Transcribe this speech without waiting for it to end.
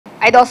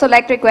I'd also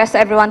like to request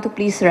everyone to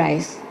please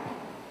rise.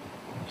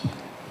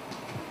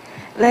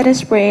 Let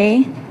us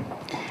pray.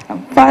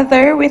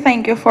 Father, we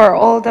thank you for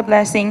all the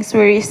blessings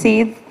we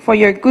receive, for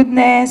your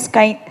goodness,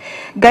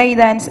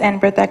 guidance, and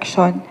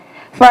protection.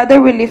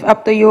 Father, we lift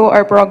up to you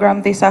our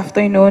program this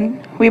afternoon.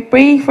 We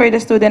pray for the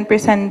student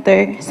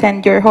presenter.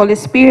 Send your Holy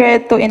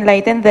Spirit to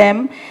enlighten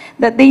them,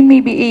 that they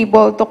may be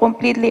able to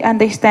completely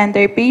understand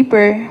their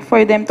paper,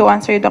 for them to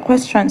answer the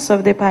questions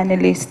of the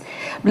panelists.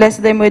 Bless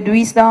them with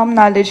wisdom,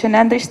 knowledge, and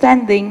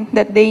understanding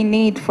that they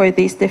need for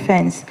this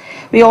defense.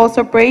 We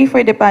also pray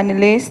for the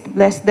panelists.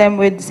 Bless them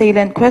with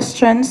salient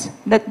questions,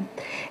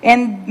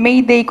 and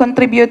may they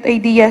contribute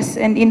ideas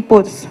and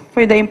inputs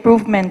for the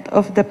improvement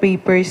of the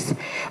papers.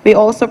 We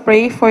also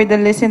pray for the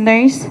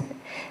listeners.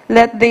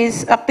 Let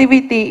this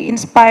activity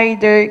inspire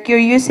their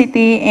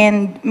curiosity,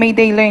 and may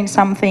they learn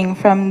something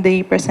from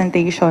the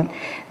presentation.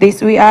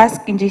 This we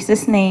ask in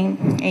Jesus' name.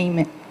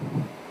 Amen.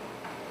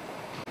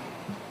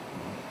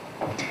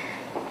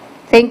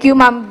 Thank you,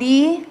 Ma'am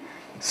D.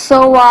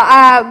 So,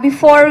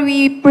 before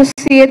we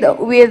proceed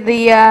with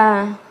the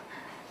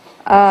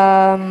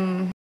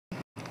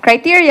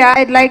criteria,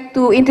 I'd like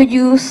to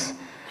introduce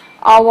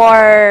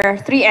our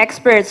three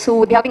experts who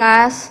will be helping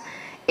us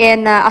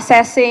in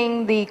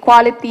assessing the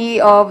quality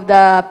of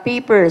the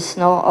papers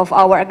of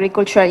our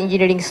agricultural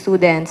engineering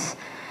students.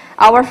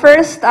 Our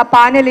first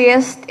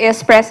panelist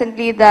is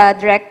presently the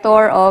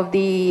Director of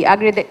the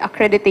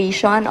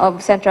Accreditation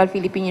of Central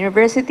Philippine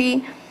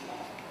University.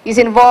 He's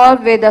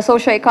involved with the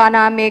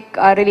socio-economic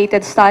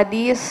related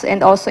studies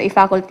and also a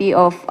faculty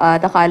of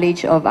the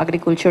College of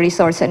Agriculture,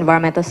 Resource, and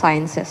Environmental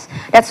Sciences.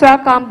 Let's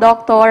welcome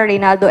Dr.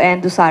 Reynaldo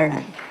N.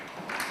 Dusaran.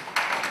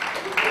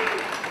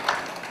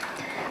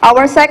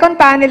 Our second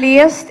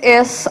panelist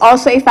is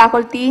also a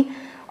faculty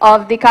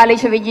of the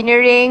College of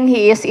Engineering.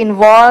 He is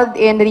involved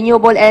in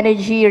renewable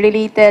energy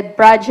related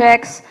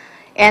projects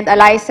and a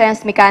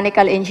licensed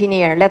mechanical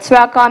engineer. Let's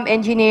welcome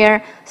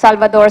Engineer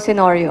Salvador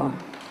Senorio.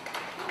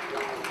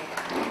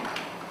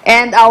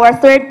 And our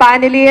third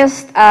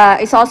panelist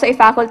is also a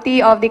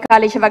faculty of the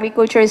College of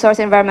Agriculture, Resource,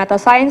 and Environmental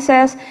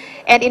Sciences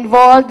and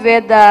involved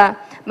with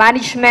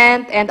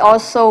management and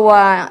also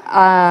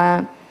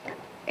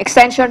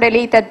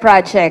extension-related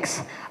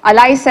projects. A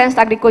licensed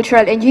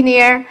agricultural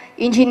engineer,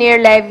 Engineer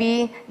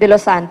Levy de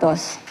los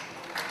Santos.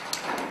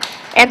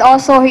 And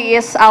also he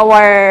is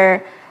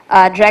our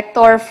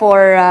Director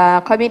for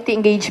Community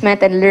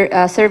Engagement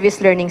and Service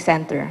Learning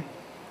Center.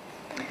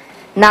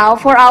 Now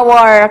for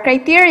our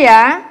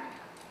criteria,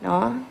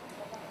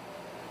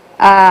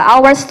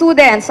 our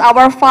students,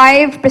 our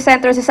 5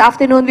 presenters this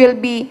afternoon will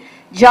be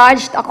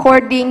judged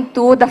according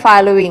to the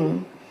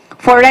following.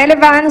 For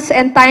relevance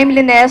and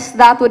timeliness,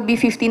 that would be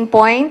 15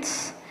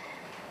 points.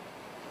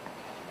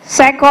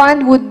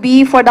 Second would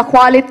be for the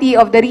quality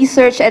of the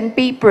research and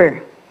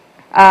paper,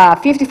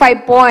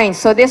 55 points.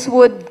 So this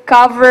would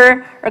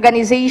cover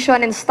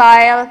organization and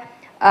style,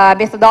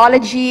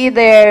 methodology,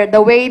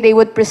 the way they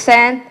would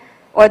present,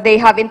 or they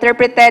have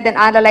interpreted and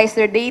analyzed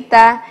their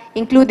data,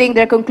 including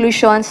their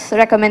conclusions,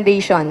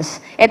 recommendations,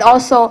 and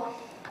also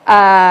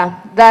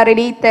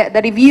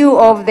the review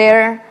of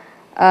their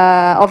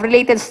of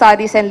related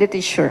studies and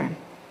literature.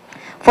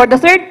 For the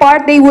third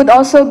part, they would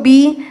also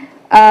be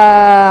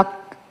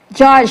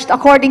judged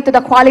according to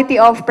the quality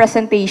of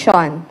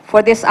presentation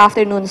for this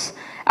afternoon's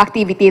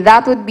activity.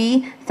 That would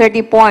be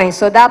 30 points.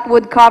 So that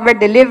would cover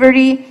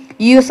delivery,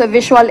 use of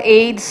visual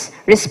aids,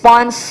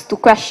 response to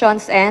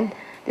questions, and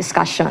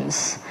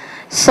discussions.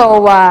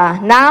 So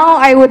now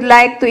I would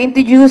like to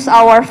introduce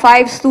our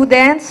 5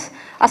 students.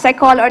 As I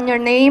call on your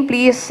name,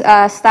 please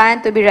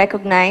stand to be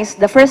recognized.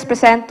 The first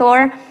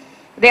presenter,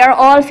 they are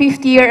all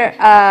 5th-year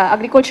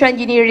agricultural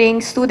engineering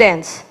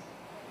students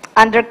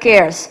under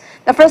CARES.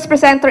 The first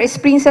presenter is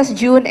Princess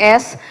June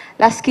S.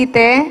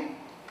 Lasquite,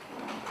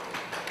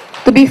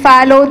 to be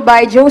followed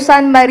by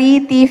Josan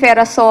Marie T.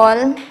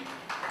 Ferrasol,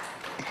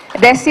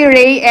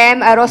 Desiree M.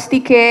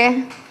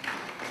 Arostique,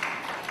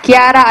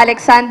 Kiara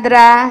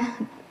Alexandra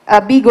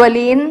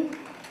Bigualin,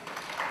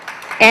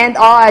 and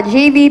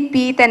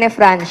JVP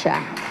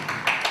Tenefrancia.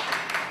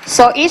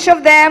 So each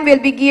of them will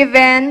be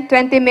given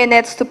 20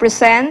 minutes to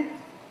present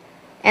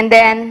and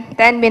then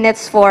 10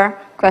 minutes for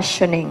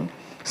questioning.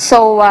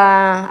 So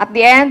at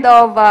the end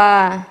of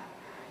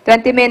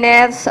 20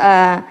 minutes,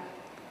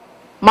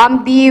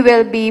 Ma'am D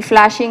will be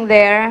flashing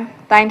there,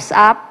 time's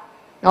up.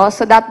 No?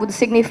 So that would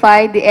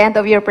signify the end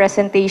of your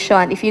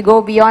presentation. If you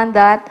go beyond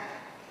that,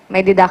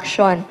 may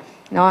deduction.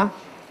 No?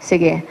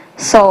 Sige.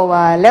 So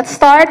let's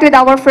start with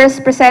our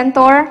first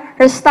presenter.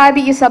 Her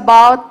study is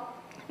about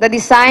the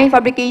design,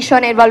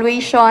 fabrication, and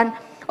evaluation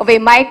of a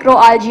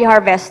microalgae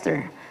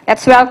harvester.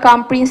 Let's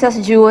welcome Princess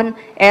June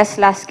S.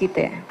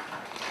 Lasquite.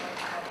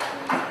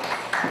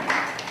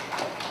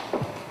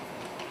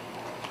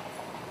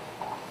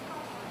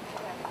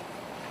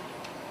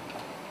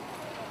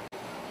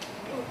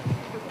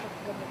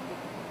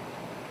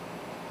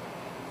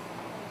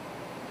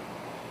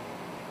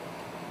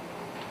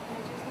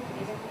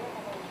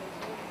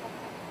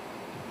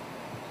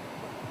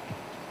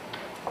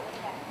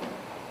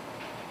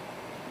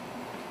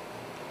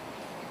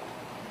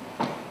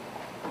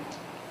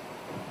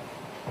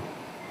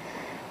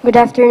 Good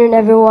afternoon,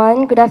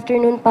 everyone. Good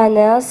afternoon,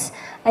 panels.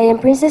 I am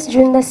Princess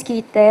June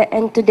Lasquite,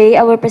 and today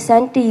I will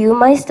present to you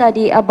my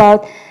study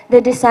about the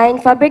design,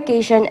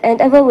 fabrication,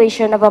 and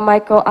evaluation of a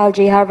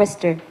microalgae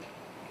harvester.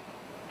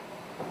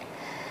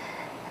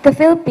 The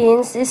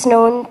Philippines is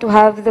known to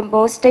have the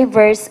most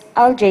diverse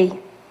algae.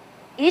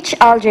 Each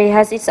algae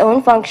has its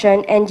own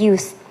function and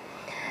use.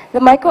 The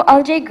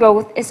microalgae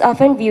growth is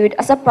often viewed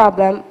as a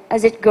problem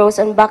as it grows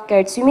on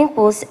backyard swimming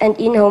pools and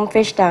in-home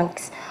fish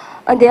tanks.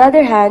 On the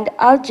other hand,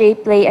 algae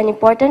play an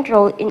important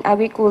role in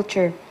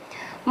agriculture.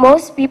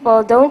 Most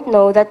people don't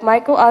know that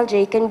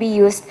microalgae can be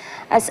used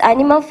as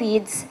animal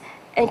feeds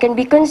and can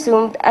be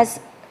consumed as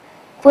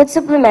food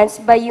supplements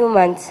by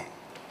humans.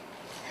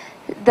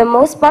 The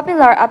most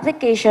popular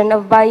application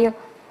of the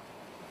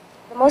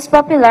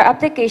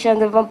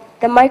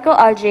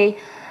microalgae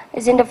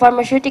is in the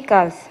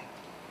pharmaceuticals,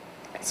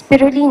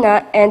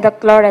 spirulina and the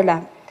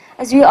chlorella.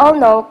 As we all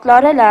know,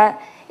 chlorella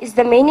is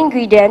the main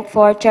ingredient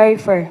for cherry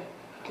fur.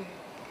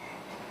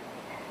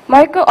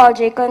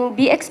 Microalgae can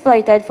be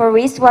exploited for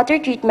wastewater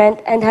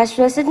treatment and has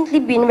recently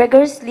been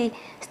rigorously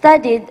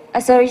studied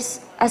as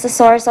a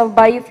source of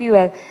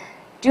biofuel.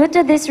 Due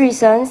to these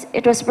reasons,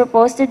 it was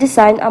proposed to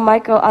design a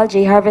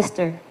microalgae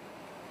harvester.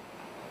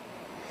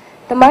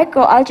 The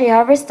microalgae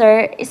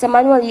harvester is a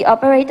manually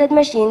operated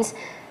machine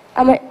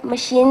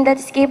that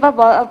is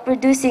capable of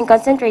producing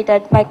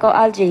concentrated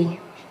microalgae.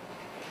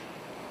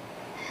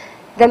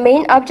 The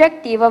main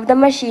objective of the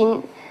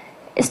machine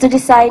is to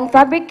design,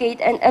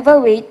 fabricate, and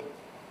evaluate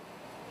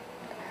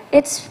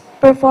its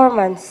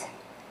performance.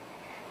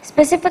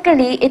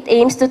 Specifically, it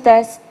aims to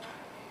test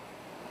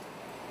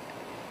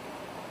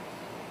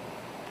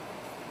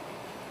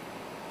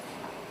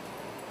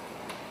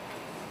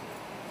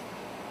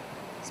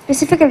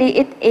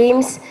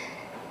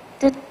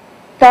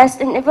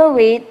and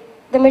evaluate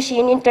the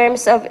machine in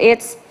terms of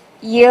its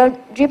yield,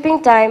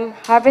 dripping time,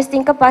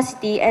 harvesting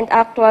capacity, and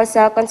actual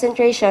cell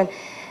concentration.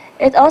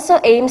 It also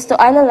aims to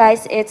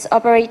analyze its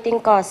operating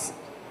costs.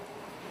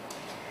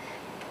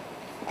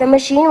 The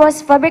machine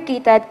was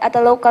fabricated at a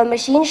local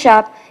machine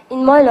shop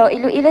in Molo,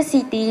 Iloilo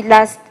City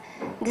last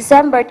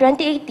December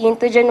 2018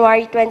 to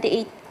January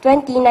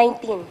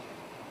 2019.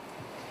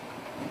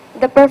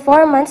 The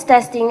performance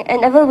testing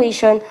and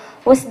evaluation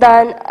was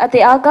done at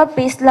the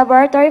alga-based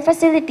laboratory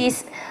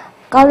facilities,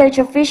 College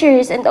of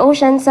Fisheries and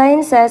Ocean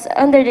Sciences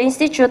under the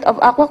Institute of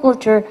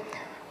Aquaculture,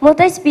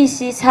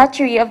 Multi-Species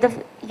Hatchery of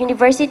the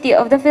University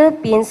of the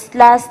Philippines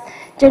last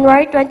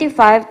January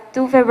 25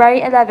 to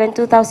February 11,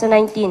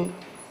 2019.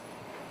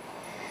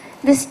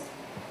 This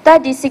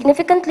study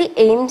significantly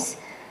aims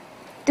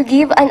to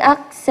give an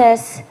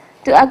access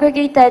to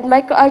aggregated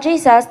microalgae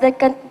cells that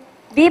can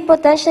be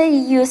potentially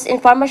used in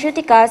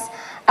pharmaceuticals,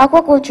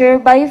 aquaculture,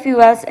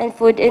 biofuels, and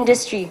food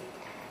industry.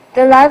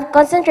 The live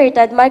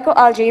concentrated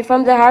microalgae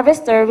from the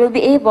harvester will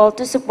be able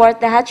to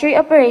support the hatchery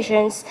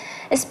operations,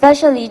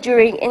 especially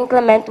during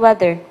inclement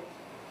weather.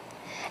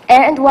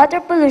 Air and water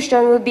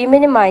pollution will be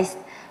minimized.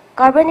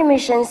 Carbon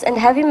emissions and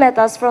heavy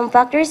metals from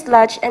factory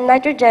sludge and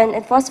nitrogen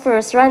and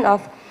phosphorus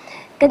runoff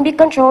can be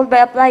controlled by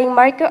applying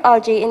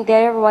microalgae in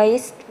their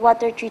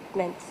wastewater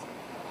treatments.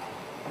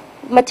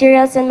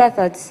 Materials and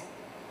methods.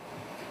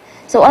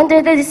 So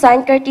under the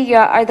design criteria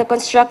are the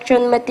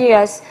construction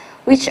materials,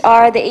 which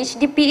are the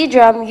HDPE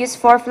drum used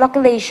for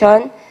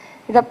flocculation,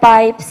 the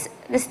pipes,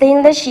 the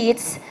stainless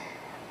sheets,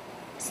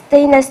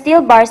 stainless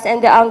steel bars,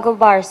 and the angle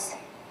bars.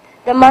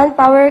 The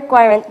manpower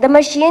requirement. The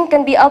machine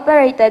can be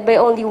operated by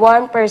only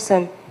one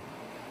person.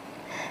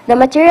 The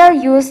material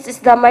used is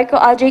the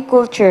microalgae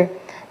culture.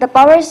 The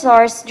power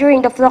source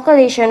during the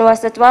flocculation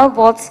was the 12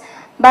 volts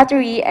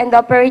battery, and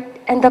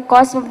the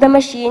cost of the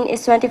machine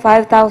is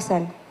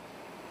 25,000.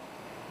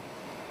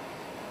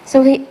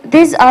 So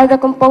these are the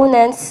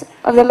components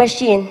of the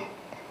machine.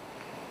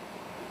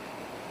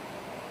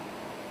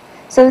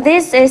 So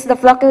this is the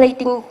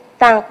flocculating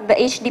tank, the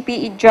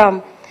HDPE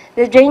drum,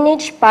 the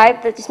drainage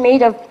pipe that is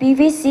made of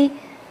PVC,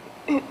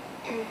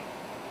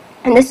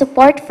 and the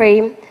support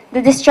frame,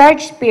 the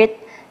discharge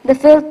pit, the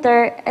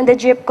filter, and the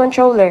drip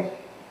controller.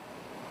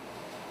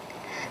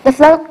 The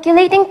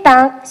flocculating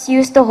tank is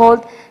used to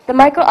hold the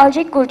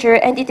microalgae culture,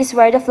 and it is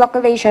where the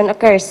flocculation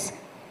occurs.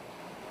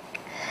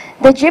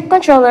 The drip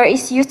controller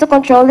is used to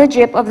control the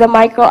drip of the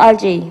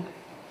microalgae.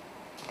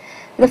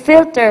 The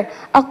filter,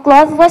 a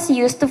cloth was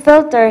used to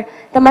filter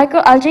the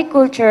microalgae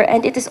culture,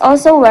 and it is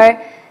also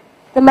where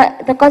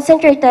the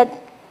concentrated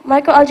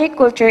microalgae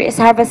culture is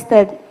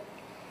harvested.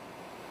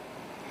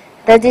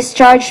 The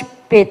discharge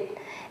pit,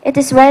 it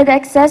is where the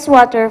excess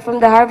water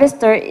from the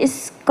harvester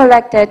is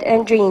collected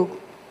and drained.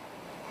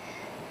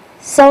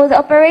 So the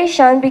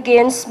operation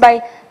begins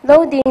by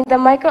loading the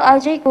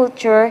microalgae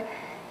culture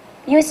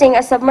using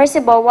a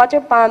submersible water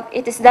pump.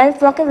 It is then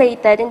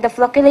flocculated in the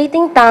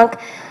flocculating tank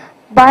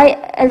by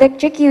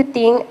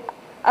electrocuting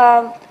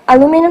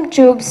aluminum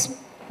tubes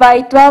by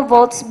 12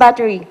 volts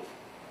battery.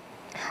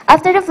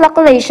 After the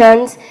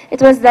flocculations,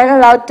 it was then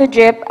allowed to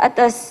drip at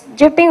a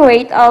dripping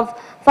rate of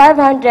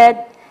 500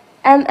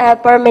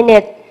 ml per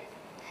minute.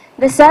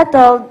 The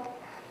settled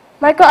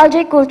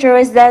microalgae culture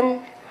is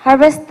then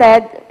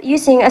harvested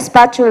using a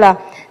spatula.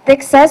 The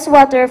excess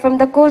water from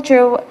the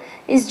culture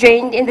is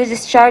drained in the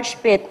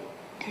discharge pit.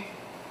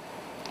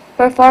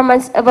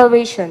 Performance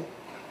evaluation.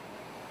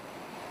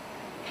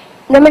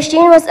 The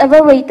machine was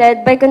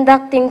evaluated by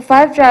conducting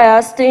 5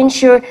 trials to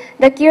ensure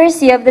the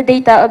accuracy of the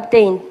data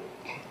obtained.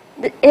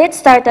 It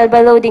started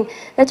by loading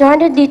the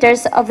 200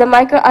 liters of the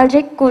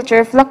microalgae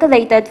culture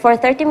flocculated for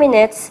 30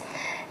 minutes,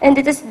 and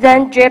it is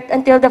then dripped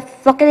until the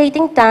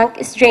flocculating tank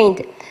is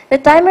drained. The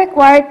time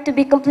required to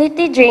be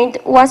completely drained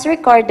was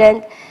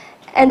recorded,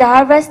 and the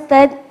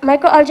harvested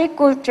microalgae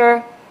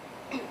culture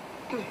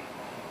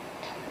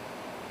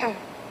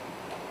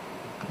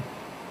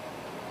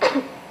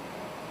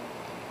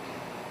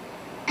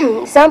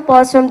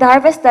samples from the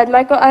harvested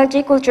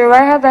microalgae culture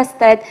were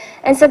harvested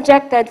and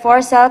subjected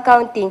for cell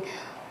counting.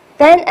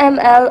 10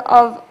 ml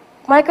of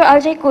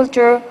microalgae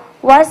culture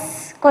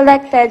was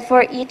collected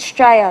for each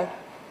trial.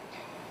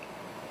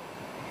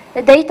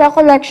 The data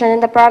collection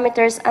and the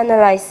parameters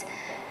analyzed.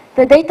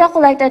 The data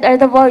collected are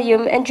the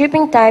volume and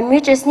dripping time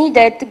which is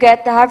needed to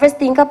get the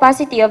harvesting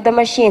capacity of the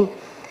machine,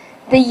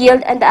 the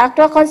yield and the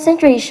actual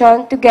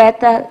concentration to get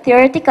the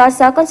theoretical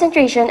cell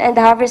concentration and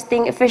the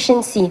harvesting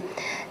efficiency.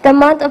 The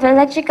amount of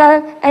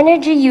electrical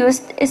energy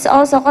used is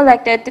also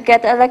collected to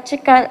get the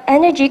electrical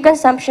energy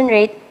consumption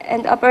rate,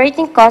 and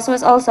operating cost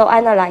was also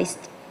analyzed.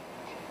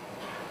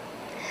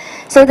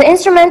 So the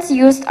instruments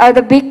used are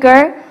the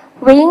beaker,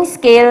 weighing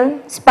scale,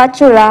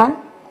 spatula,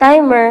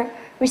 timer,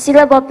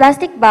 resealable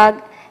plastic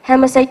bag,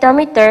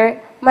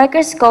 hemocytometer,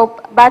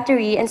 microscope,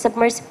 battery, and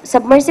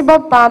submersible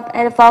pump,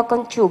 and a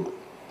falcon tube.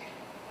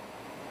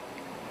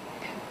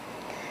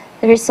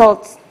 The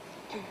results.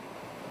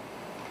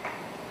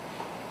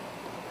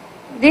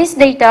 These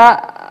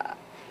data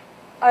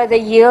are the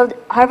yield,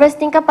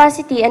 harvesting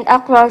capacity, and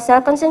actual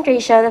cell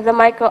concentration of the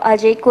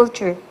microalgae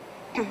culture.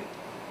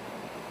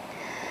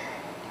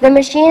 The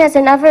machine has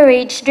an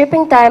average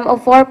dripping time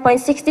of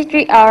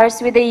 4.63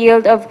 hours with a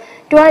yield of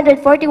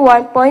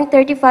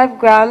 241.35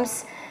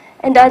 grams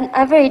and an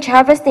average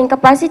harvesting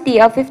capacity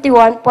of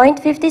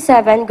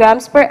 51.57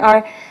 grams per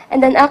hour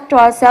and an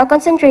actual cell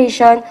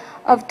concentration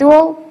of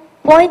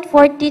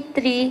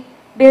 2.43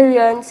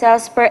 billion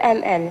cells per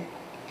ml.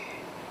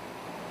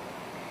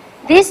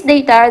 These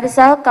data are the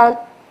cell count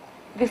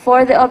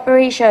before the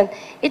operation.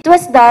 It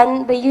was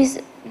done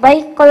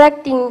by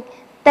collecting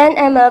 10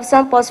 ml of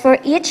samples for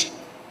each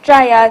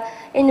trial,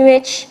 in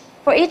which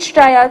for each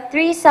trial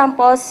 3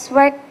 samples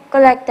were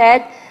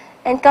collected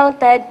and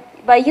counted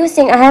by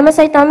using a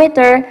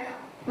hemocytometer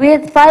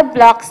with 5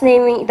 blocks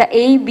naming the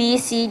A, B,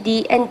 C,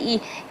 D, and E,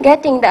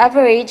 giving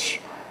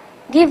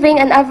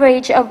an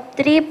average of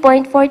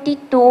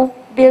 3.42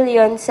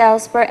 billion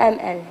cells per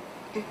ml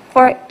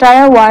for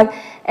trial 1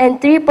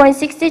 and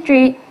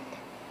 3.63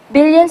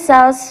 billion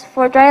cells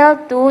for trial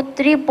 2,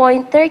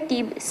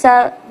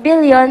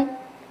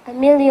 3.30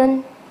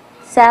 million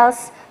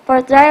cells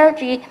for trial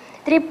 3,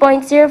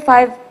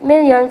 3.05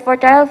 million for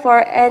trial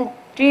 4, and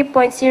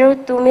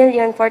 3.02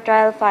 million for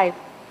trial 5.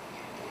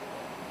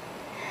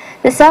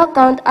 The cell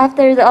count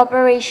after the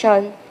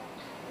operation.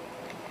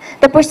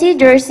 The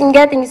procedures in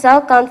getting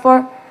cell count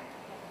for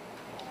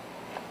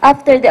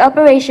after the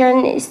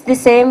operation is the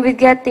same with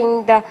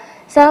getting the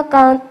cell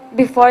count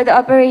before the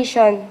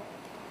operation.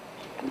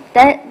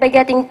 By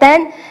getting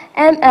 10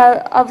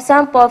 ml of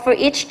sample for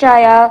each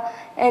trial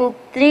and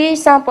 3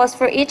 samples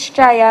for each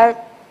trial,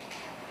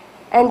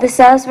 and the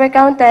cells were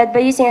counted by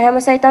using a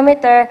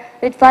hemocytometer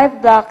with 5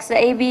 blocks, the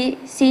A, B,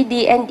 C,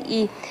 D, and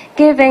E,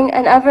 giving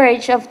an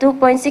average of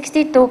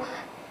 2.62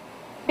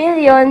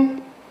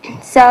 billion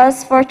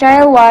cells for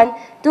trial 1,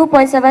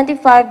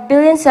 2.75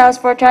 billion cells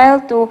for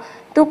trial 2,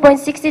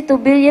 2.62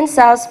 billion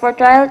cells for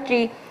trial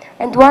 3,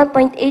 and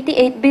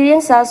 1.88 billion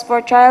cells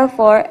for trial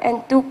 4,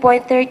 and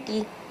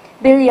 2.30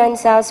 billion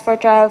cells for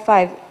trial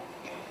 5.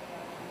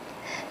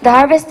 The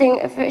harvesting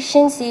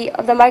efficiency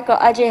of the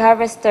microalgae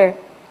harvester.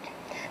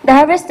 The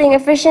harvesting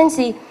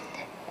efficiency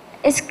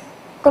is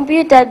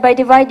computed by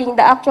dividing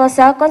the actual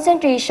cell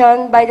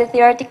concentration by the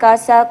theoretical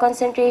cell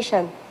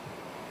concentration.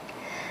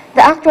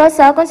 The actual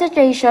cell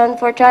concentration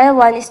for trial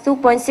 1 is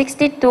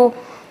 2.62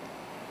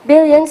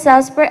 billion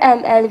cells per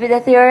ml with a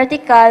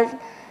theoretical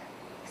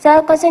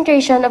cell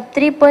concentration of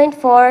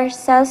 3.4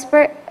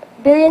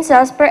 billion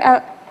cells per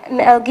ml,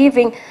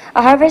 giving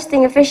a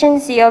harvesting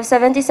efficiency of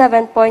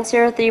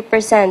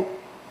 77.03%.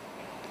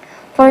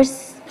 For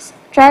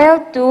trial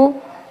 2,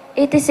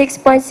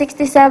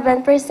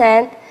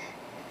 86.67%,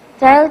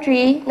 trial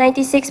 3,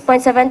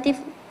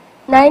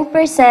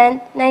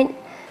 96.79%,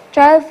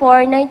 trial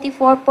 4,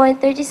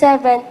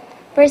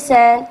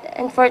 94.37%,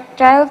 and for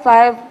trial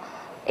 5,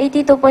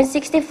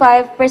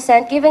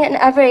 82.65%, giving an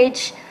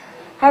average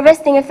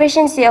harvesting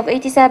efficiency of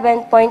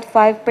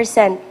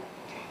 87.5%.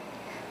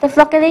 The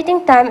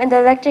flocculating time and the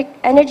electric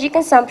energy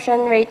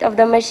consumption rate of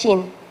the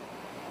machine.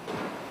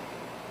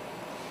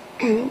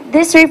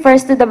 This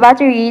refers to the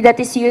battery that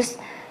is used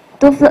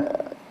to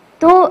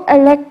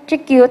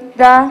electrocute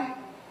the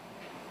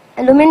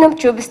aluminum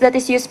tubes that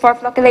is used for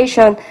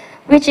flocculation,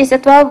 which is a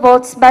 12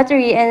 volts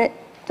battery, and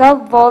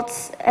 12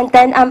 volts and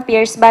 10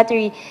 amperes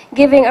battery,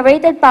 giving a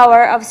rated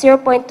power of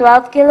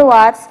 0.12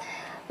 kilowatts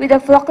with a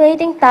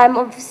fluctuating time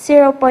of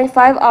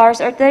 0.5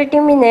 hours or 30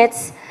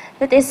 minutes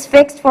that is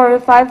fixed for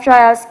 5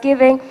 trials,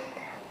 giving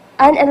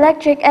an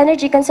electric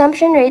energy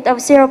consumption rate of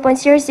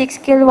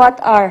 0.06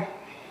 kilowatt-hour.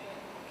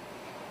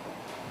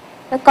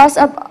 The cost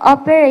of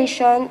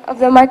operation of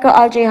the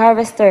microalgae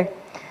harvester.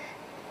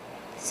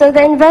 So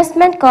the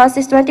investment cost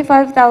is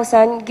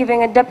 25,000,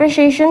 giving a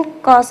depreciation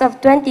cost of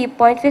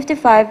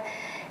 20.55,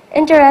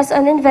 interest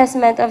on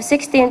investment of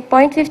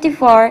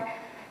 16.54,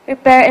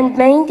 repair and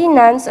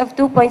maintenance of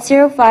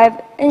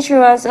 2.05,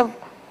 insurance of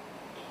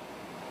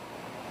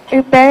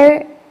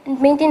repair and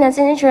maintenance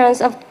and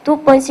insurance of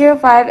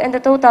 2.05, and a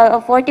total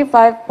of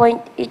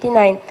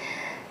 45.89.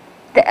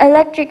 The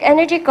electric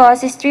energy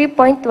cost is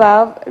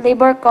 3.12,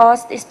 labor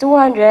cost is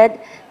 200,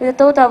 with a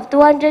total of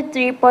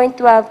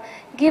 203.12,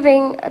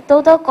 giving a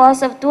total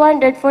cost of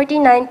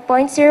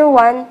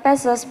 249.01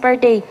 pesos per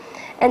day,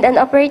 and an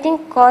operating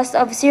cost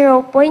of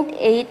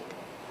 0.8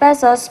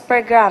 pesos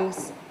per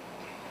grams.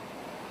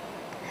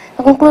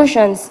 The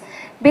conclusions.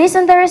 Based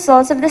on the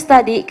results of the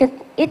study,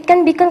 it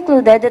can be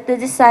concluded that the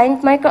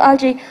designed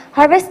microalgae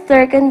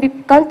harvester can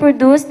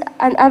produce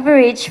an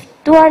average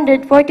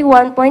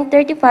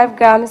 241.35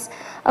 grams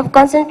of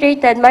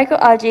concentrated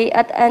microalgae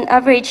at an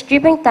average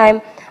dripping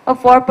time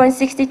of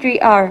 4.63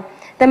 hours.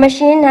 The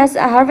machine has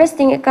a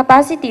harvesting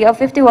capacity of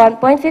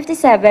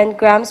 51.57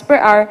 grams per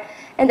hour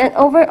and an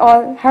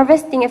overall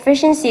harvesting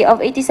efficiency of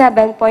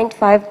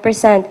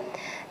 87.5%.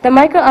 The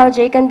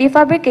microalgae can be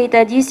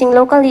fabricated using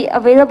locally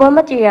available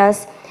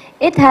materials.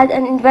 It had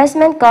an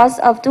investment cost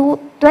of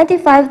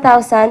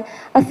 25,000,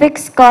 a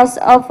fixed cost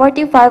of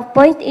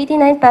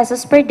 45.89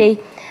 pesos per day,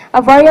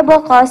 a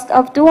variable cost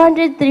of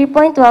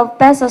 203.12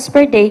 pesos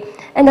per day,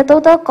 and a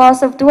total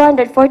cost of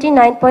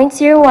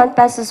 249.01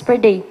 pesos per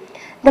day.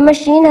 The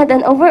machine had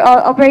an overall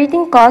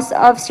operating cost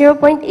of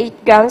 0.8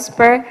 grams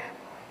per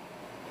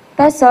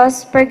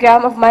pesos per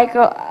gram of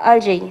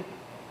microalgae.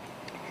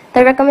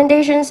 The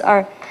recommendations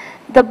are: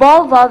 the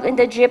ball valve in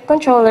the drip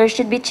controller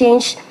should be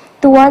changed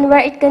to one where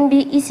it can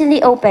be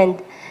easily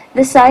opened.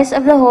 The size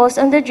of the holes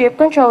on the drip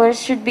controllers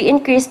should be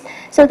increased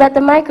so that the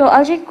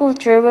microalgae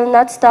culture will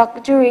not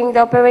stuck during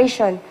the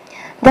operation.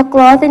 The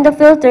cloth in the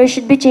filter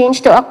should be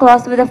changed to a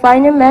cloth with a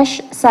finer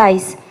mesh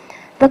size.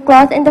 The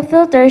cloth in the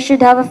filter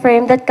should have a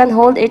frame that can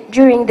hold it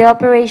during the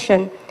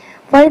operation.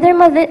 Further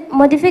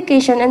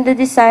modification in the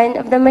design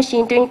of the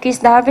machine to increase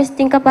the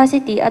harvesting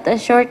capacity at a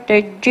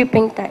shorter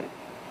dripping time.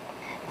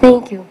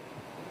 Thank you.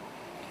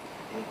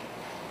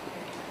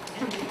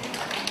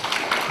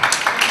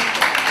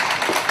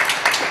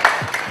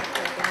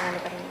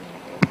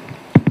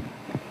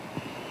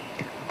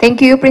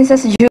 Thank you,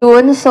 Princess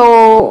June.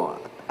 So,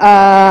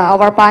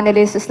 our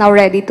panelists is now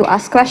ready to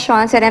ask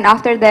questions. And then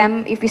after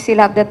them, if we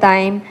still have the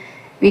time,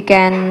 we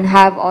can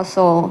have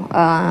also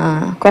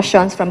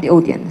questions from the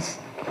audience.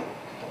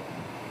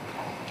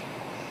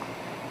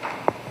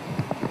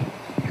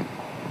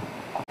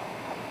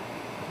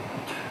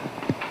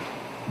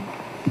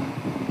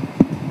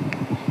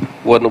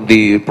 One of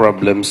the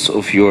problems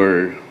of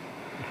your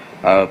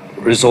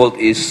result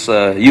is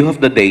you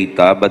have the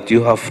data, but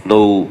you have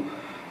no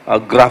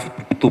graph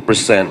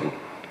 2%.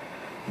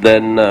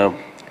 Then,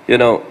 you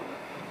know,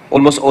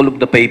 almost all of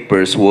the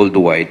papers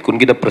worldwide, kung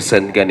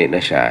gina-present gani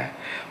na siya,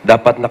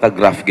 dapat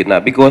naka-graph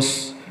gina.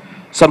 Because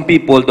some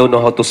people don't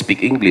know how to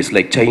speak English,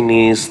 like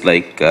Chinese,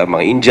 like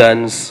mga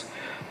Indians.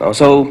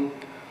 So,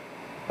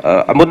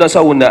 amo na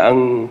sa una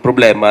ang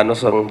problema no,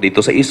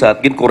 dito sa isa,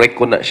 gin-correct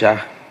ko na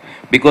siya.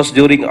 Because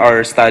during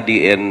our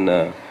study in,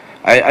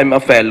 I'm a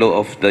fellow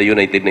of the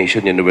United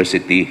Nations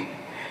University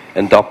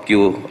in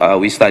Tokyo.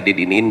 We studied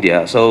in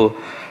India. So,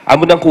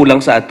 amo nang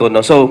kulang sa ato.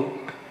 No? So,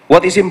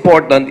 what is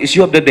important is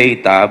you have the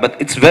data, but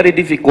it's very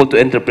difficult to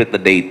interpret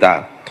the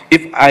data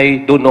if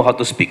I don't know how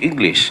to speak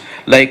English.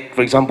 Like,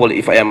 for example,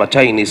 if I am a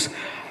Chinese,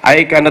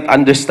 I cannot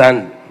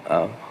understand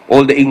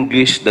all the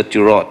English that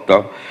you wrote.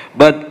 No?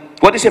 But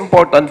what is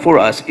important for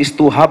us is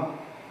to have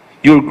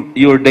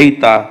your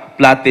data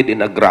plotted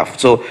in a graph.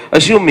 So,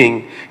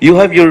 assuming you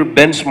have your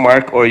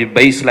benchmark or your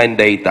baseline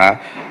data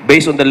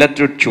based on the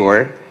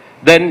literature,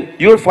 then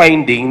your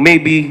finding may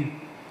be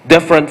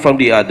different from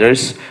the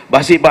others.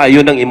 Base ba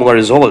yun ang imong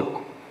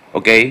result?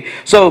 Okay?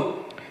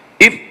 So,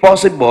 if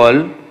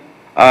possible,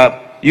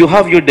 you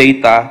have your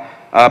data,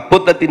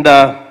 put that in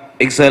the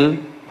Excel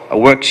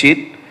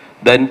worksheet,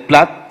 then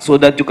plot so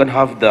that you can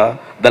have the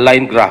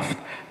line graph.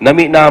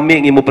 Nami-nami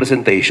ang imong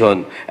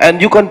presentation. And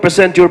you can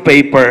present your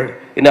paper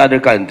in other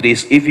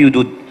countries if you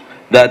do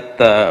that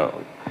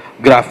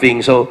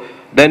graphing. So,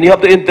 then you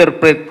have to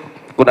interpret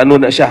kung ano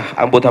na siya,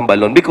 ang butang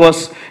balon.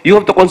 Because you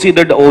have to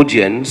consider the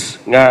audience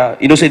nga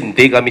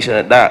inosente kami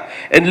siya na.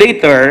 And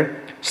later,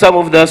 some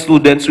of the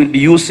students will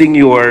be using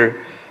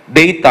your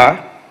data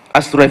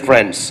as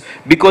reference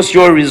because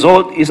your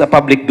result is a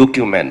public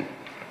document.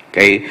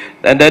 Okay?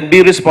 And then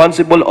be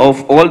responsible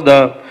of all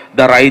the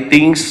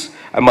writings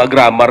ang mga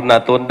grammar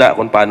naton da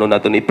kung paano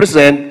naton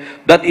i-present,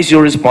 that is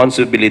your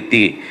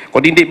responsibility.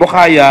 Kung hindi mo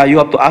kaya, you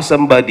have to ask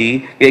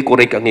somebody kay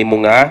correct ang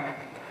imo nga.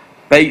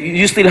 But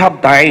you still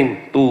have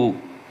time to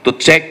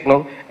check,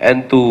 no,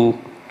 and to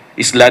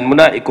islan mo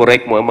na,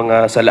 i-correct mo ang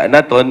mga sala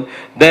naton,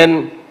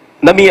 then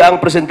nami ang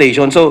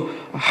presentation. So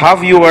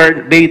have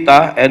your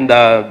data and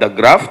the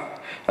graph.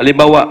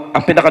 Halimbawa,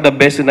 ang pinaka-the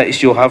best na is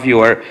you have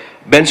your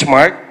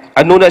benchmark.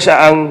 Ano na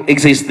siya ang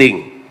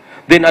existing?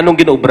 Then,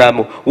 anong ginobra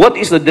mo? What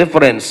is the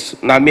difference?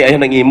 Nami ayon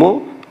ng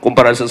imo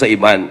kumpara sa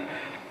iban.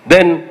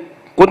 Then,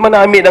 kung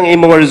manami ng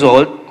imong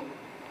result,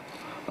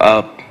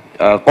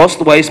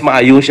 cost-wise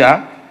maayo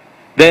siya,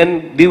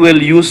 then they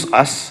will use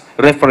as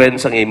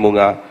reference ang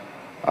imong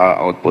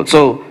output.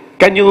 So,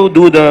 can you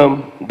do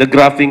the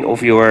graphing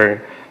of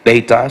your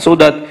data so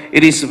that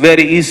it is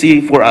very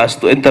easy for us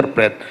to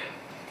interpret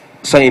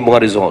sa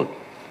imong result?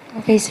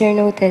 Okay, sir,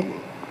 noted.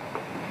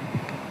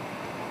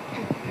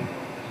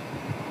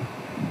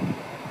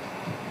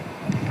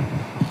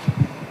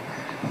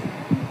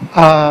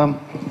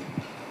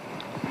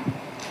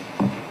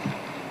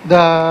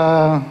 The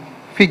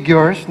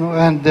figures, no,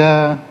 and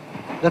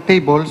the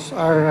tables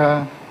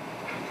are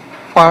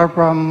far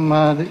from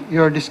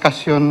your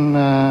discussion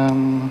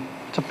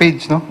sa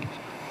page, no?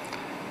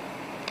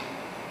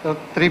 So,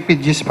 3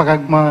 pages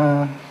pagag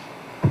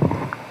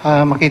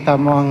makita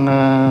mo ang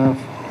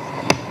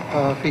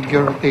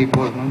figure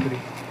table, no?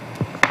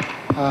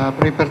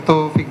 Prepare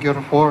to figure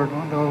 4, no?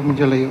 Do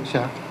medyo layo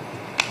siya.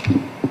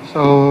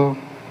 So,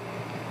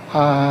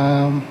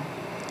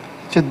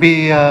 should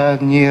be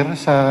near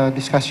sa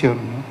discussion.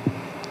 No?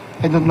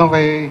 I don't know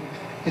kay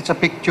it's a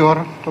picture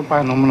kung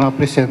paano mo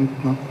na-present.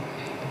 No?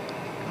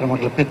 Para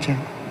maglapit siya.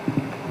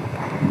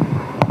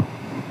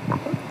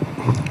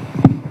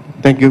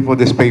 Thank you for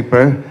this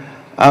paper.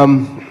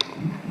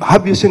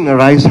 Have you seen a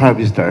rice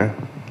harvester?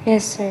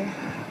 Yes, sir.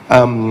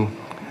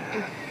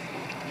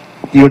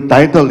 Your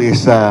title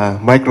is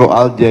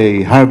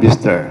microalgae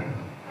harvester.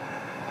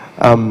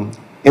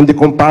 In the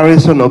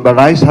comparison of a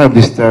rice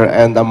harvester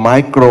and a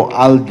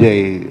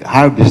microalgae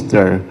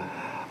harvester,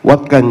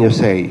 what can you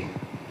say?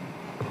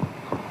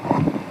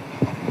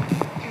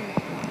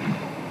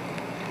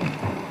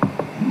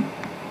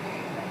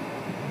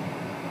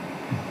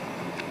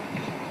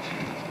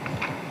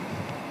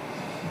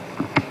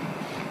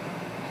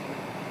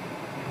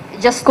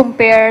 Just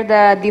compare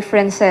the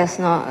differences,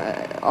 no,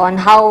 on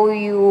how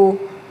you,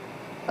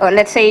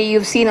 let's say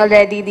you've seen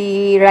already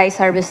the rice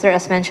harvester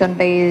as mentioned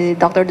by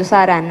Dr.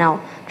 Dusaran. Now,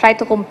 try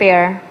to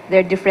compare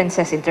their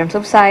differences in terms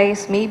of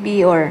size,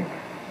 maybe, or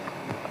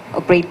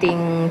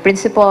operating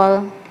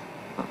principle.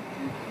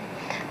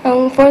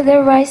 For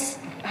the rice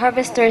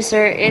harvester,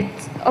 sir,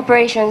 its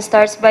operation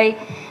starts by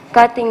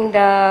cutting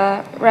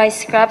the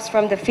rice scraps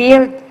from the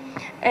field.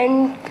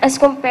 And as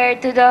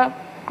compared to the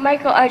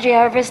microalgae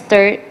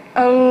harvester,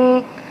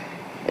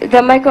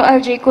 the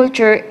microalgae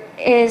culture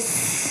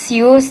is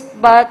used,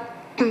 but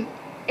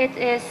it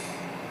is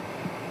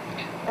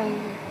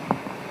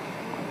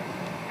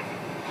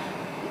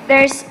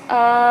there's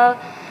a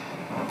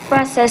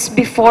process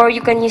before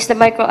you can use the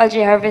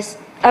microalgae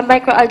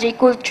microalgae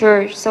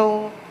culture.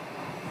 So,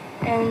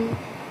 and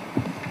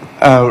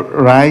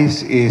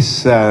Rice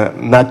is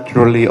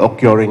naturally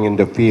occurring in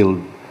the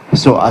field,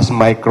 so as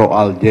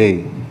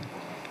microalgae.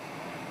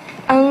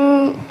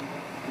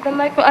 the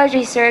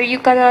microalgae, sir, you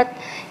cannot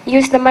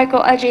use the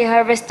microalgae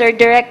harvester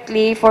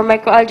directly for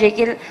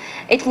microalgae.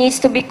 It needs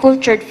to be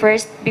cultured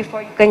first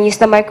before you can use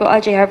the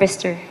microalgae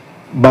harvester.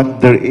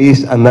 But there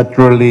is a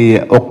naturally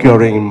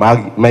occurring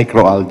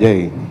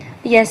microalgae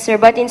Yes, sir,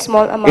 but in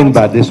small amounts. in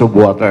bodies of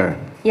water.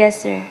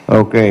 Yes, sir.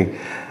 Okay.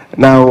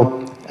 Now,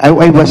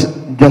 I was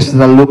just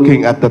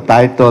looking at the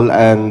title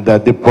and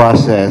the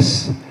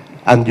process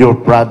and your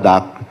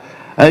product.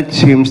 It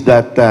seems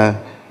that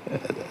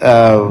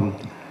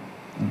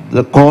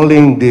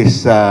calling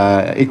this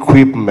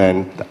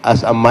equipment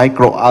as a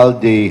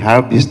microalgae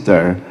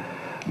harvester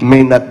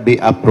may not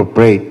be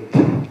appropriate.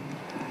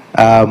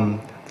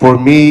 For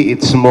me,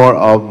 it's more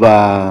of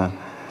a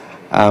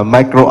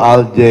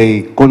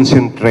microalgae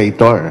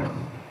concentrator.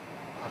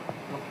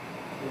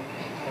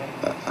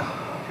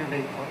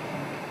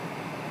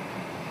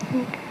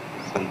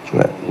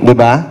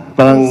 Diba?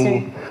 Parang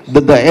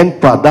Yes, the end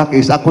product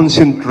is a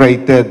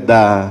concentrated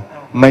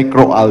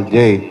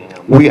microalgae.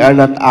 We are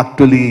not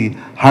actually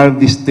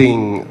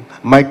harvesting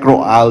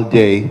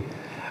microalgae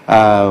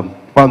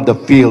from the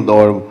field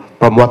or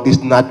from what is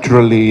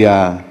naturally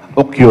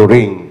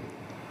occurring.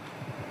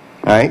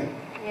 Right?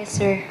 Yes,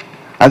 sir.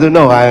 I don't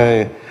know.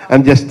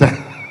 I'm just.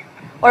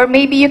 Or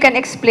maybe you can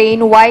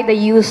explain why the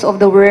use of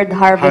the word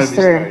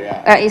harvester.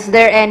 Harvester, Is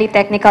there any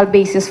technical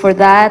basis for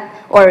that?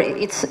 Or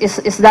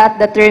is that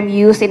the term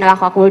used in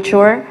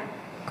aquaculture?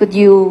 Could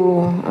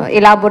you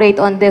elaborate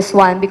on this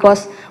one?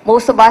 Because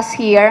most of us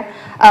here,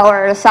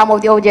 or some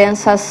of the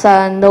audience has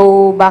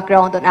no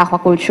background on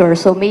aquaculture.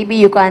 So maybe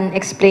you can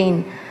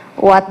explain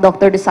what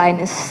Dr. Design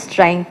is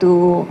trying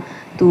to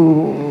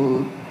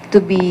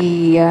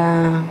be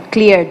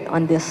cleared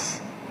on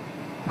this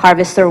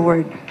harvester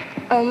word.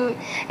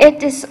 It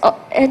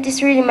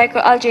is really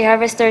microalgae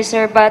harvester,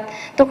 sir, but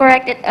to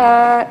correct it,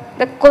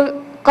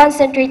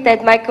 concentrated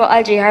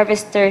microalgae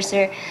harvester,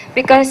 sir,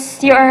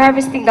 because you are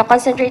harvesting the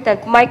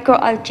concentrated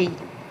microalgae.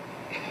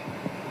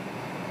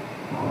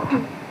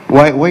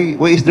 Why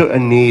is there a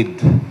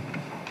need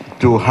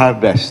to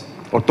harvest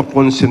or to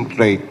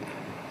concentrate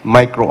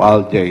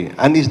microalgae?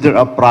 And is there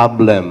a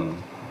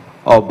problem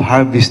of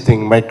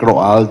harvesting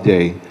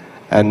microalgae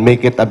and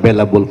make it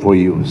available for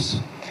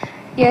use?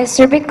 Yes,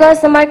 sir, because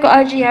the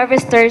microalgae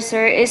harvester,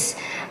 sir, is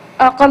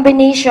a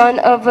combination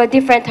of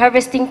different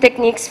harvesting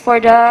techniques for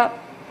the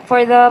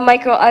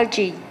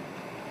microalgae.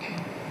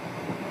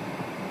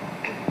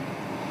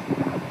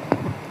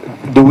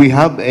 Do we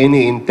have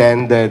any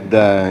intended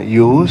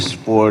use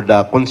for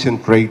the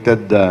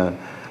concentrated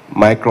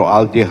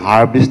microalgae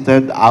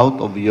harvested out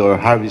of your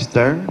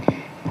harvester?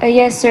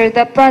 Yes, sir,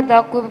 the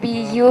product will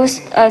be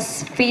used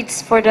as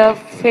feeds for the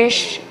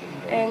fish,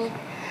 and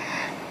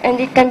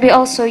it can be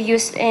also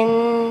used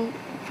in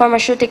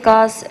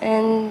pharmaceuticals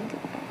and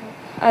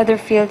other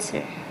fields,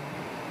 sir.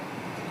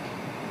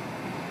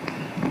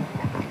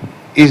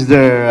 Is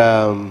there,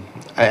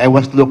 I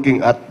was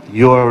looking at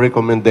your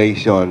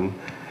recommendation,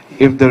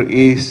 if there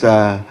is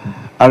a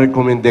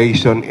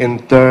recommendation in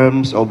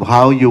terms of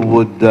how you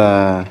would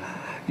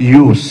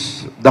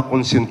use the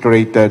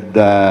concentrated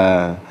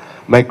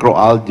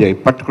microalgae,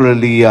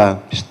 particularly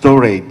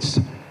storage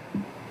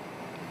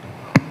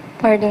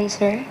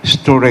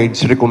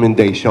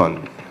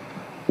recommendation.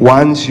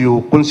 Once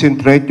you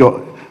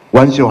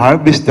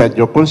harvested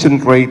your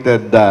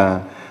concentrated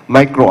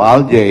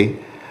microalgae,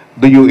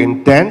 do you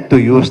intend to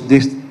use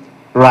this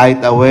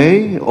right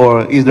away,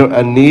 or is there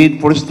a need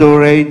for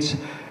storage?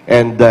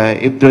 And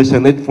if there's a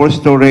need for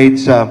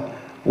storage,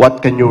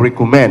 what can you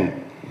recommend?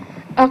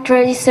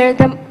 Actually, sir,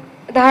 the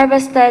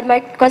harvested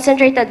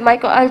concentrated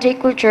microalgae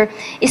culture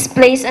is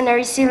placed in a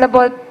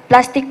resealable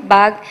plastic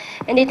bag,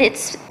 and it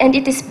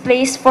is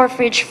placed for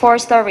fridge for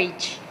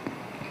storage.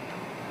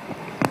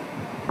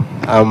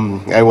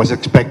 I was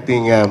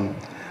expecting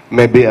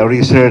maybe a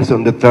research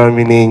on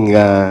determining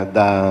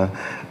the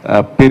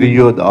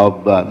period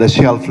of the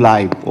shelf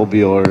life of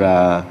your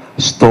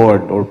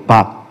stored or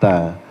packed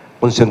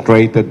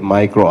concentrated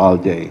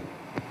microalgae.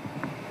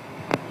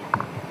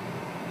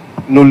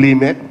 No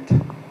limit?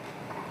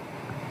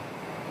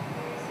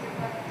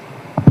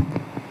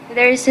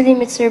 There is a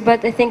limit, sir,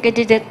 but I think I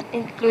didn't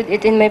include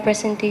it in my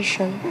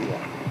presentation.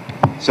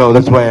 So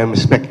that's why I'm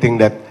expecting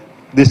that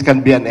this can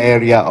be an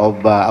area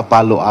of a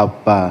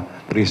follow-up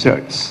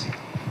research.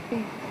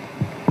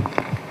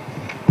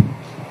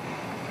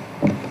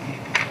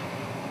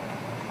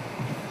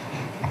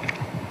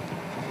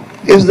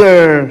 Is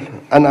there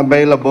an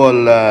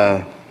available,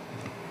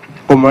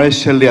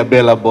 commercially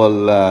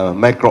available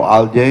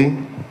microalgae,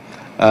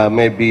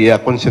 maybe a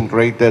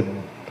concentrated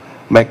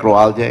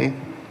microalgae?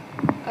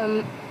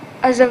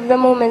 As of the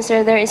moment,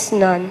 sir, there is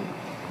none.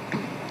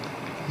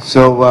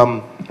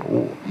 So,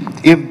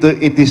 if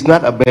it is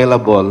not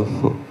available,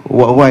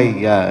 why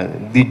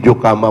did you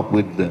come up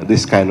with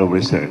this kind of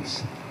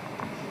research?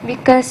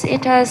 Because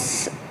it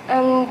has,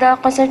 the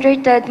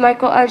concentrated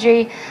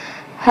microalgae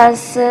has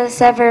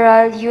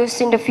several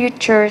use in the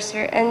future,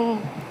 sir, and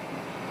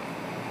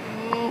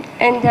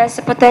has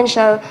a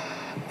potential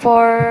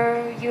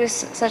for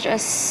use such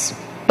as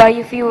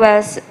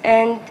biofuels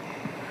and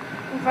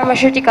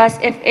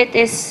pharmaceuticals if it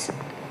is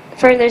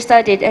further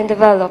studied and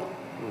developed.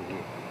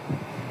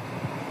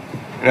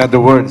 In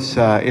other words,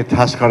 it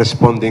has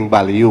corresponding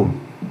value,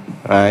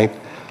 right?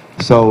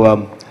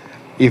 So,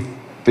 if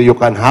you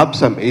can have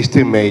some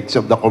estimates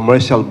of the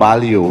commercial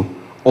value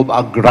of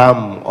a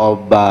gram of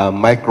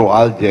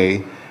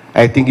microalgae,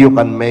 I think you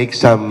can make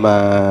some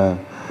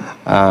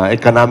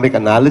economic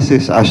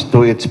analysis as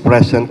to its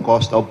present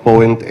cost of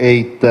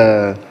 0.8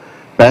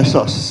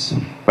 pesos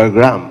per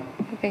gram,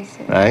 Okay,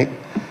 sir. right?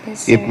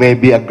 Yes, sir. It may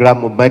be a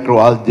gram of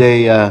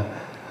microalgae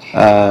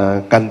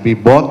can be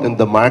bought in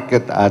the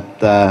market at,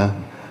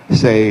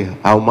 say,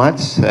 how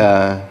much?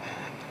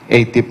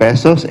 80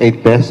 pesos,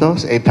 8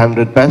 pesos,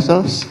 800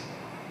 pesos?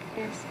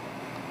 Yes.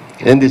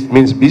 And this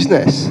means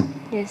business.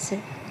 Yes, sir.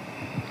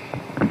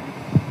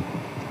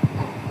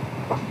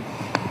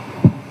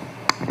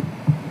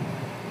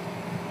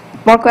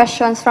 More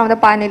questions from the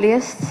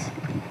panelists?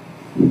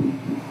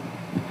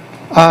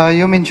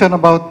 You mentioned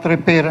about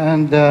repair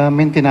and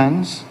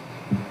maintenance.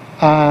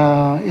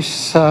 I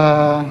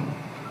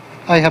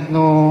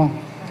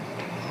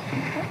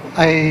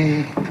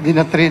did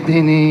not read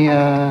any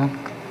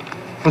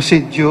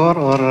procedure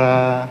or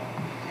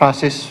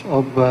process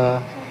of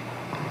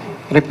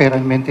repair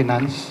and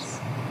maintenance.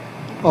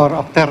 Or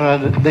after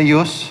the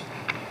use,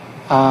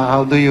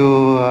 how do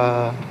you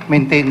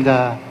maintain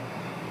the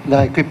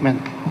equipment?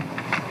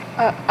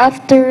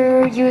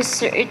 After use,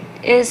 sir,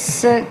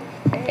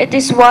 it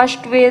is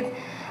washed with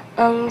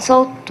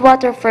salt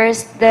water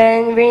first,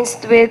 then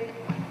rinsed with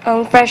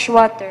fresh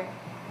water.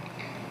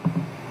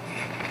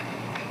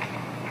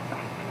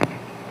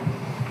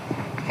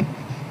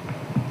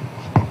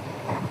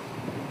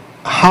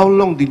 How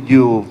long did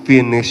you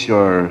finish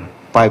your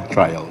 5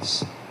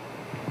 trials?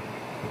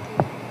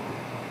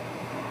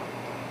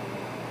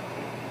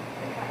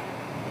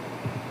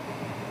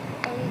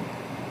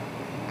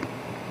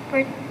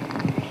 Per,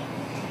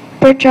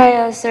 per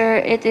trial, sir,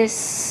 it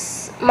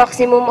is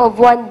maximum of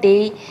 1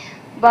 day,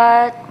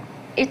 but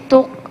it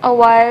took a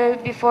while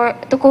before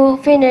to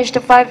finish the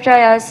 5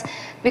 trials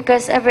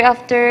because every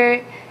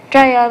after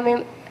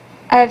trial,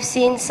 I've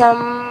seen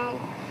some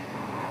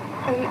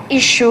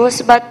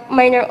issues, but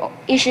minor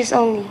issues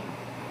only.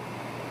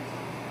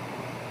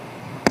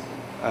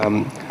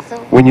 So,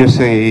 When you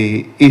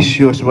say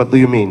issues, what do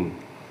you mean?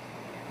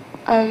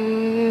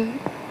 um,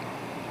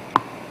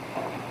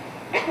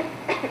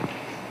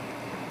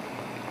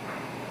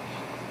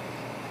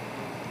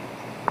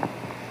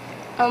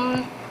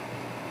 um,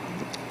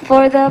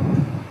 for the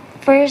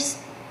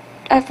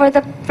for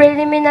the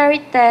preliminary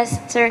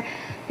test, sir,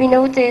 we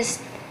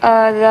noticed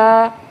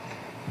there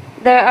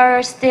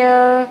are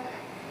still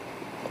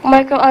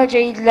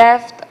microalgae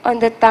left on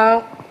the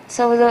tank.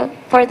 So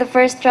for the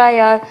first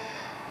trial,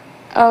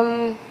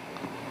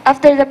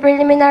 after the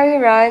preliminary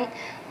run,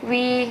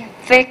 we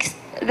fixed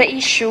the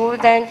issue.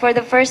 Then for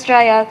the first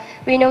trial,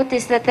 we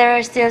noticed that there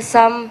are still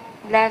some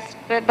left,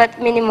 but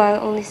minimal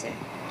only, sir.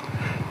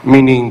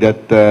 Meaning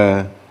that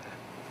the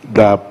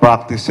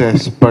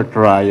practices per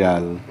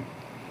trial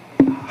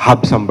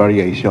have some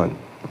variation.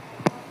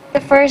 The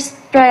first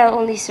trial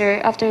only,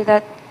 sir. After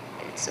that,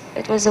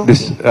 it was okay.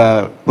 This,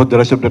 for the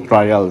rest of the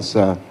trials,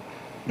 the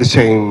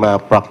same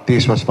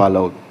practice was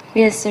followed.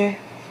 Yes, sir.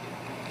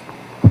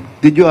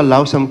 Did you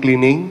allow some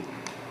cleaning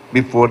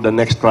before the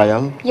next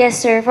trial? Yes,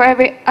 sir. For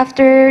every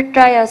after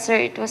trial, sir,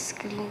 it was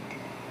cleaned.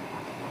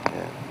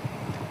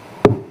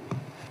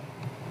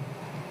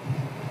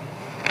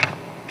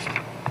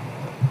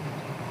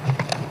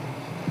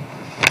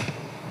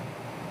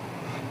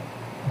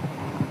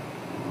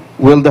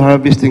 Will the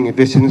harvesting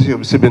efficiency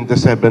of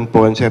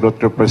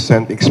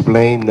 77.03%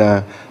 explain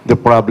the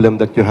problem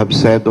that you have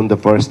said on the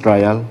first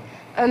trial?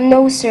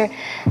 No, sir.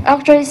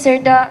 Actually, sir,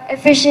 the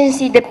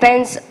efficiency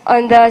depends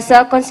on the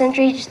cell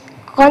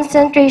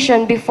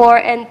concentration before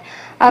and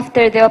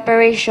after the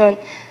operation.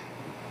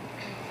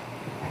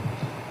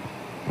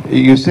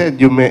 You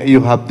said you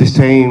have the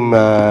same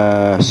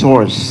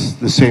source,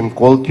 the same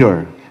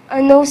culture.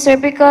 No, sir,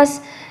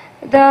 because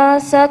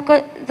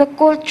the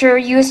culture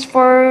used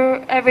for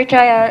every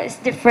trial is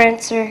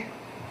different, sir.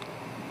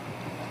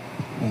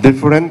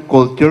 Different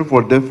culture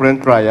for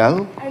different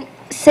trial? And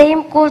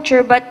same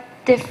culture but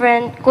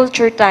different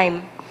culture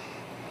time.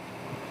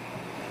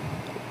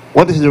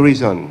 What is the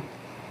reason?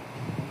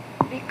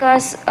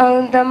 Because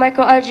the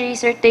microalgae,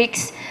 sir,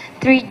 takes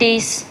 3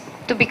 days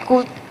to be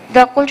cooled.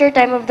 The culture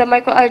time of the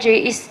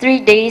microalgae is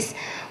 3 days,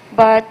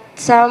 but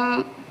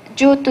some,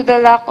 due to the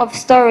lack of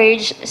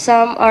storage,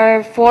 some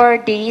are 4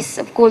 days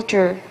of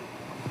culture.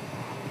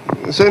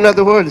 So in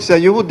other words,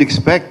 you would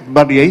expect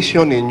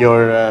variation in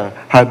your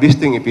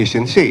harvesting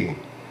efficiency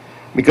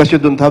because you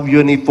don't have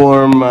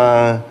uniform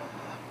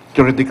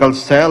theoretical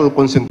cell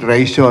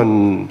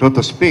concentration, so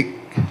to speak.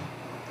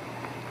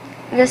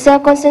 The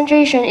cell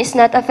concentration is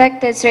not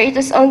affected, sir. It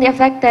is only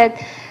affected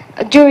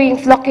during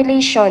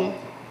flocculation.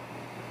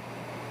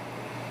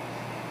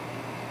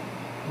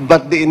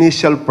 But the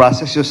initial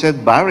process, you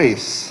said,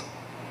 varies.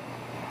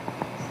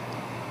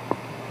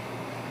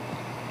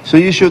 So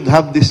you should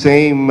have the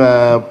same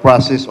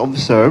process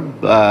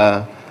observed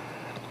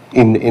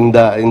in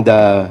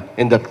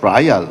the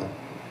trial.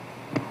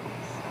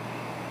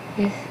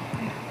 Yes.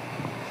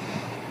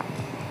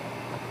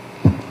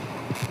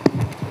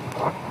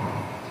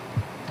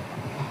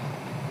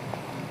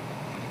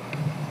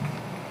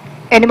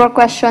 Any more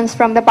questions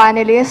from the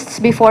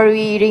panelists before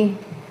we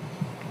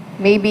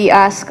maybe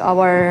ask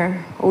our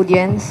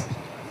audience?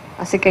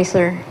 Sige,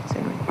 sir.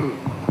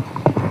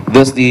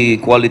 Does the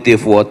quality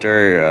of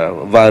water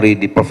vary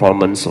the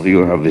performance of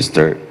your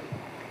harvester?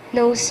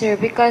 No, sir,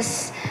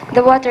 because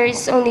the water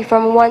is only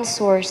from one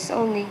source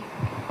only.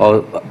 Oh,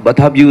 but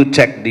have you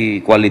checked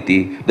the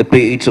quality, the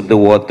pH of the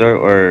water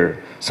or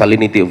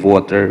salinity of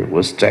water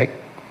was checked?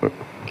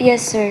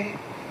 Yes, sir.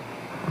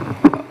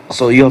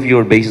 So you have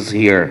your basis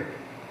here.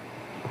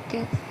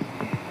 Yes.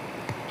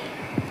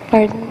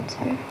 Pardon,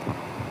 sir.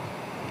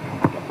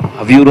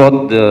 Have you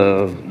wrote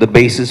the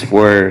basis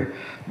for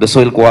the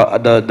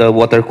the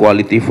water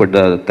quality for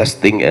the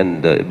testing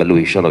and the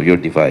evaluation of your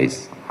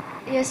device?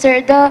 Yes,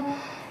 sir. The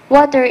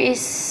water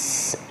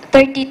is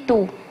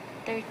 32.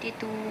 32.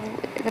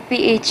 The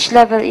pH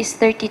level is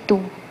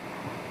 32.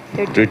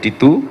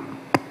 32?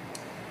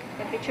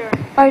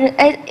 Pardon,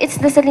 it's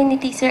the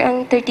salinity, sir,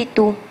 ang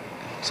 32.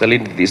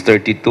 Salinity is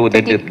 32,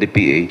 then the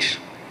pH.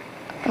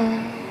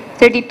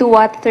 32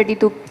 what?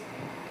 32.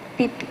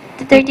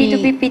 32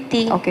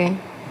 ppt. Okay.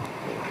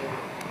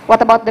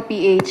 What about the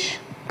pH?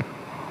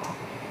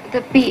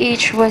 The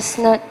pH was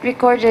not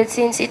recorded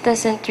since it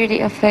doesn't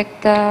really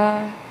affect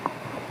the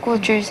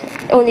cultures,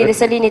 only the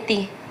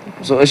salinity.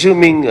 So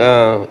assuming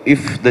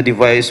if the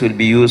device will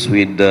be used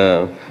with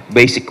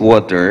basic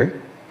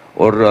water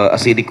or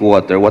acidic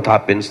water, what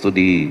happens to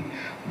the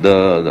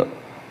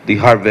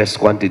harvest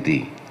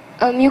quantity?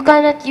 You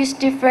cannot use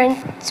different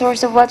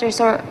source of water,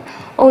 so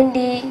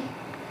only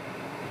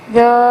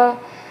the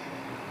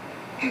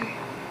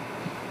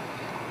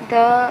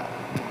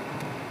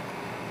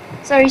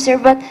sorry sir,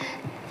 but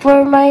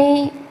for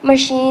my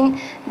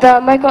machine,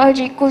 the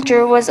microalgae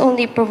culture was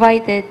only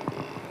provided,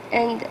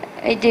 and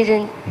I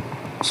didn't.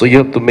 So you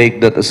have to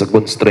make that as a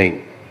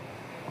constraint.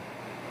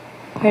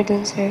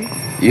 Pardon, sir.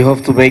 You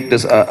have to make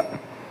this.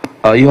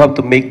 You have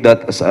to make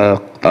that as a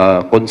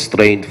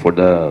constraint for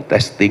the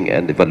testing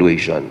and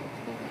evaluation.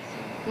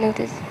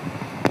 Notice.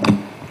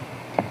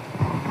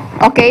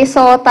 Okay,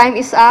 so time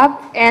is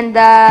up, and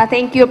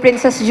thank you,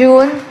 Princess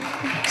June.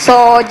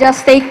 So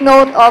just take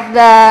note of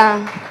the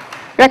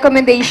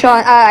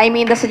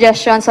the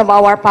suggestions of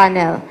our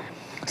panel.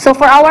 So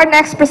for our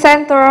next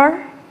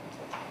presenter,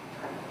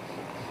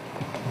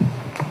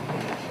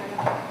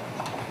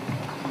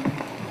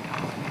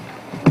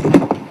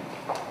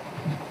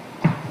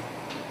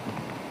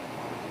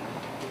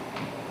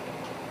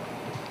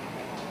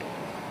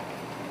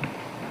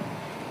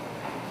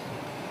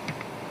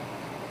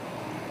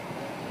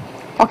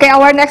 okay,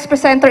 our next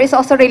presenter is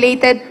also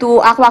related to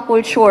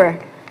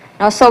aquaculture.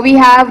 Now, so we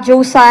have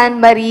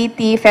Josan Marie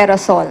T.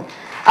 Ferrasol.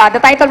 The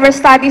title of her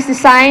studies,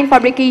 Design,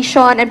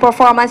 Fabrication, and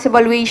Performance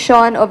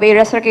Evaluation of a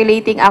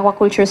Recirculating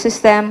Aquaculture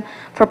System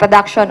for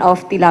Production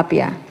of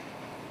Tilapia.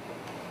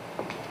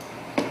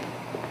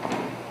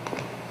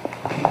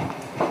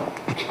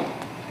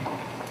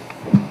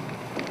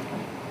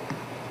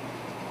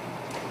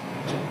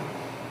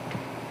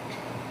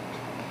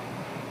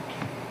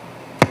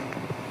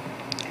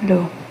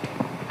 Hello.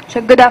 So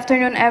good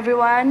afternoon,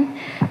 everyone.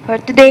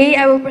 Today,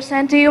 I will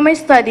present to you my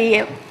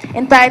study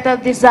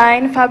entitled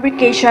Design,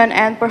 Fabrication,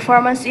 and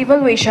Performance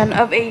Evaluation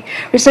of a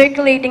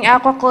Recirculating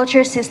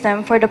Aquaculture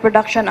System for the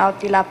Production of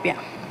Tilapia.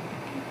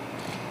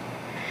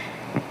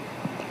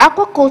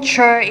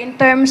 Aquaculture, in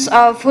terms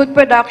of food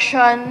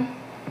production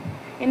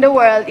in the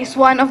world, is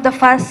one of the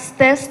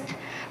fastest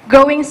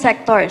growing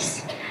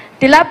sectors.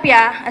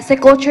 Tilapia, as a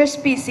culture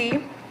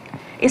species,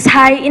 is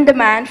high in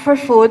demand for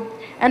food,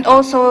 and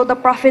also the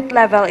profit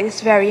level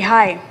is very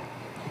high.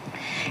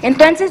 In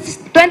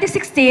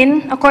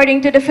 2016,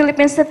 according to the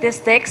Philippine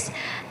statistics,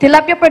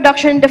 tilapia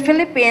production in the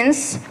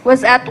Philippines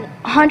was at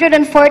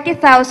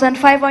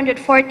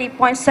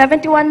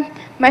 140,540.71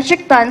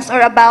 metric tons,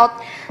 or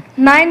about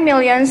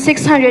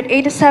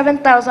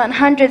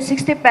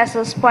 9,687,160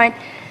 pesos,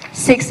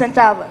 0.6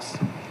 centavos.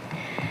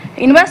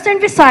 In Western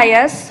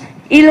Visayas,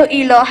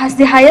 Iloilo has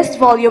the highest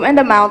volume and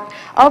amount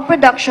of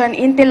production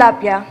in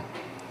tilapia,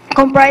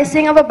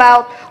 comprising of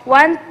about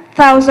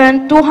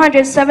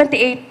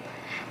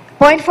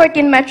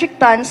 1,278.14 metric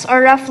tons,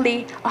 or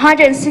roughly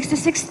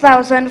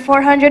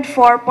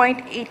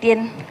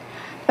 166,404.18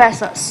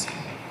 pesos.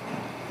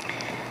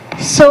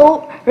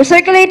 So,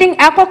 recirculating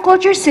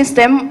aquaculture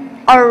system,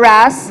 or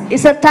RAS,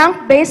 is a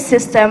tank-based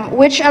system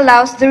which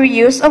allows the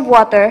reuse of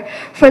water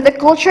for the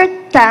culture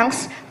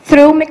tanks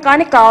through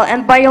mechanical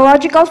and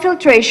biological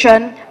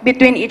filtration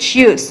between each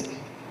use.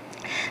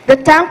 The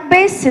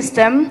tank-based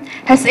system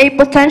has a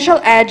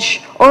potential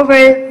edge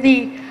over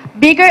the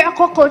bigger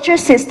aquaculture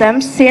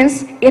systems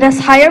since it has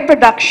higher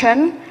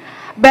production,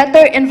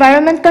 better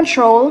environment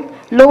control,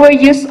 lower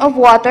use of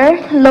water,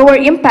 lower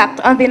impact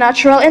on the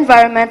natural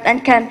environment,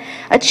 and can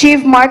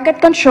achieve market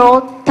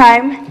control,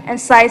 time, and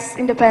size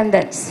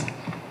independence.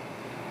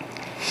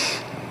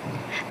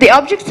 The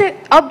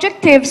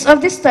objectives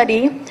of this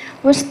study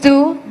was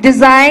to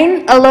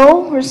design a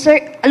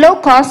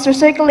low-cost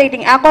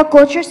recirculating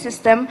aquaculture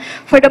system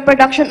for the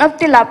production of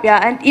tilapia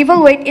and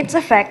evaluate its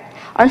effect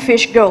on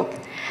fish growth.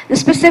 The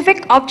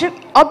specific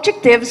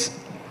objectives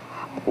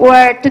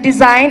were to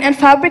design and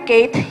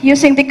fabricate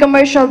using the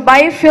commercial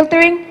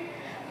biofiltering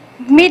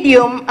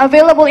medium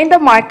available in the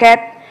market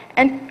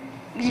and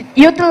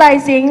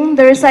utilizing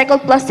the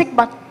recycled plastic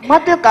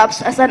bottle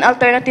caps as an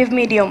alternative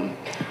medium.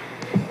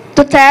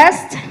 To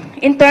test,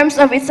 in terms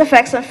of its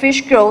effects on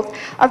fish growth,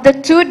 of the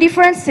two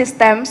different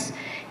systems,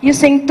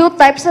 using two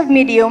types of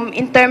medium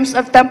in terms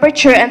of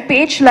temperature and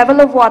pH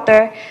level of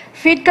water,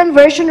 feed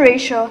conversion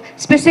ratio,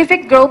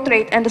 specific growth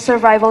rate, and the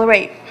survival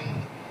rate.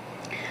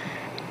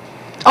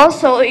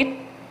 Also, to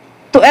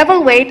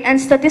evaluate and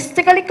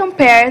statistically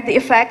compare the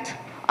effect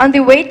on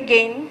the weight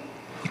gain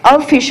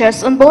of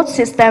fishes on both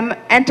systems,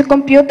 and to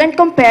compute and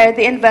compare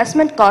the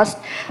investment cost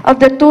of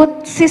the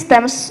two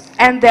systems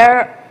and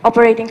their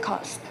operating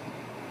cost.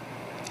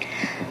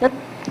 The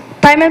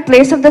time and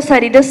place of the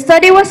study. The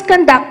study was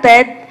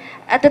conducted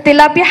at the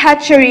Tilapia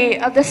Hatchery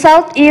of the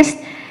Southeast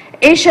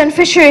Asian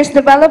Fisheries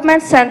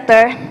Development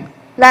Center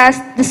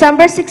last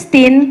December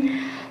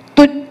 16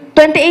 to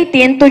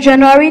 2018 to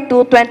January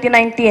 2,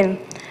 2019.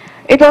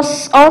 It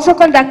was also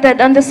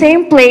conducted on the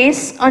same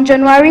place on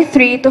January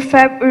 3 to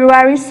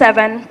February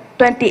 7,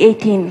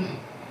 2018.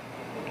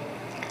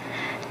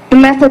 The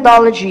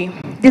methodology.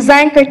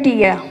 Design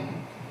criteria.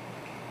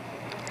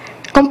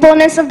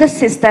 Components of the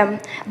system.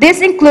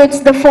 This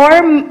includes the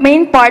four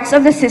main parts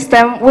of the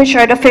system, which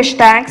are the fish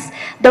tanks,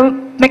 the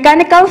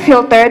mechanical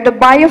filter, the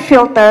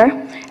biofilter,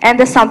 and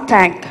the sump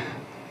tank.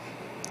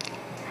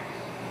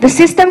 the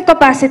system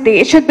capacity,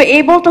 it should be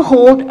able to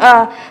hold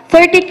a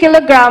 30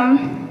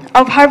 kilogram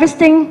of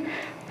harvesting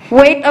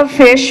weight of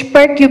fish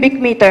per cubic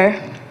meter.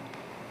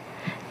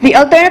 The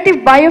alternative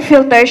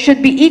biofilter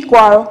should be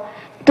equal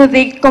to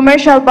the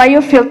commercial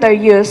biofilter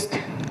used.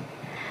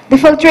 The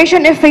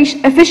filtration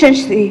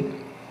efficiency,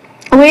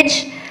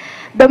 which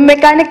the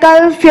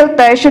mechanical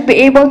filter should be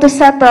able to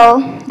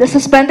settle the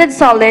suspended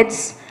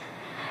solids,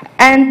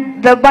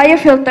 and the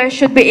biofilter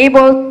should be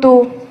able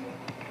to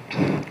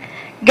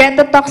get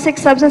the toxic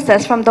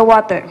substances from the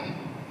water.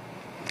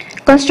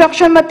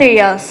 Construction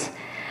materials.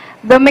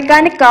 The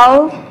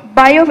mechanical,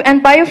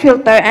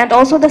 biofilter, and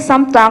also the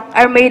sump tank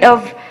are made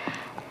of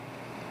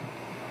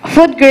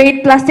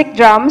food-grade plastic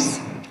drums,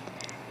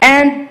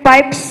 and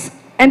pipes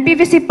and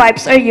PVC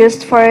pipes are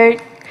used for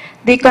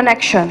the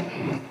connection.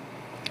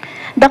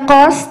 The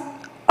cost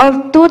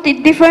of two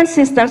different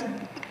systems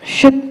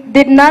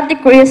did not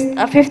decrease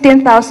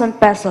 15,000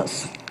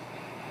 pesos.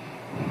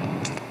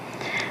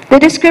 The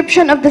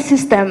description of the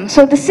system.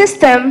 So the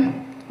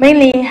system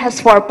mainly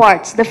has 4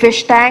 parts: the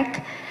fish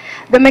tank,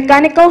 the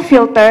mechanical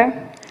filter,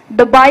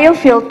 the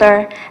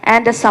biofilter,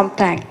 and the sump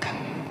tank.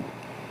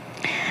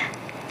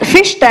 The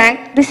fish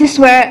tank, this is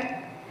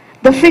where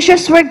the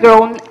fishes were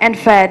grown and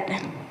fed.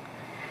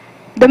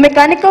 The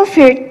mechanical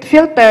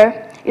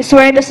filter is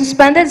where the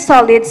suspended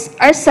solids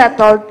are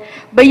settled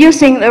by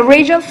using the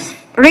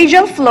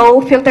radial flow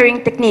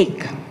filtering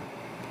technique.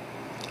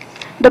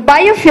 The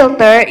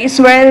biofilter is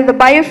where the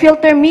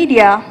biofilter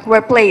media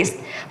were placed.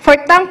 For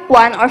tank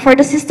 1 or for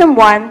the system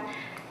 1,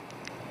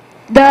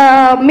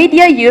 the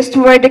media used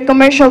were the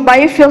commercial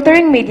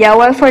biofiltering media,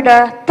 while for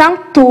the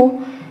tank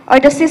 2 or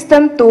the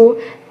system 2,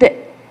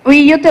 we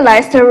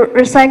utilized the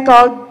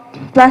recycled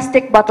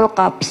plastic bottle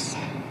caps.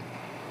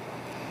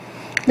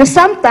 The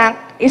sump tank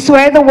is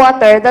where the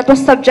water that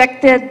was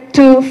subjected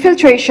to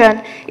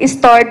filtration is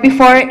stored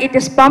before it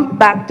is pumped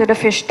back to the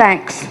fish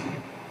tanks.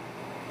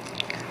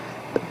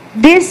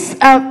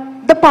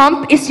 The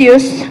pump is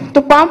used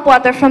to pump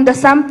water from the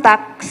sump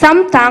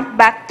tank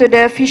back to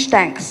the fish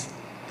tanks.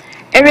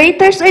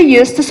 Aerators are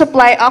used to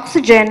supply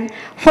oxygen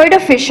for the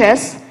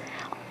fishes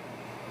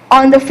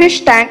on the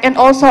fish tank and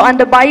also on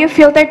the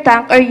biofilter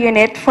tank or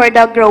unit for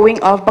the growing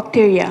of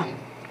bacteria.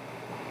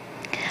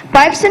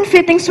 Pipes and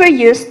fittings were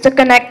used to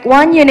connect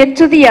one unit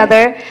to the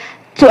other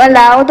to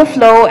allow the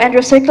flow and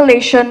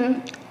recirculation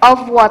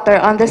of water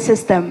on the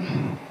system.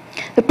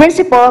 The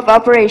principle of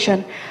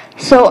operation.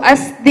 So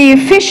as the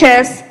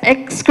fishes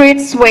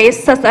excrete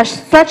waste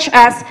such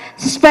as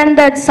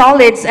suspended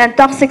solids and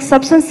toxic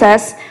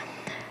substances,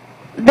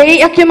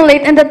 they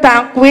accumulate in the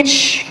tank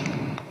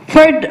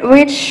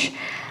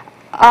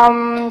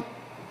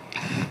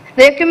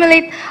they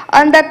accumulate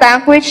on the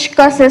tank, which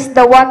causes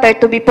the water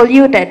to be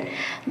polluted.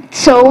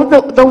 So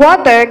the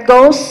water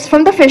goes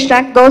from the fish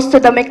tank, goes to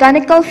the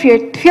mechanical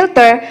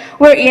filter,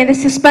 wherein the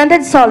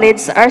suspended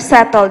solids are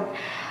settled.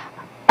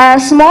 A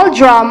small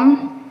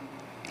drum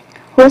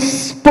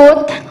was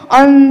put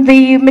on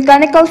the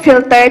mechanical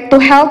filter to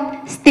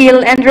help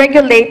still and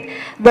regulate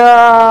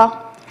the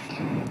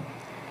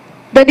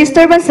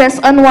disturbances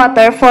on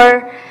water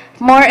for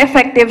more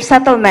effective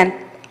settlement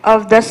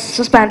of the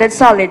suspended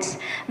solids.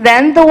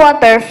 Then the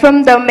water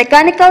from the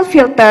mechanical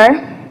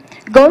filter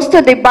goes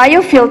to the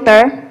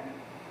biofilter,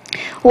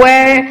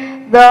 where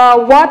the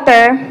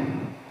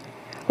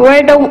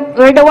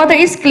water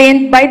is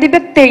cleaned by the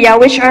bacteria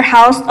which are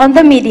housed on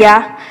the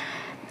media,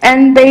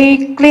 and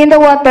they clean the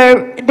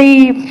water.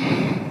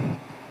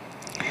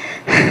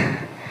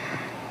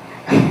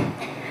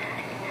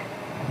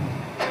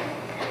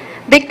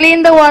 They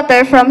clean the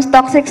water from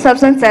toxic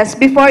substances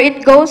before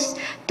it goes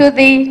to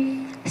the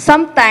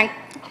sump tank,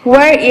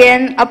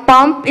 wherein a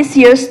pump is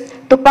used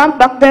to pump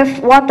back the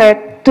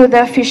water to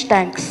the fish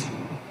tanks.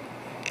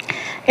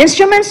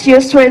 Instruments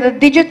used were the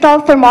digital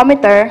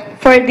thermometer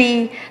for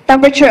the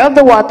temperature of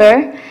the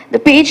water, the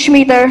pH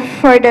meter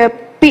for the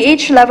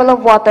pH level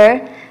of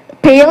water,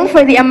 pail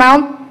for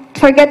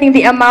getting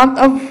the amount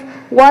of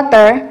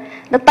water,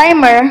 the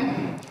timer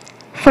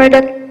for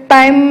the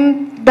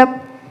time the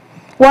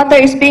water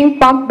is being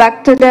pumped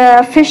back to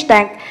the fish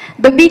tank,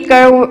 the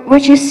beaker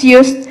which is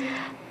used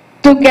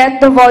to get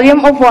the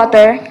volume of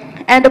water,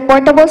 and the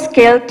portable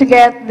scale to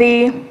get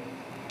the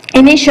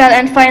initial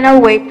and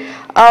final weight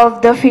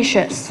of the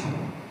fishes.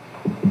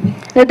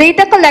 The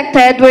data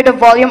collected were the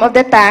volume of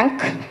the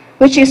tank,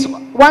 which is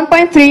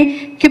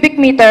 1.3 cubic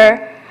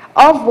meter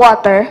of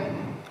water,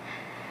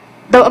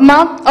 the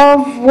amount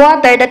of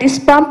water that is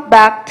pumped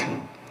back,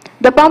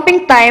 the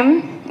pumping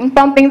time in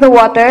pumping the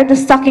water, the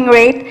stocking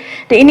rate,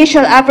 the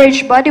initial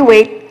average body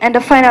weight, and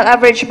the final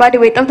average body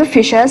weight of the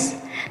fishes,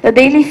 the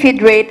daily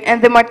feed rate,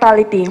 and the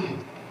mortality.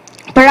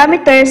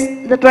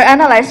 Parameters that were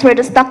analyzed were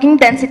the stocking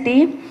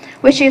density,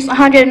 which is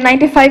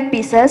 195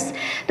 pieces,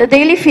 the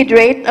daily feed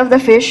rate of the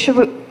fish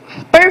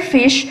per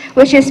fish,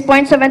 which is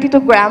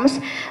 0.72 grams,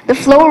 the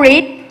flow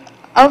rate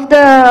of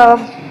the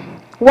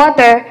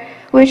water,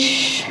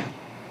 which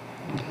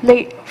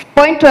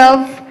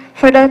 0.12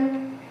 for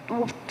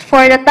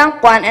the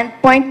tank 1 and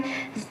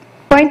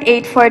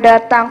 0.8 for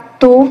the tank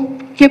 2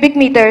 cubic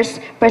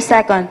meters per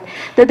second.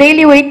 The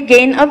daily weight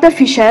gain of the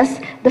fishes,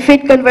 the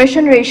feed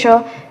conversion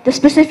ratio, the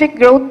specific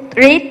growth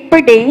rate per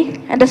day,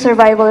 and the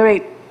survival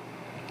rate.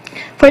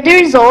 For the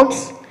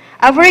results,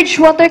 average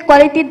water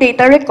quality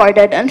data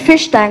recorded on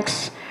fish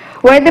tanks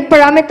where the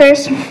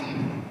parameters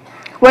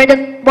were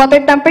the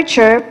water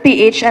temperature,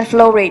 pH, and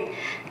flow rate.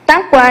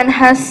 Tank 1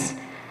 has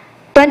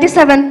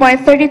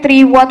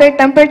 27.33 water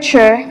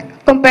temperature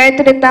compared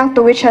to the tank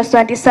 2 which has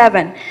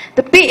 27.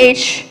 The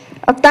pH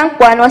of tank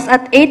 1 was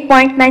at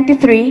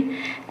 8.93.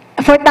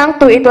 For tank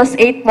 2 it was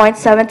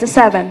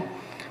 8.77.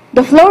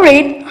 The flow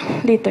rate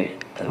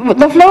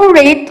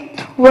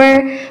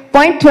were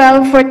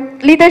 0.12 for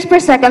liters per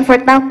second for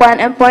tank 1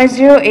 and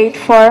 0.08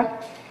 for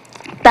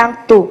tank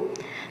 2.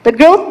 The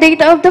growth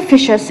data of the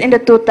fishes in the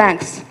two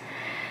tanks.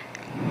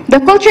 The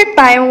culture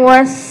time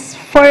was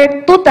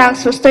for two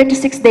tanks was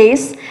 36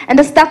 days, and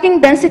the stocking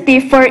density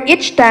for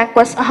each tank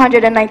was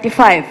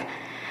 195.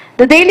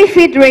 The daily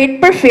feed rate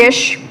per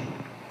fish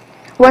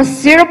was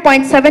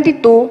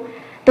 0.72.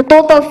 The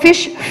total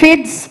fish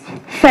feeds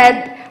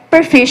fed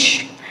per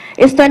fish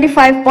is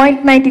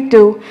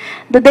 25.92.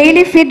 The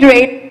daily feed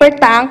rate per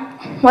tank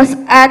was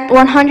at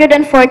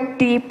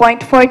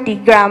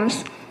 140.40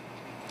 grams.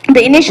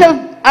 The initial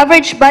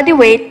average body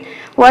weight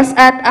was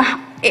at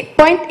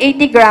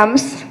 0.80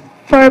 grams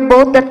for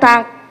both the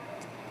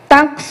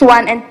tanks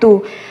 1 and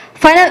 2.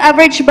 Final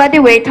average body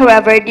weight,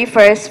 however,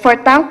 differs. For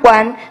tank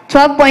 1,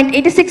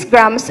 12.86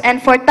 grams, and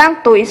for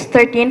tank 2 is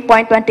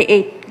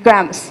 13.28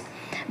 grams.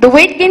 The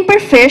weight gain per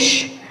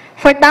fish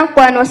for tank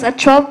 1 was at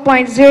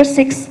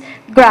 12.06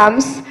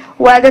 grams,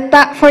 while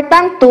for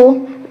tank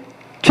 2,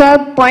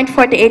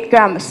 12.48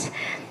 grams.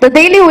 The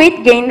daily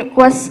weight gain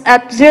was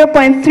at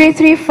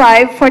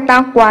 0.335 for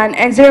tank 1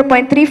 and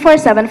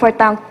 0.347 for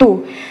tank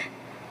 2.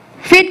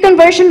 Feed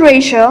conversion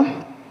ratio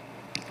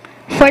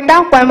for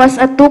tank 1 was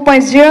at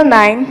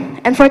 2.09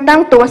 and for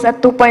tank 2 was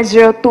at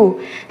 2.02.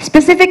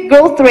 Specific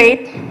growth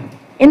rate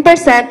in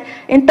percent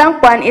in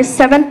tank 1 is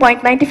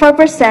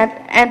 7.94%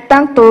 and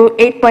tank 2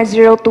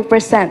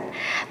 8.02%.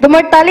 The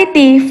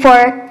mortality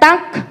for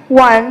tank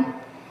 1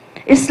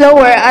 is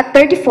lower at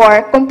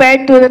 34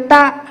 compared to the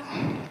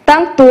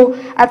tank 2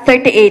 at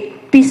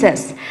 38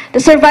 pieces. The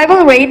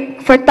survival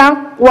rate for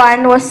tank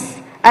 1 was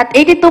at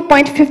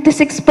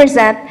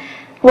 82.56%,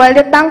 while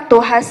the tank 2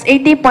 has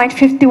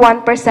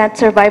 80.51%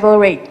 survival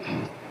rate.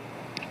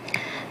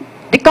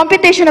 The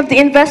computation of the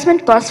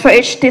investment cost for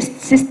each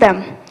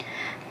system.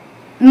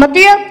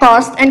 Material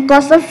cost and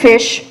cost of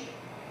fish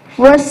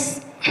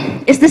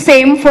is the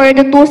same for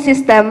the two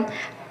systems.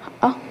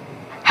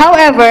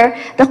 However,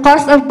 the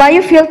cost of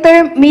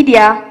biofilter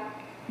media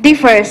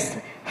differs.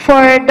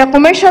 For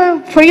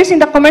using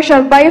the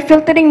commercial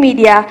biofiltering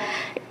media,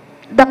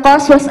 the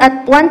cost was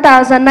at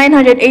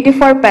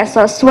 1,984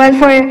 pesos, while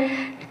for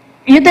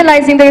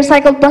utilizing the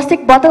recycled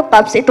plastic bottle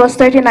cups, it was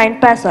 39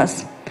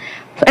 pesos.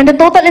 And the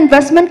total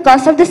investment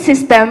cost of the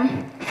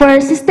system for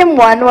System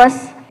 1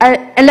 was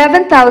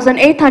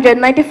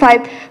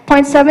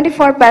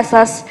 11,895.74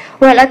 pesos,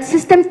 while at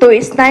System 2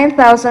 is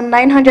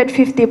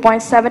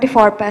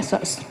 9,950.74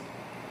 pesos.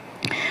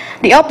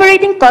 The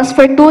operating cost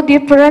for two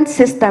different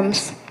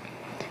systems.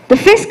 The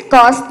fixed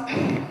cost,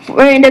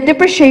 wherein the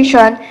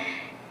depreciation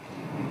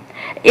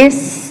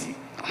is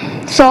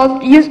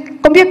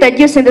computed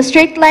using the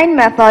straight line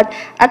method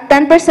at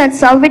 10%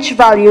 salvage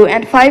value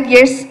and 5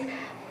 years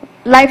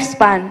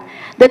lifespan.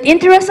 That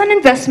interest on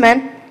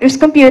investment is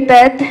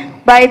computed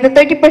by the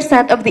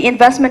 30% of the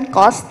investment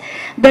cost.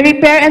 The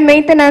repair and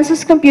maintenance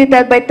was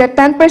computed by the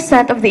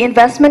 10% of the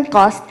investment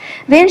cost.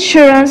 The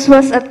insurance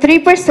was at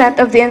 3%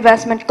 of the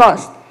investment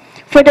cost.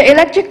 For the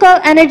electrical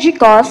energy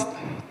cost,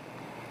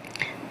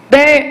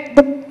 it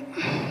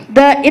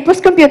was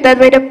computed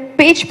by the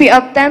PHP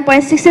of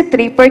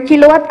 10.63 per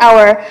kilowatt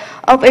hour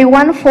of a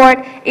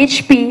 1/4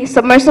 HP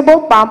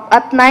submersible pump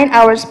at 9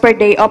 hours per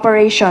day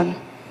operation.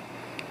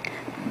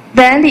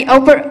 Then the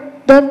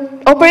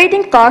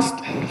operating cost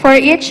for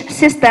each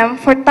system,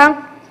 for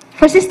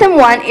System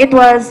 1, it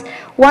was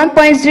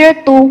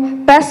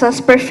 1.02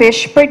 pesos per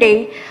fish per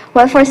day,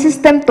 while for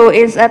System 2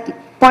 is at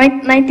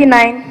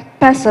 0.99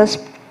 pesos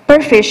per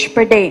fish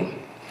per day.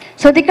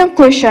 So the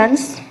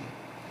conclusions: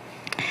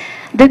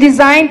 the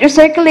designed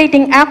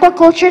recirculating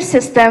aquaculture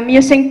system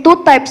using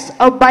two types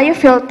of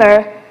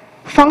biofilter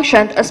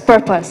functioned as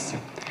purpose.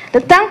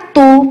 The tank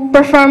 2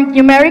 performed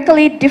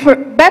numerically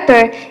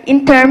better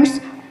in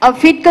terms of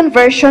feed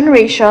conversion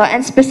ratio and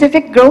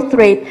specific growth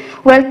rate,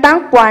 while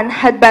tank 1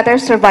 had better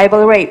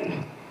survival rate.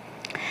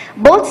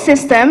 Both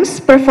systems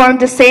performed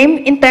the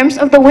same in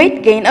terms of the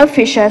weight gain of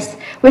fishes,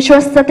 which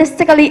was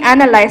statistically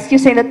analyzed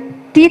using the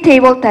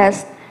T-table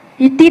test,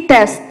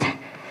 T-test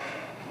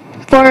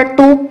for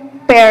two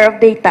pair of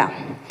data.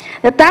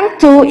 The tank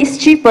 2 is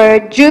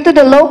cheaper due to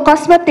the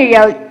low-cost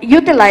material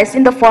utilized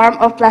in the form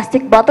of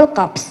plastic bottle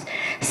cups.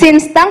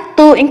 Since tank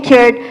 2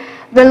 incurred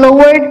the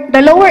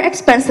lower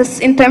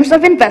expenses in terms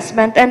of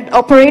investment and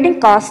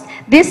operating costs,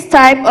 this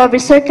type of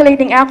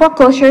recirculating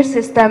aquaculture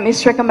system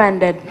is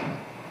recommended.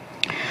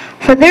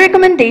 For the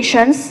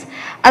recommendations,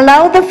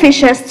 Allow the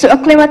fishes to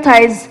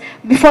acclimatize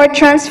before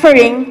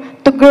transferring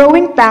to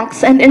growing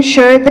tanks and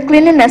ensure the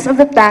cleanliness of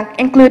the tank,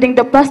 including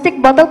the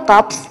plastic bottle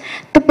caps,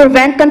 to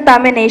prevent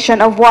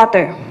contamination of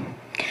water.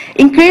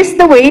 Increase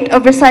the weight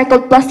of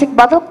recycled plastic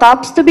bottle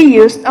caps to be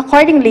used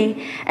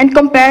accordingly and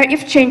compare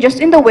if changes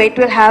in the weight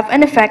will have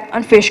an effect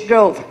on fish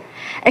growth.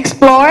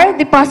 Explore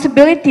the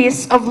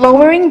possibilities of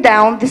lowering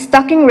down the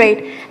stocking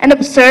rate and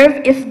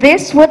observe if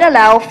this would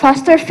allow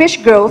faster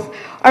fish growth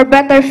or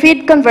better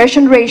feed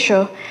conversion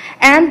ratio,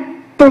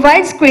 and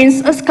provide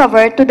screens as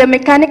cover to the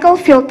mechanical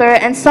filter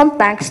and some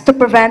tanks to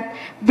prevent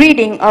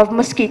breeding of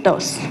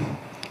mosquitoes.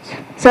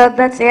 So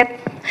that's it.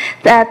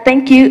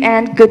 Thank you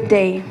and good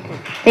day.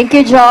 Thank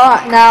you, Joe.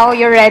 Now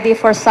you're ready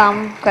for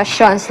some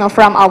questions now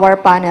from our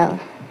panel.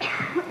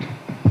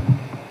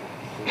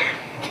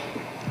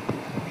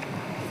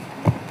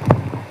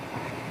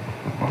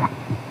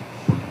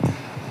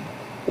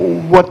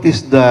 What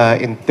is the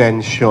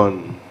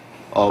intention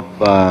of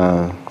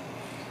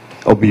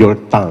your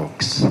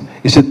tanks?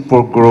 Is it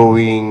for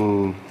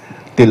growing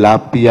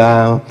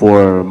tilapia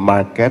for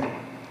market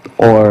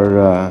or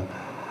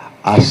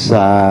as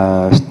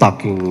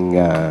stocking?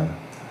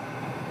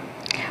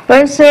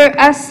 Well, sir,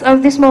 as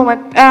of this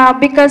moment,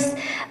 because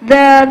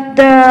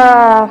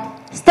the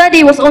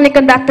study was only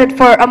conducted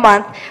for a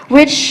month,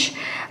 which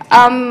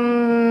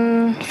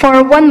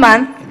for 1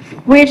 month,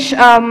 which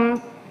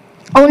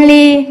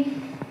only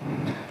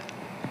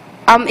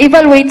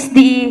evaluates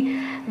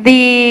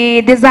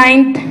the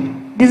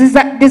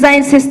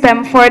design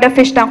system for the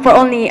fish tank for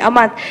only a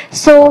month.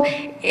 So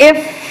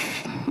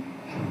if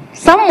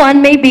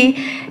someone will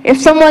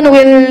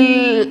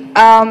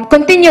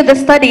continue the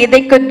study,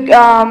 they could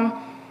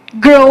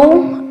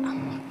grow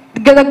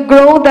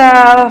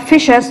the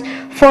fishes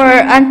for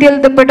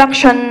until the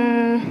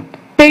production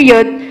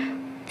period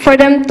for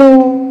them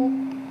to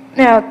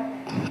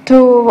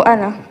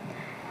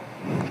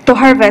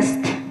harvest.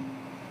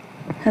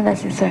 And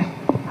that's it, sir.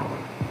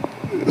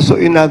 So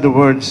in other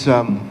words,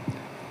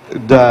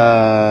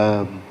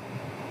 the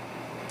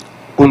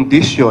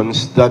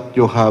conditions that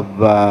you have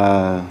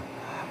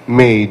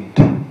made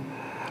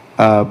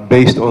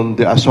based on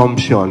the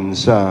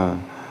assumptions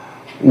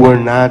were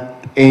not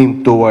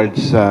aimed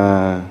towards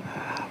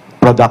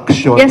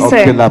production Yes, of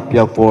sir.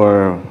 tilapia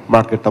for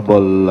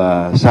marketable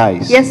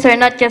size. Yes, sir.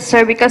 Not yet,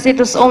 sir, because it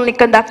was only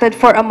conducted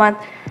for a month,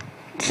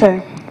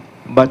 sir.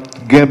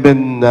 But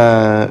given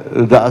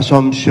the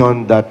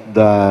assumption that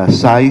the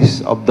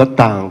size of the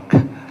tank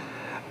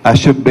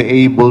should be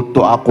able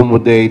to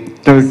accommodate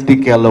 30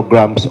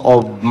 kilograms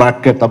of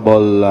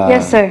marketable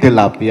Yes, sir.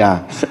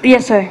 tilapia.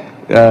 Yes, sir.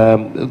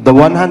 The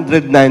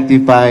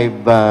 195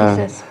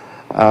 Yes.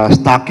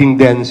 stocking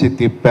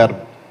density per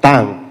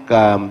tank,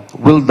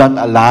 will that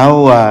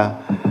allow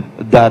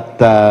that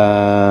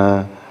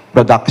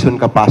production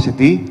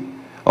capacity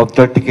of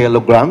 30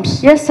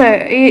 kilograms? Yes, sir.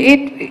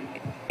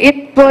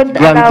 It would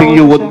Granting allow,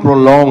 you would sir.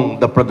 prolong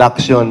the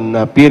production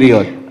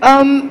period.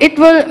 It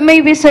will,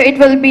 maybe, sir, it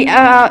will be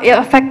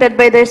affected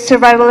by the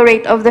survival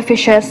rate of the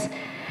fishes.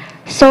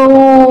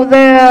 So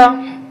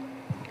the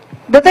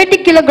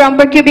 30 kilogram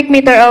per cubic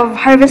meter of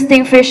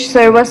harvesting fish,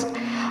 sir, was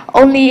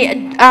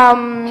only,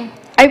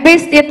 I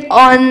based it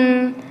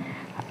on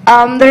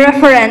the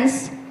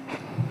reference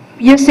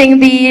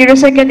using the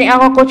recirculating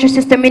aquaculture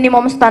system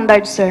minimum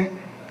standard, sir.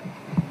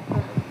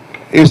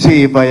 You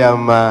see, if I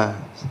am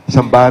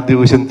somebody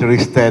who is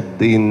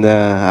interested in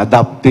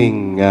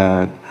adopting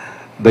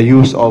the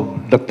use of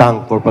the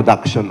tank for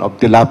production of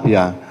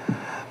tilapia,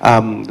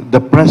 the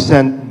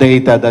present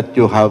data that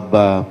you have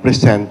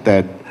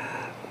presented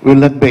will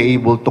not be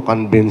able to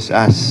convince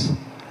us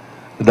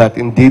that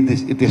indeed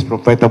it is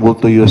profitable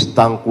to use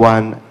tank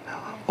 1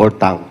 or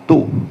tank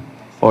 2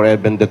 or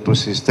even the two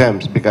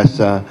systems, because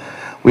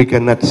we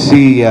cannot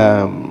see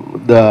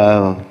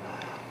the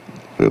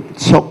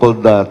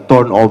so-called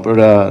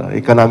turnover,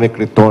 economic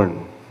return,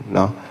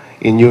 no,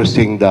 in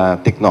using the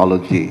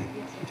technology.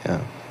 Yeah.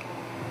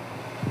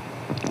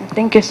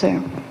 Thank you,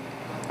 sir.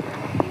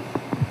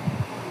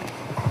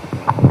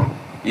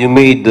 You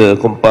made the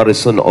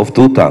comparison of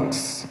two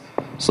tanks.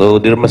 So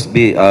there must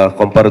be a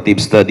comparative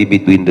study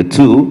between the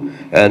two,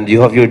 and you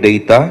have your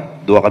data.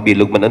 Duwa ka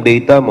bilog man ang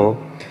data mo.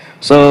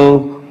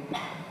 So,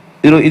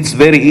 it's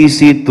very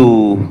easy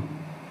to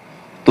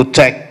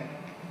check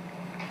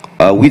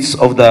which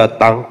of the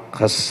tank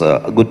has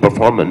a good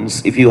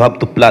performance if you have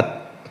to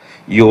plot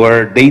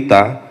your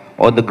data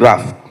on the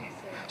graph.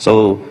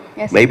 So,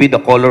 Yes. maybe the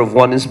color of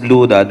one is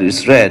blue, the other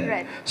is red.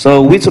 Red.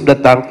 So, which of the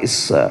tank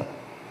is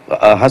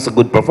has a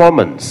good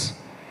performance?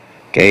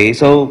 Okay,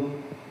 so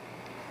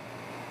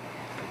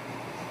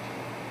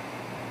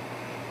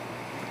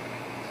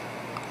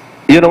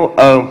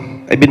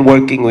I've been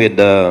working with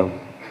a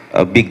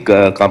big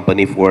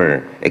company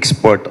for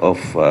export of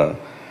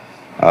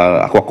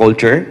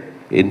aquaculture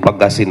in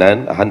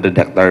Pangasinan,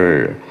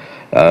 100-hectare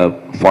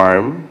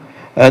farm,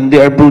 and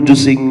they are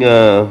producing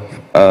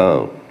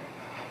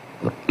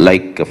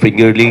like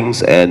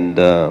fingerlings and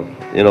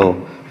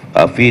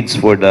feeds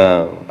for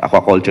the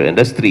aquaculture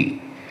industry.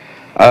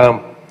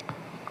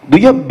 do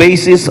you have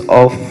basis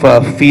of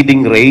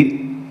feeding rate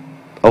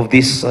of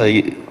this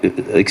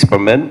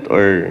experiment,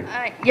 or?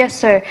 Yes,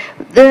 sir.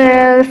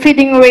 The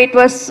feeding rate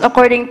was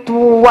according to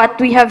what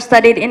we have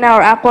studied in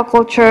our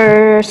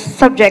aquaculture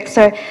subject,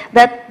 sir.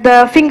 That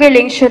the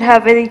fingerlings should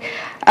have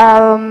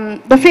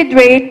the feed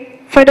rate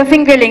for the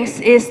fingerlings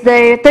is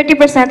the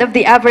 30% of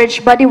the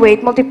average body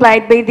weight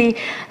multiplied by the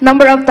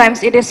number of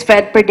times it is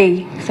fed per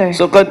day, sir.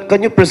 So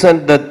can you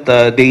present that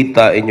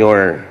data in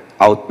your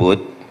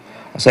output?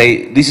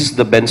 Say, this is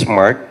the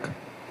benchmark.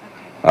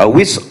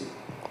 Which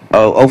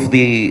of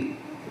the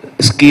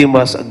scheme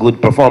has a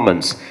good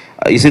performance?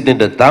 Is it in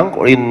the tank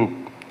or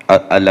in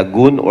a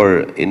lagoon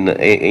or in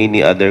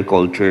any other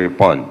culture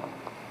pond?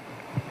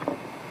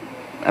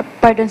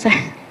 Pardon, sir.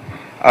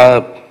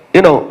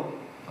 You know,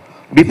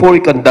 before we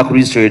conduct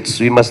research,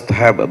 we must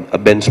have a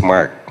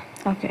benchmark.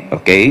 Okay.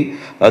 Okay,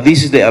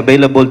 this is the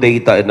available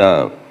data in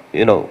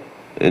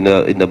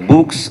in the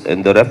books and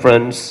the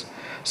reference.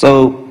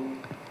 So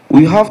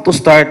we have to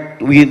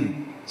start with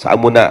sa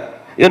muna.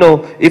 You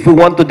know, if we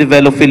want to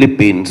develop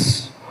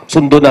Philippines,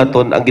 sundo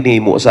naton ang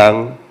ginhimo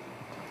sang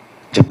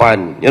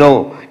Japan. You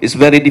know, it's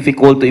very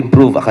difficult to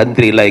improve a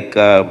country like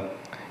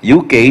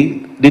UK.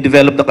 They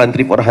developed the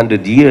country for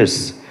 100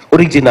 years.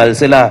 Original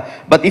sila.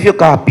 But if you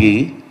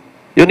copy,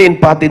 yun in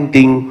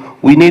patenting,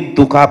 we need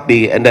to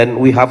copy and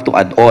then we have to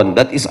add on.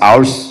 That is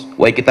ours.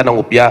 Huwag kita nang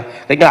upya.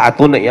 Kaya nga,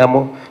 ato na iya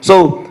mo.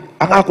 So,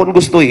 ang akong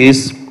gusto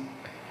is,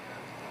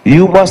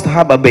 you must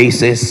have a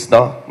basis,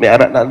 no? May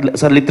ara na,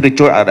 sa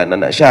literature, ara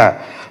na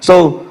siya.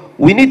 So,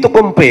 we need to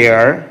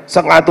compare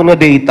sa ato na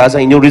data, sa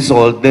inyong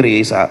result, there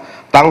is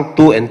tank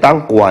 2 and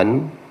tank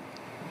 1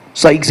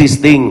 sa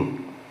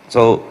existing.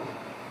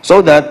 So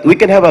that we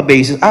can have a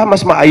basis.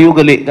 Mas maayo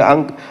gali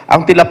na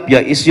ang tilapia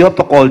is you have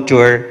to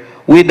culture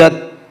with that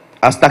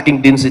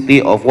stocking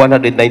density of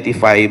 195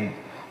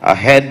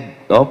 head,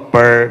 no,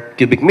 per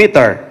cubic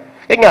meter.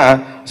 Kaya nga,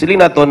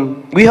 siling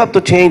naton, we have to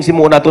change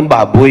mo naton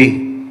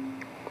baboy.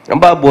 Ang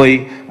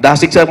baboy,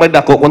 dasig sa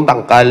magdako kung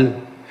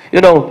tangkal.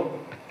 You know,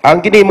 ang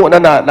ginimo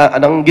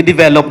ang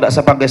gidevelop na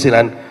sa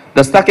Pangasinan,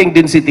 the stocking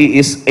density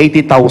is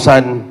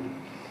 80,000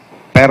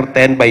 per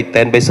 10 by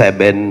 10 by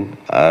 7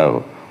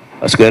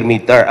 square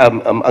meter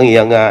ang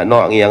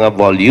iyang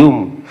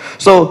volume.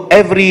 So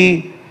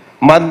every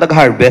month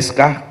nag-harvest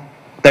ka,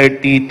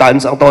 30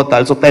 tons ang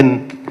total, so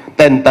 10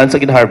 tons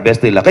ang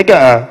gin-harvest nila.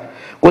 Kaya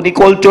kung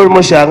i-culture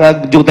mo siya nga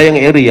jutay ang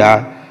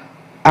area,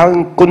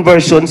 ang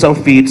conversion sa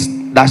feeds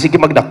dasi ki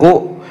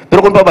magdako.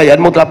 Pero kung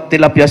pabayaan mo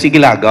tilapia sige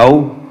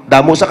lagaw,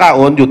 damo sa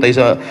kaon jutay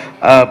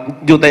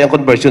ang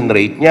conversion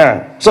rate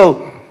niya.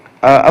 So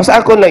ang sa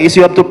akon lang is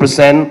you have to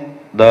present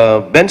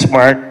the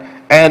benchmark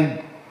and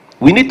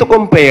we need to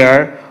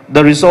compare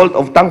the result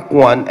of tank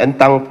 1 and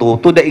tank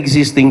 2 to the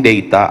existing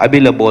data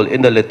available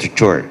in the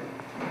literature.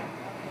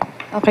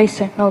 Okay,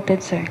 sir. Noted,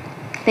 sir.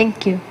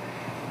 Thank you.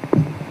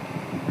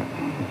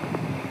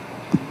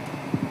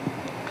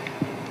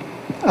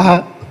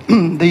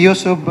 The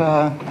use of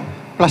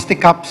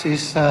plastic cups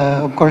is,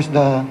 of course,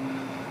 the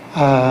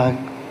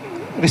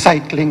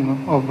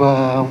recycling of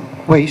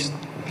waste.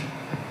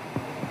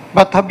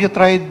 But have you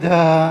tried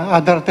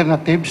other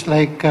alternatives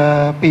like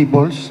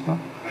pebbles, no?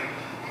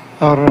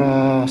 Or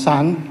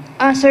sand?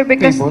 Sir,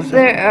 because Pebbles?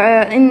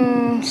 there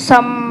in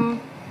some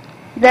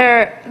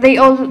they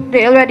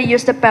already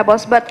use the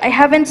pebbles, but I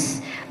haven't.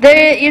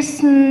 There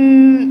is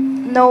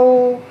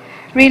no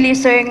really,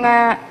 sir,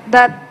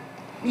 that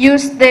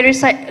use the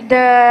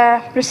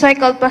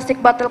recycled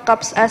plastic bottle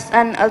cups as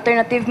an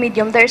alternative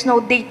medium. There is no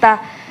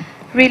data,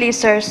 really,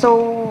 sir.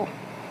 So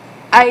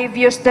I've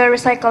used the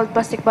recycled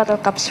plastic bottle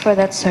cups for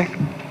that, sir,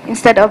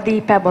 instead of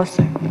the pebbles,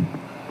 sir.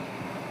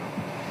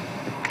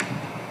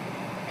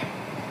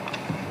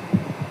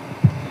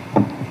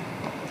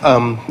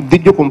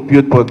 Did you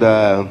compute for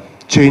the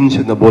change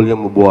in the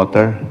volume of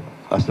water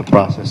as the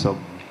process of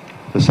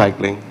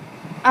recycling?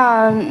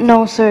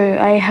 No, sir.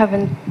 I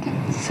haven't,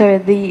 sir,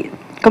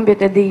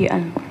 computed the.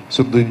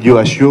 So did you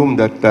assume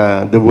that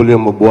the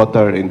volume of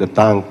water in the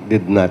tank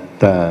did not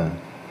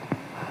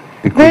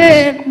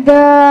decrease?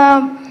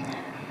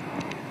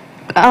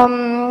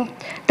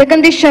 The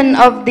condition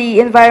of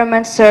the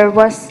environment, sir,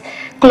 was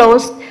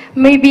closed.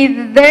 Maybe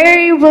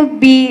there will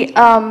be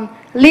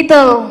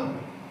little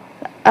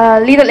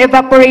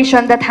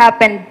evaporation that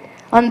happened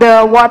on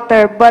the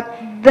water, but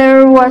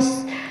there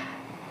was,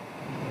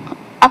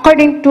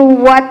 according to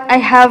what I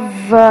have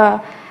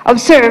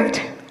observed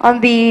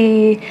on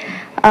the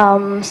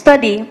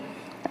study,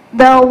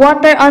 the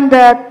water on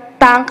the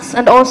tanks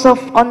and also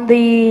on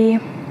the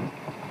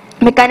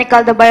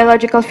the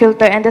biological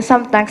filter and the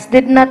sump tanks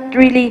did not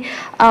really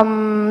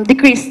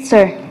decrease,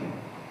 sir,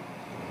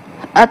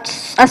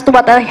 as to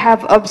what I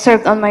have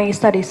observed on my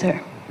study, sir.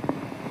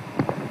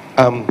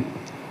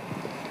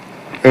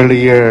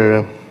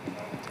 Earlier,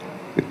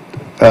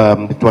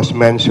 it was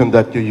mentioned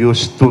that you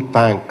used 2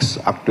 tanks,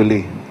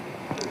 actually.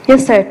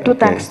 Yes, sir, 2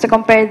 tanks to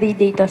compare the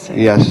data, sir.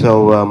 Yeah,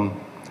 so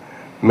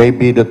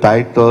maybe the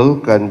title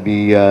can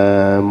be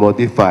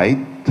modified,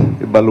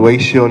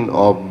 Evaluation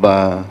of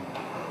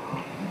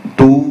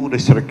two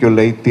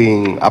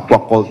recirculating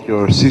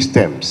aquaculture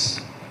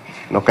systems.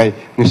 Okay,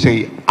 you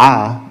say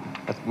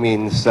that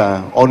means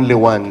only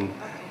one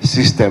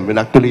system, when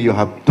actually you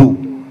have two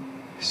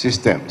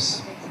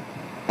systems.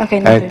 Okay,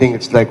 I noted. think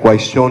it's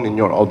likewise shown in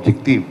your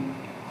objective.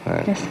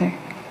 Yes, sir.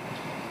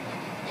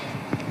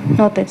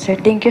 Noted, sir.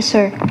 Thank you,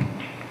 sir.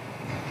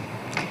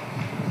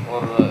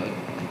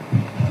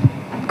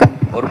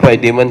 Or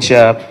pwede man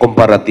siya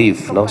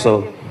comparative, no?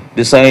 So,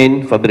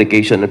 design,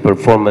 fabrication, and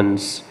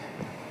performance,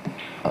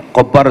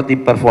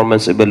 comparative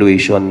performance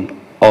evaluation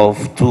of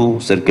two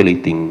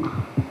circulating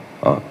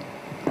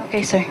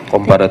Okay, sir.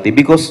 comparative.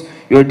 Because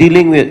you're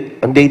dealing with,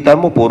 ang data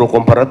mo, puro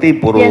comparative,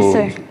 puro... Yes,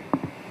 sir.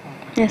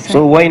 Yes, sir.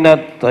 So, why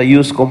not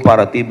use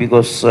comparative?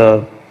 Because,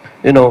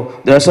 you know,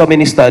 there are so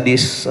many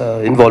studies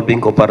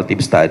involving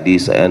comparative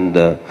studies, and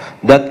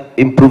that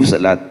improves a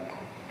lot.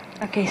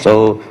 Okay, sir.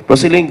 So,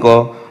 proceeding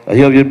ko,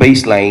 you have your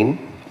baseline.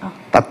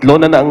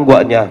 Tatlo na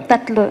naangwa niya.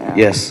 Tatlo.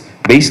 Yes.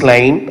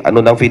 Baseline,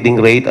 ano ng feeding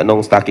rate,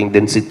 anong stocking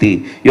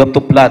density. You have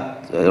to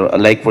plot,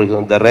 like for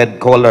example, the red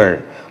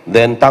color.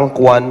 Then, tank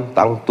 1,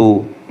 tank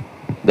 2.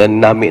 Then,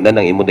 nami na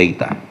ng imo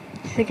data.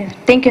 Sige.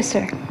 Thank you,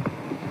 sir.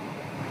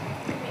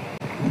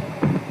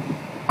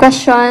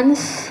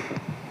 Questions?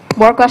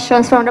 More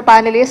questions from the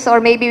panelists? Or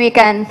maybe we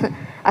can...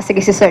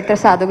 sige, si Sir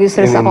Tersado,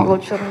 gusto sa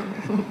aquaculture.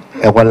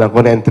 Ewan lang ko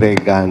na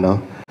entrega,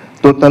 no?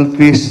 Total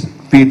feeds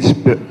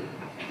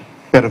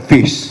per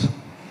fish.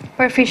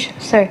 Per fish,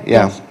 sir.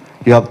 Yeah. Yes.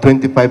 You have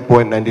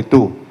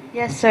 25.92.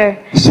 Yes, sir.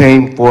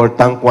 Same for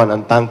tank 1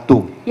 and tank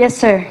 2. Yes,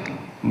 sir.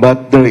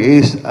 But there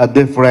is a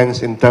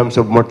difference in terms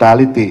of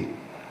mortality.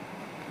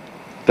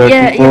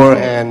 Yeah, 34 yes, sir.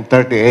 and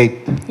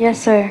 38. Yes,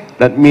 sir.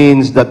 That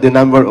means that the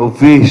number of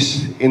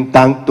fish in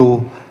tank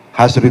 2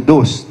 has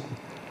reduced.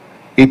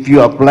 If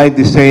you apply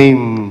the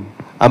same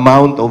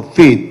amount of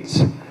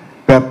feeds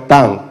per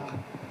tank,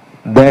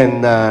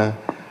 then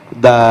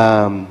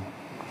the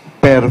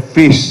per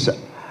fish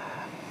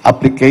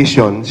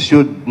application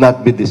should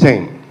not be the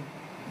same.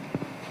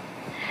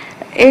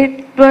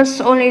 It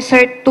was only,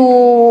 sir,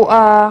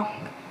 to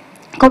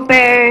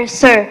compare,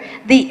 sir,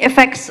 the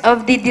effects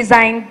of the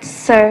designed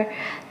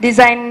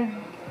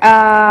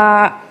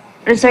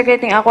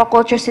recirculating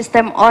aquaculture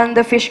system on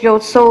the fish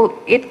growth. So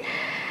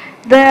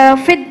the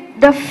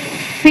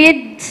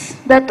feeds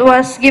that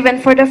was given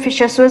for the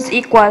fishes was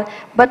equal,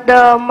 but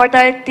the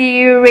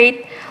mortality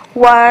rate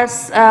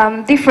was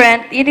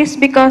different. It is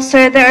because,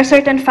 sir, there are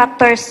certain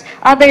factors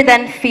other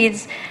than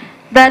feeds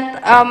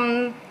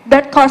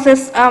that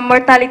causes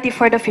mortality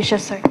for the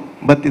fishes, sir.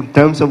 But in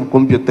terms of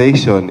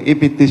computation,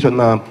 if it is on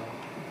a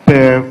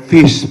per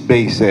fish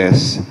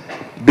basis,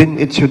 then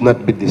it should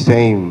not be the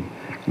same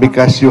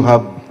because you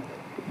have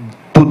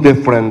two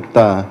different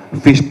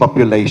fish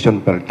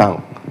population per tank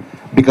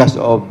because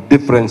of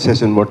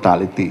differences in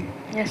mortality.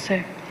 Yes,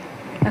 sir.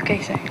 Okay,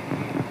 sir.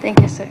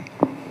 Thank you, sir.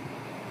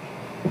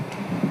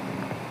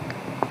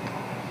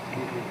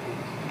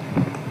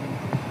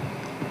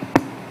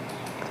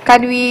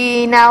 Can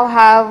we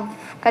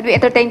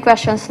entertain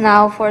questions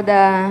now for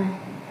the...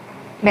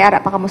 May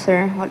ara pa ka mo,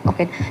 sir?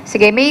 Okay.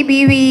 Sige,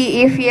 maybe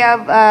if you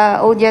have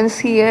audience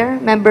here,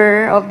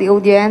 member of the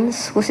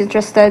audience who's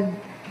interested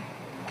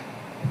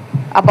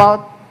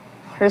about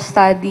her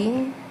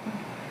study,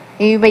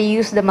 you may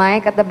use the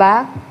mic at the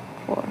back.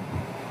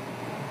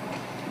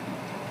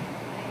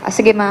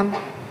 Sige, ma'am.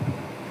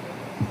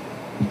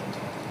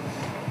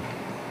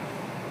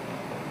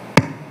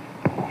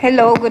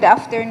 Hello, good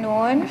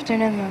afternoon.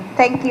 Afternoon, ma'am.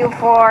 Thank you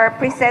for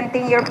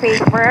presenting your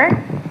paper.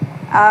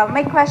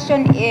 My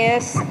question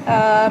is,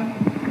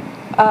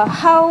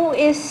 how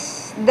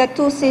is the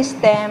two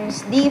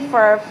systems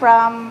differ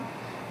from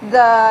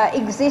the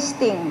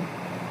existing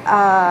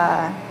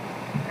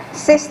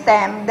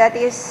system that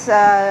is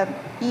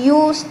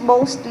used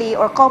mostly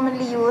or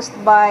commonly used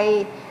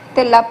by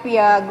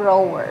tilapia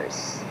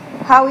growers?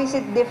 How is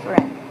it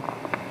different?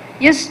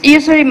 Yes,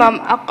 usually,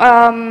 ma'am,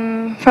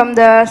 from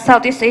the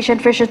Southeast Asian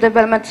Fisheries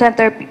Development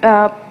Center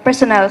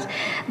personnel,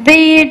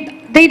 they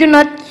do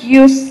not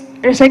use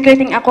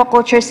recirculating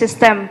aquaculture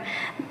system.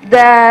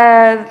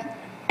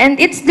 And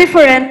it's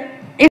different.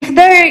 If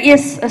there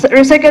is a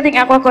recirculating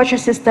aquaculture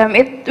system,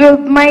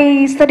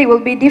 my study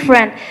will be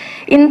different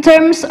in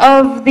terms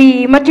of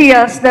the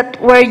materials that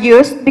were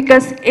used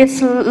because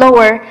it's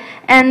lower,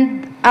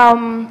 and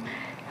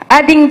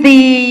adding the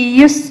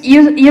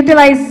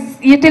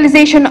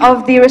utilization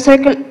of the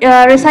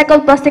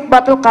recycled plastic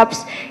bottle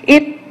caps,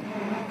 it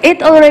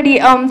already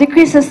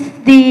decreases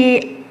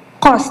the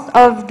cost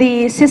of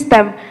the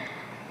system.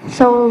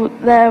 So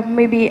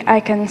maybe I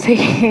can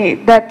say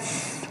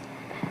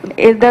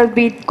that'll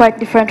be quite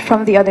different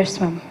from the others,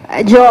 ma'am.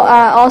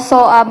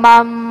 Also,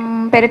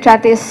 Ma'am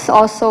Penetrante is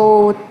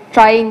also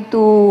trying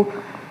to,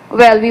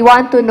 well, we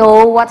want to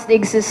know what's the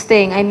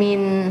existing, I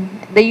mean,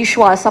 the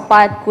usual sa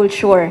pod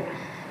culture.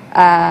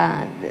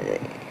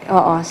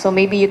 So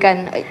maybe you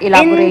can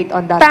elaborate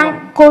on that tank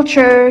one.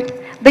 culture,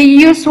 the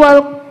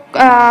usual,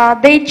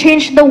 they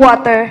change the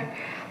water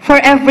for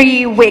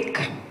every week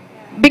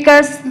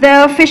because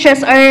the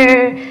fishes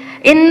are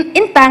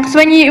in tanks,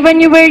 when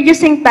you were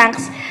using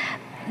tanks,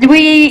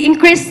 we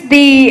increased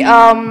the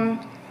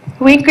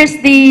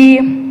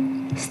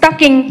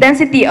stocking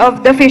density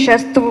of the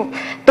fishes to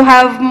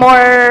have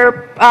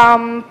more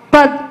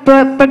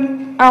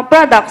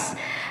products.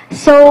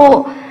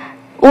 So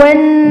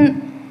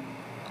when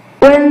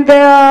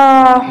the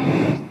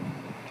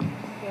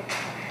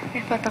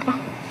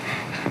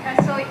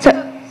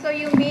So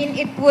you mean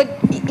it would,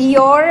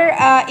 your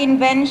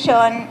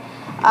invention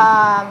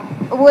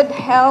would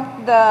help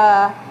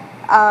the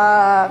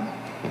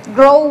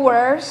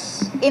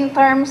growers in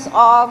terms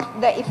of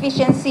the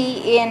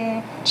efficiency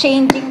in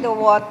changing the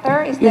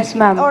water? Is Yes, that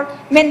ma'am. or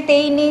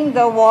maintaining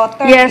the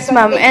water? Yes, because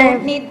ma'am. They And-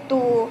 don't need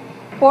to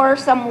pour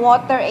some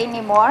water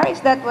anymore.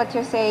 Is that what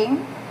you're saying?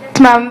 Yes,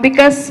 ma'am,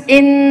 because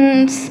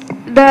in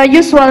the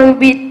usual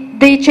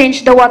they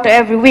change the water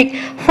every week.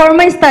 For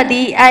my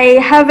study, I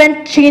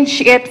haven't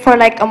changed it for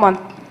like a month.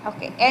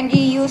 Okay, and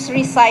you use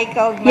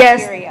recycled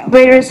Yes, material.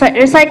 we're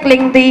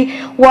recycling the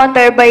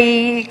water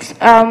by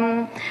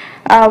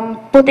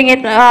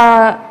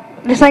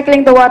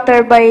recycling the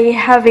water by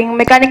having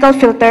mechanical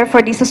filter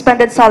for the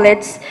suspended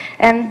solids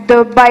and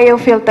the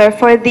biofilter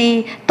for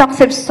the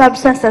toxic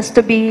substances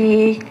to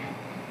be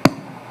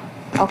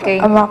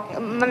Okay. amok.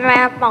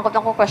 May pangkot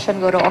ako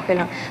question, Guru. Okay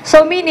lang.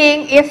 So,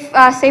 meaning, if,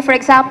 say, for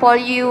example,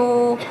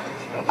 you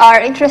are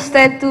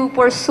interested to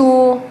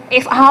pursue,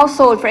 if a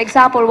household, for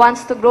example,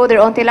 wants to grow their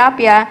own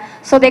tilapia,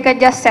 so they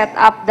can just set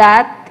up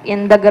that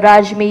in the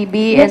garage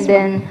maybe, Yes, and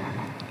then,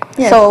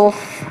 Yes. so,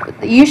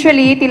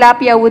 usually,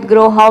 tilapia would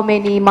grow how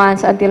many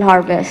months until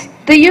harvest?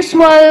 The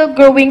usual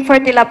growing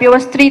for tilapia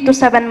was 3 to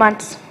 7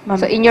 months,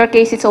 ma'am. So, in your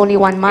case, it's only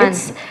 1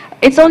 month.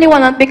 It's only 1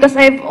 month because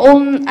I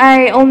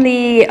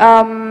only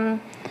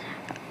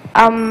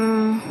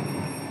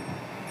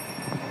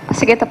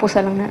Sige,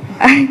 tapusan lang na.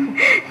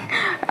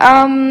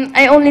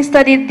 I only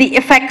studied the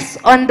effects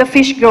on the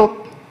fish growth.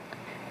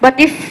 But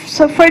if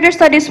further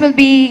studies will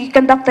be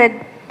conducted,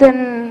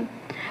 then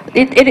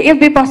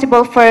it'll be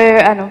possible for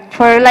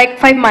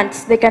like 5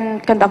 months they can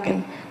conduct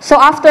it.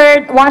 So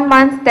after 1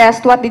 month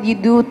test, what did you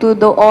do to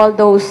all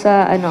those,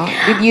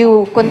 did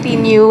you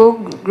continue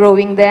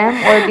growing them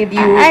or did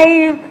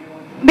you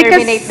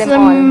Because terminate them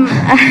all?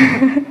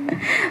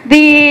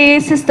 the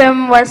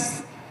system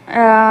was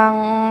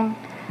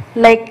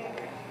like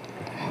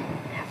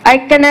I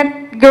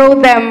cannot grow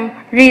them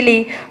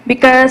really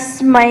because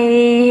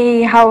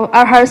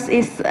our house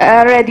is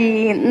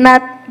already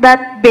not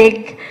that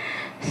big.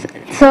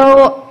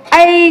 So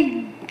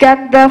I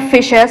got the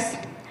fishes,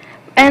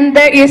 and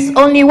there is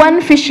only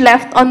 1 fish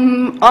left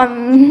on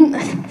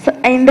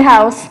in the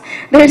house.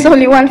 There is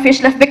only 1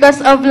 fish left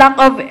because of lack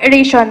of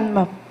aeration,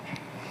 ma'am.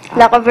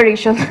 Lack of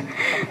aeration.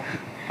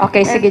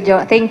 Okay, sige,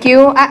 Jo. Thank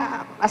you.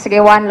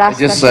 Sige, one I last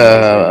just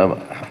question.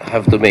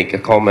 have to make a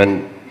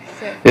comment.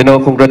 You know,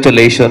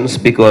 congratulations,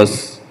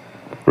 because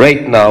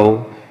right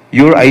now,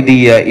 your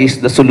idea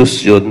is the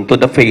solution to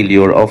the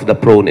failure of the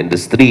prawn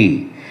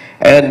industry.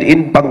 And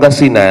in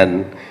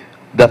Pangasinan,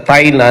 the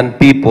Thailand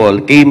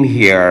people came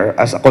here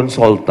as a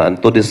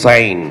consultant to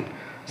design.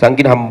 Sang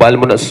kinahambal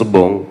mo na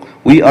subong,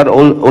 we are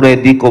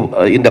already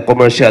in the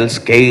commercial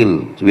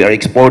scale. We are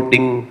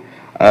exporting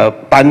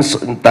tons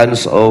and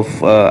tons of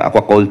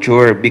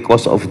aquaculture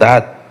because of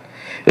that.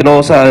 You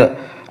know, sa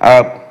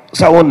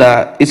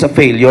una, it's a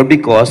failure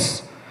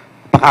because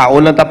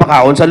pakaon lang ta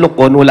pakaon sa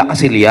lukon, wala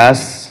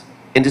kasilyas.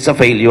 And it's a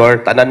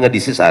failure, tanan nga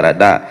disease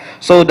arada.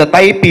 So the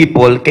Thai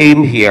people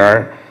came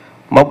here,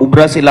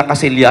 mabubra sila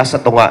kasilyas sa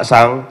tunga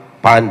sang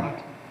pond.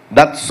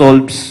 That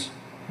solves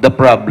the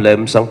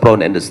problem sang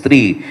prawn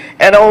industry.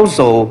 And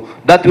also,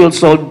 that will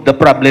solve the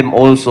problem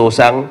also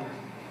sang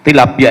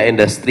tilapia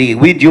industry.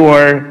 With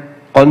your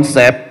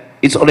concept,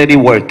 it's already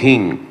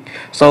working.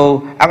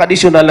 So, ang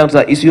additional lang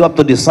is you have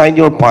to design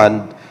your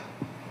pond,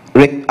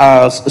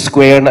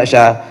 square na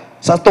siya,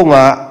 sa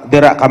tunga,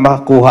 dira ka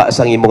makakuha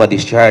sa imong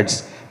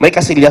discharge. May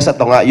kasilya sa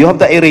tunga. You have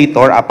the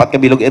aerator, 4 ka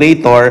bilog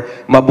aerator,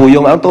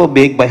 mabuyong ang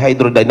tubig by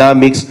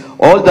hydrodynamics.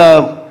 All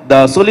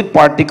the solid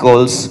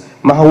particles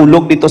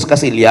mahulog dito sa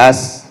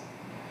kasilyas.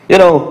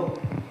 You know,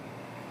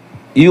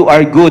 you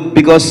are good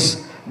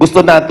because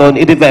gusto naton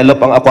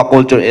i-develop ang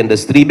aquaculture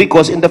industry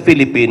because in the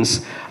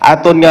Philippines,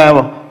 aton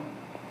nga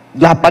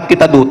lapat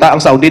kita duta,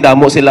 ang Saudi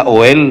damo sila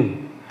oil.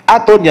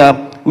 Aton nga,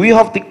 we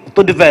have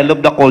to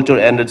develop the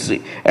culture industry.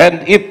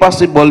 And if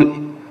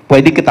possible,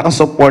 pwede kita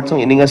ka-support sa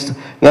ini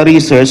nga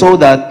research so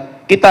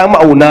that kita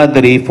mauna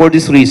diri for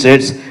this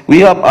research.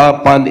 We have a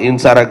fund in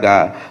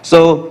Saraga.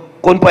 So,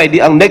 kung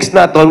pwede, ang next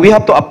naton, we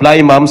have to apply,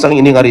 ma'am, sa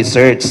ini nga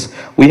research.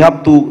 We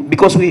have to,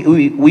 because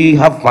we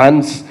have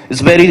funds.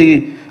 It's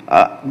very,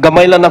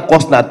 gamay lang ng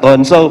cost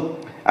naton.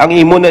 So, ang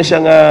imo na siya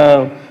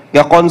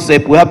nga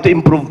concept, we have to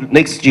improve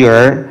next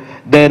year.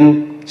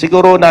 Then,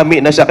 siguro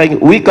namin na siya kay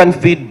we can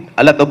feed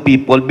a lot of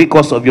people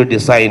because of your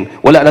design.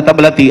 Wala na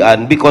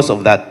tabalatian because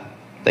of that.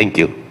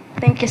 Thank you.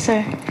 Thank you, sir.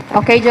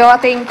 Okay, Jo,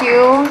 thank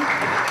you.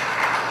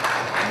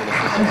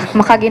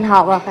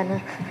 Makaginhawa ka na.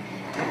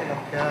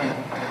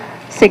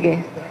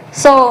 Sige.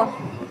 So,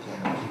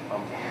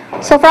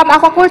 So from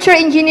aquaculture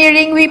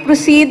engineering, we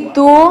proceed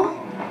to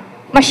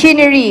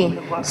machinery.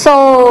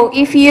 So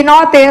if you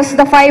notice,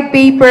 the 5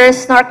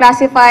 papers are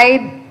classified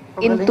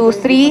into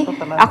 3,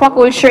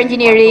 aquaculture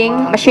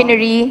engineering,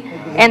 machinery,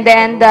 and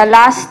then the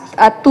last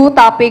 2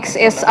 topics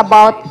is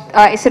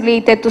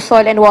related to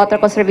soil and water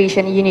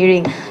conservation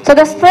engineering. So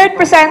the third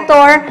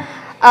presenter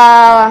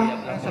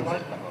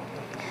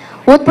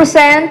would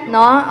present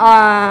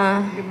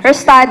her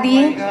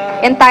study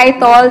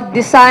entitled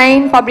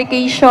Design,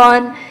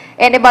 Fabrication,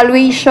 and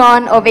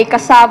Evaluation of a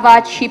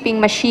Cassava Chipping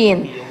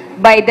Machine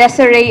by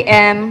Desiree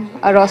M.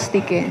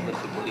 Arostique.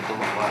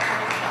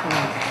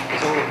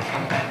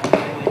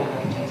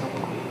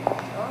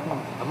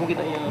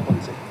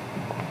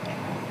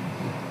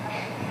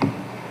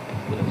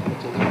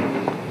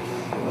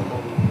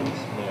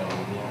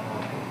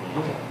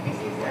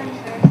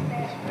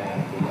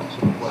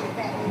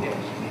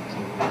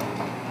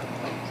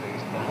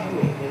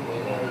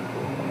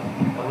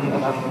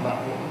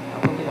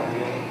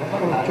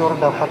 Culture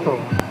dapat to.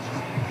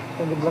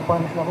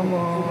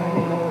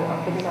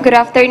 Good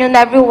afternoon,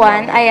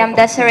 everyone. I am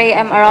Desiree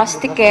M.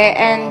 Arostique,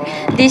 and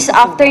this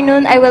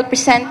afternoon I will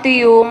present to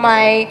you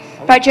my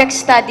project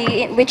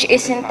study, which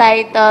is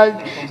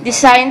entitled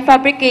Design,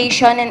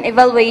 Fabrication, and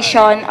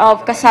Evaluation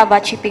of Cassava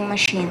Chipping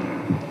Machine.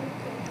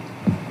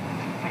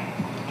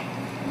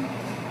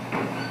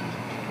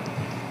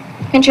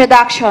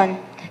 Introduction.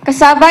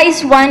 Cassava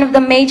is one of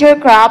the major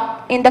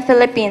crops in the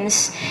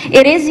Philippines.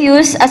 It is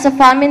used as a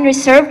famine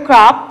reserve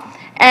crop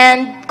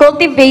and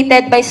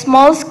cultivated by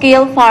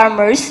small-scale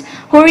farmers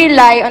who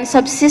rely on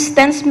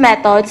subsistence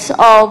methods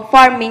of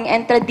farming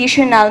and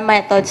traditional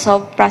methods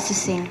of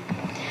processing.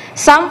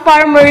 Some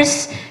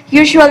farmers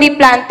usually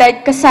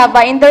planted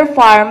cassava in their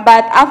farm,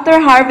 but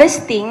after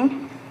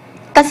harvesting,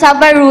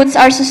 cassava roots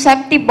are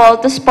susceptible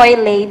to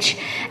spoilage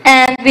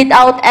and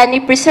without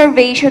any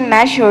preservation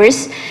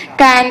measures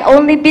can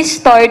only be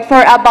stored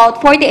for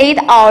about 48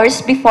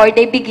 hours before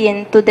they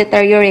begin to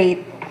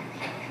deteriorate.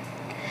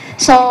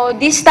 So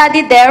this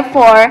study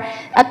therefore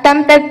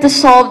attempted to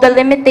solve the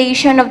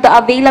limitation of the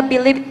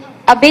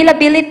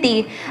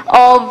availability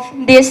of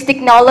this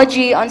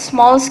technology on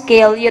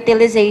small-scale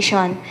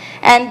utilization.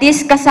 And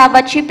this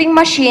cassava chipping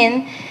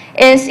machine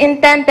is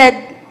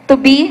intended to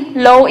be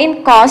low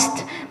in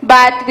cost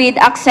but with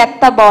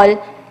acceptable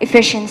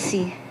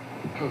efficiency.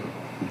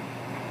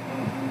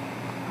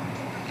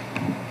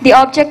 The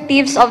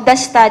objectives of the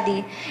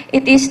study,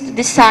 it is to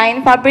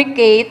design,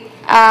 fabricate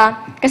a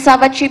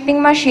cassava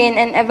chipping machine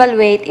and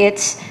evaluate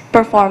its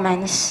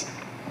performance.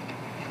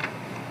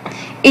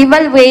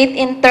 Evaluate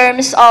in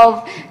terms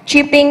of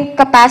chipping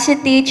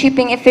capacity,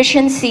 chipping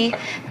efficiency,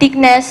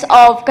 thickness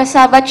of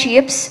cassava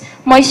chips,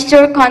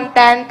 moisture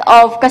content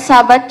of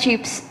cassava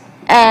chips,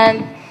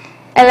 and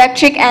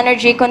electric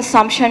energy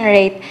consumption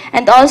rate,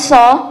 and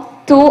also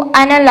to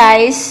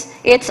analyze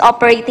its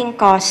operating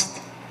cost.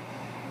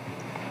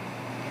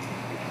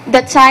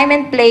 The time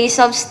and place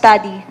of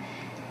study.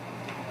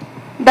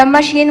 The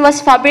machine was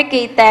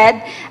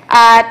fabricated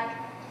at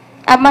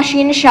a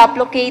machine shop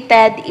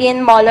located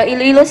in Molo,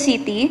 Iloilo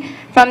City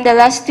from the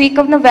last week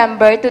of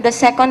November to the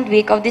second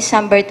week of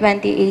December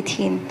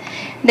 2018.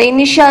 The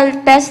initial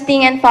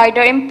testing and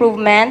further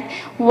improvement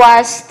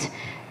was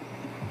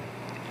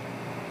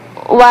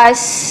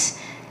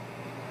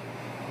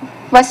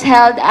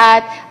held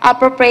at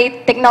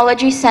Appropriate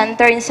Technology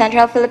Center in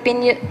Central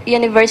Philippine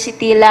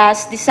University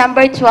last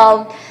December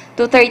 12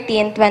 to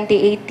 13,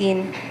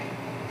 2018.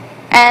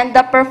 And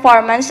the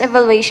performance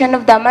evaluation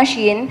of the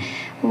machine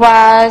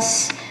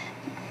was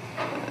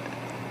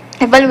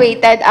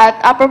evaluated at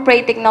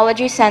Appropriate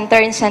Technology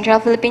Center in Central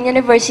Philippine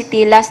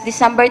University last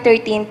December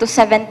 13 to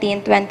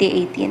 17,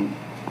 2018.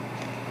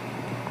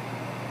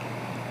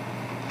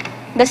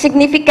 The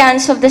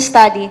significance of the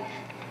study.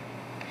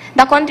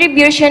 The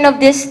contribution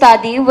of this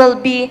study will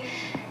be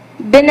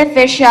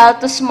beneficial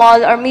to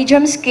small or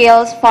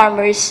medium-scale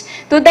farmers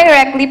to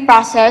directly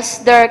process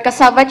their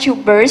cassava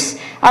tubers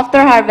after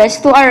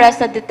harvest to arrest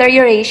the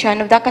deterioration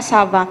of the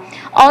cassava.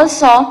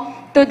 Also,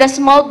 to the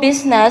small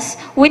business,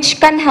 which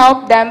can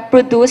help them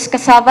produce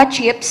cassava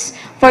chips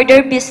for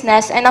their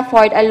business and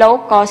afford a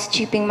low-cost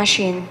chipping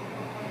machine.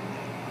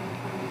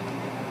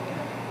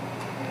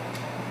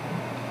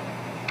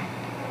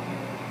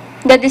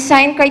 The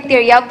design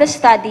criteria of the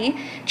study,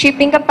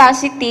 chipping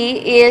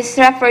capacity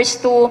refers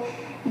to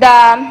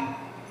the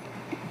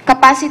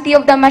capacity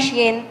of the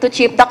machine to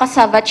chip the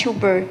cassava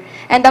tuber.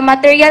 And the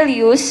material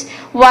used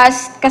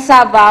was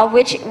cassava,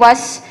 which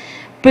was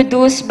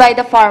produced by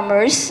the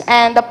farmers,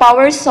 and the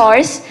power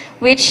source,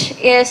 which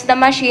is the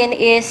machine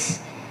is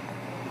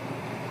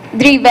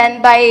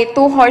driven by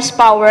 2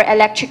 horsepower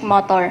electric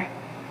motor.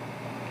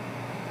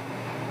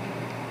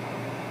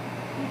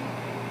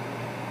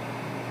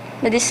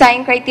 The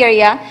design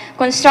criteria,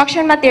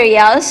 construction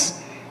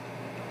materials,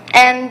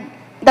 and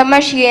the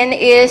machine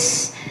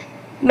is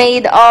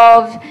made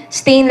of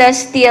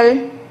stainless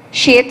steel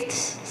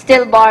sheets,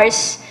 steel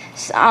bars,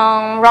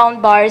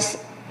 round bars,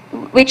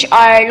 which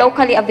are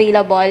locally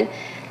available.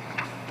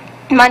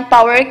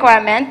 manpower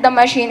requirement, the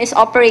machine is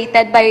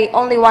operated by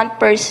only one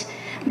person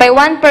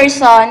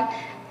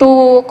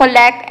to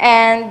collect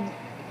and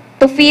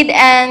to feed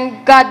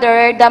and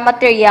gather the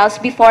materials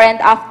before and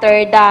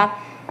after the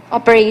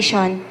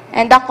operation.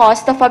 And the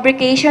cost, the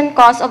fabrication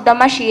cost of the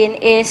machine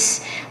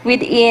is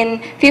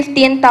within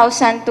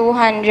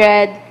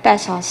 15,200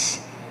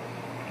 pesos.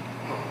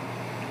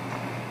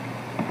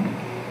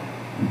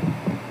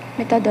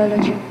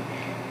 Methodology.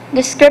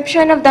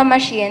 Description of the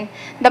machine.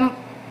 The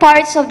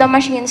parts of the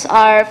machines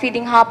are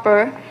feeding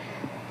hopper,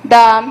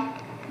 the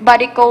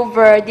body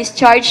cover,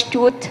 discharge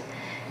tooth,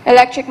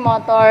 electric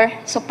motor,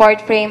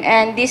 support frame,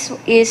 and this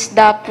is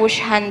the push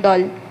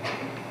handle.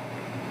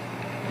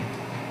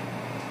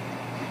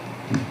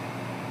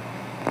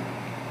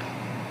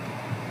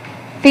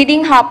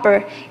 Feeding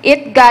hopper.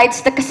 It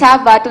guides the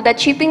cassava to the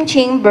chipping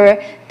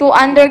chamber to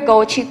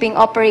undergo chipping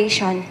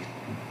operation.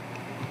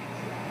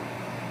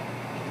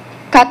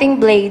 Cutting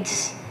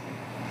blades.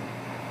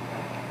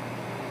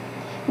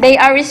 They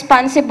are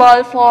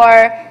responsible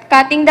for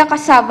cutting the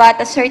cassava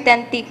at a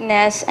certain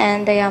thickness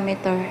and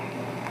diameter.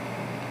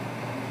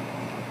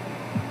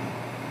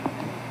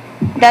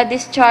 The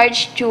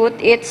discharge tooth,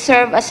 it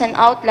serves as an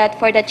outlet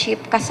for the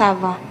chipped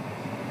cassava.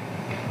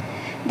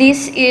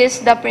 This is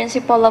the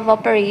principle of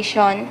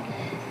operation.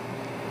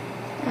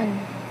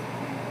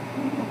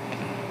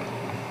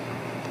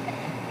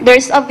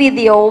 There's a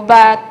video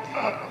but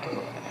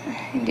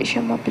hindi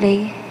siya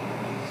ma-play.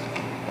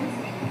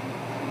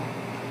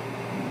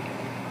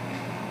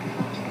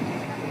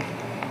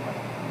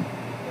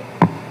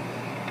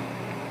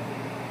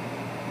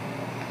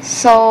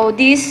 So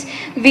this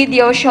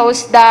video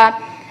shows the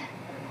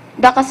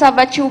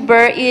cassava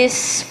tuber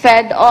is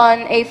fed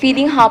on a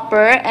feeding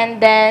hopper,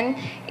 and then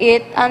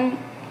it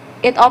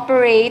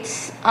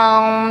operates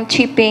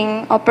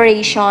chipping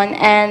operation,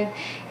 and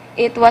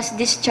it was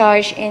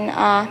discharged in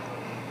a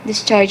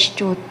discharge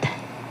tooth.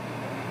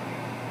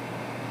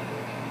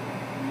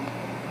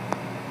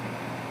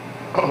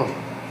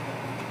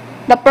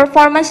 The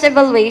performance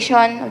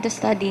evaluation of the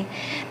study.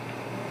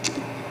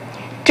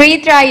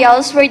 3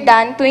 trials were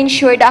done to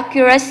ensure the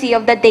accuracy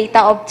of the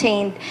data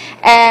obtained,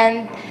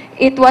 and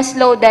it was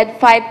loaded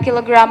 5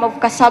 kg of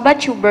cassava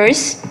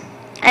tubers,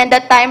 and the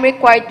time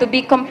required to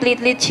be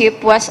completely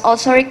chipped was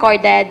also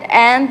recorded,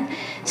 and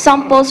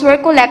samples were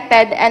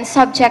collected and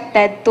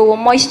subjected to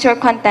moisture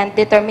content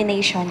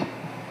determination.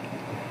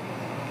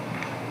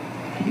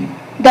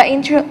 The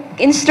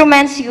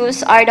instruments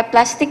used are the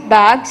plastic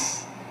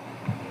bags,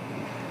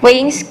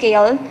 weighing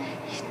scale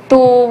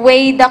to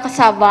weigh the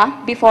cassava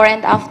before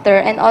and after,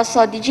 and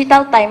also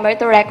digital timer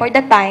to record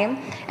the time,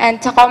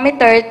 and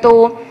tachometer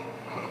to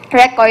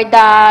record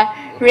the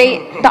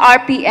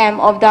RPM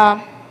of the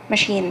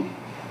machine.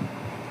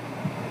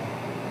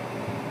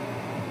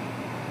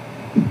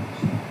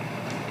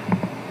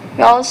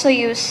 We also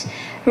use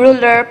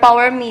ruler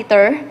power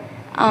meter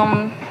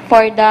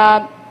for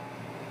the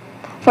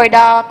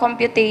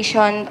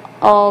computation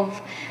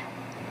of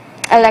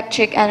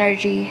electric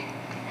energy,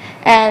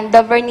 and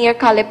the vernier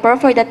caliper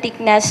for the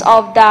thickness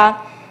of the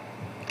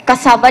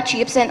cassava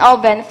chips, and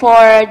oven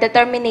for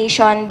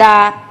determination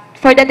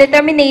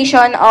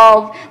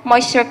of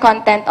moisture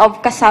content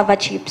of cassava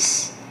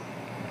chips.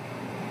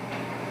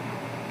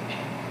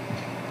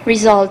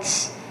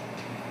 Results.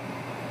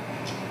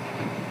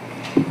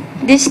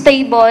 This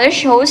table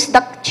shows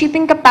the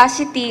chipping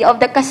capacity of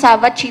the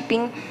cassava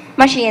chipping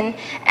machine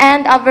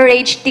and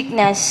average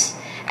thickness.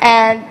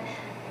 And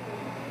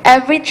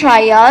every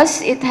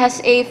trials, it has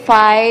a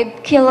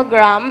 5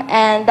 kg,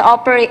 and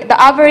the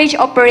average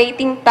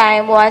operating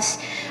time was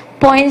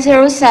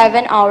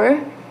 0.07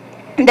 hour.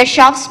 The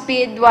shaft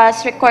speed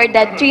was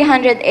recorded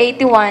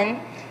 381,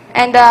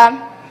 and the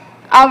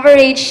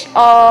average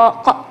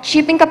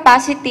chipping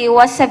capacity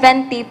was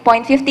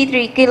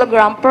 70.53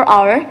 kg per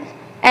hour,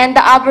 and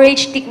the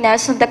average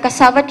thickness of the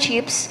cassava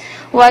chips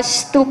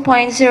was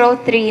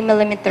 2.03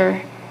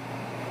 millimeter.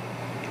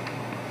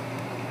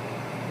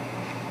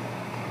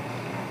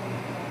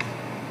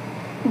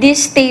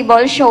 This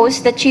table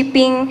shows the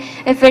chipping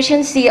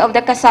efficiency of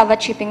the cassava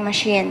chipping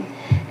machine.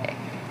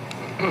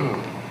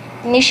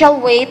 Initial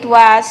weight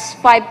was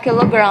 5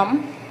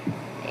 kg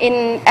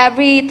in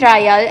every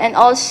trial, and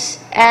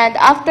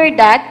after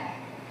that,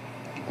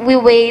 we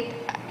weighed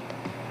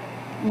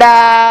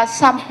the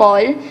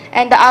sample,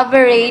 and the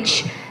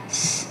average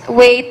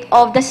weight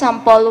of the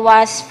sample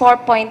was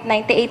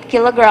 4.98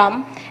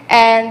 kg,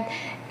 and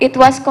it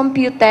was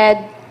computed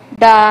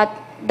that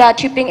the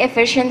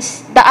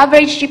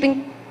average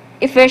chipping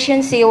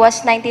efficiency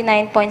was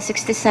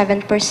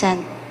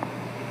 99.67%.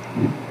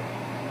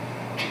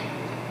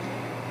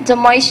 The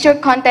moisture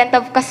content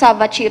of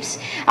cassava chips.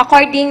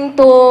 According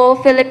to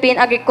Philippine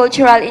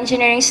Agricultural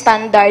Engineering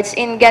Standards,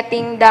 in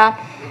getting the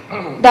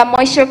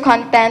moisture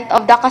content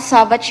of the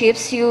cassava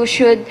chips, you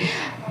should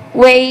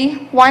weigh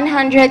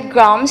 100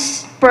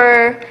 grams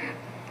per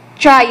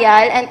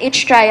trial, and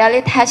each trial,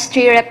 it has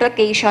 3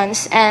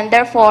 replications, and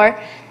therefore,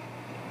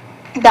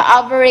 the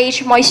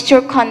average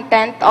moisture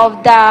content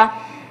of the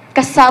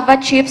cassava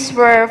chips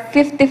were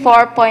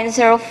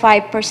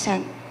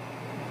 54.05%.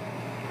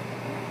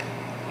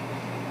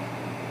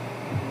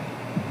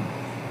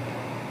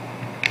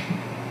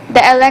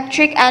 The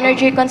electric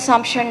energy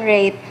consumption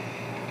rate.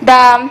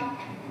 The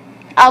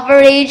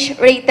average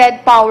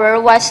rated power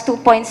was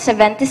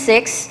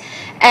 2.76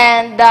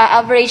 and the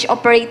average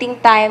operating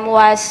time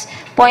was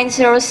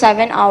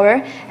 0.07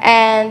 hour,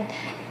 and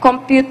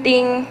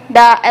computing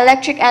the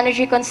electric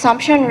energy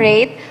consumption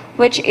rate,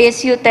 which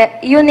is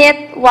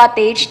unit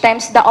wattage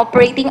times the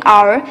operating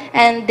hour,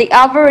 and the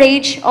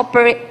average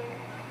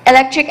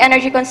electric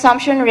energy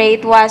consumption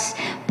rate was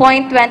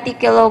 0.20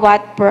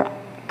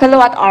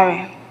 kilowatt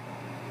hour.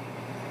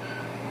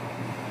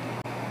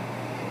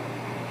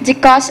 The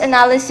cost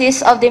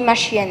analysis of the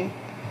machine.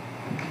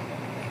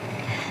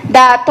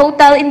 The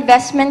total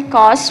investment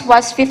cost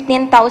was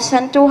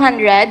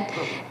 15,200,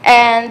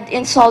 and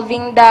in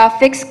solving the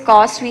fixed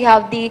cost, we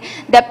have the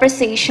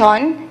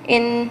depreciation.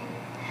 In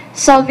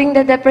solving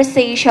the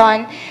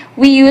depreciation,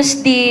 we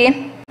use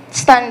the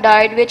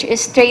standard, which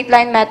is straight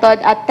line method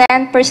at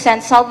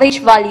 10%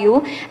 salvage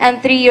value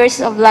and 3 years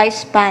of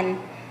lifespan.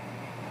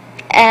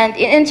 And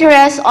in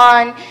interest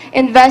on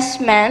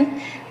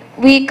investment,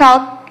 we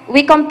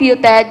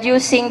computed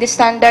using the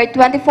standard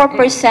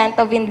 24%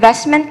 of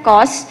investment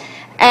costs,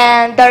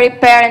 and the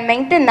repair and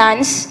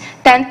maintenance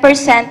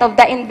 10% of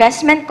the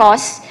investment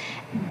costs,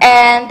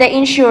 and the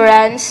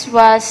insurance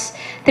was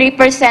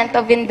 3%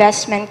 of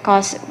investment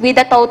costs, with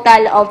a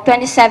total of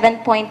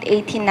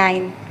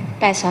 27.89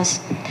 pesos.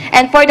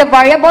 And for the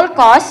variable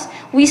costs,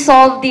 we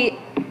solved the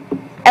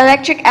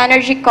electric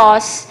energy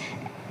costs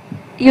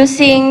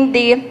using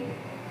the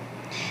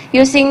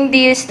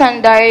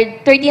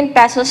standard 13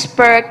 pesos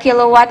per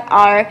kilowatt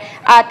hour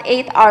at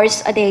 8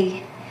 hours a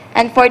day.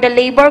 And for the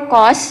labor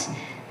costs,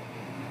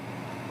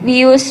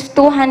 we use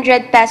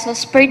 200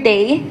 pesos per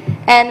day,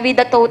 and with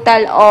a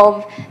total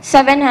of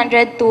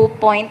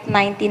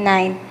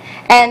 702.99.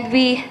 And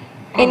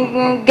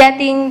in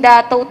getting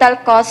the total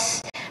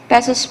cost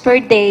pesos per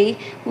day,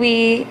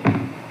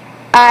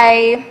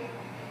 I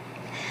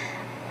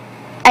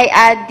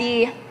add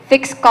the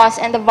fixed cost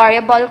and the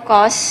variable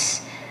costs,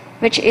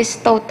 which is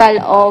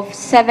total of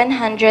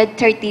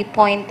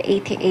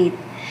 730.88.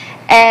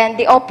 And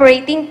the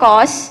operating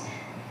cost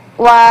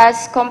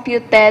was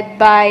computed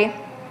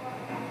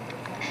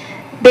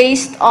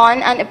based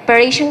on an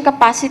operation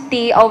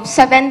capacity of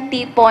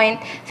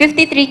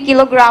 70.53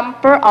 kilogram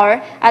per hour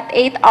at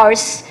 8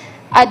 hours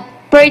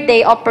per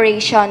day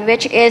operation,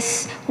 which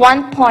is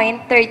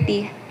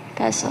 1.30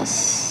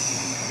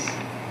 pesos.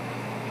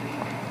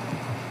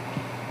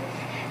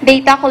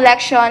 Data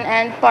collection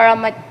and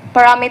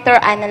parameter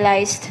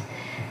analyzed.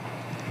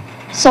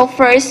 So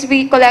first,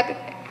 we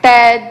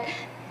collected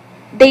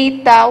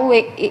data.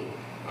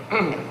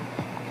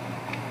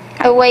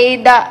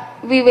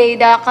 We weighed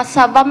the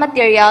cassava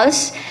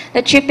materials.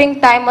 The shipping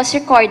time was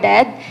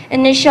recorded.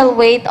 Initial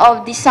weight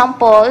of the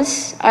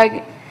samples are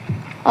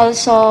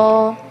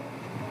also,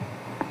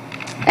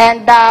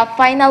 and the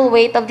final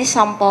weight of the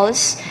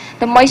samples.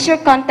 The moisture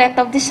content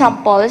of the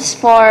samples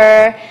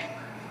for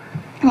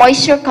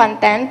moisture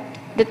content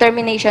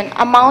determination,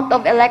 amount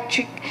of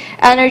electric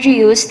energy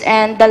used,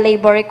 and the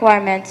labor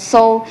requirements.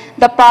 So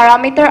the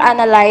parameter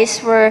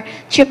analyzed were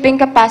shipping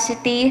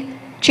capacity,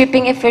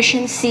 shipping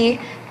efficiency,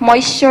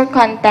 moisture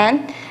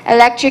content,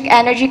 electric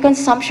energy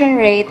consumption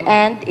rate,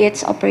 and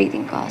its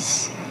operating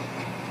costs.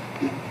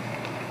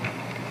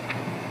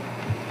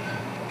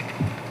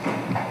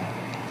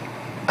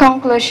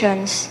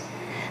 Conclusions.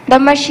 The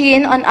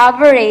machine on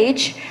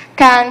average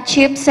can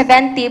chip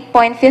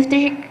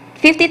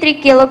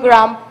 70.53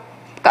 kilogram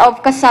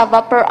of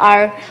cassava per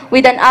hour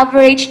with an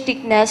average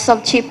thickness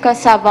of chip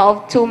cassava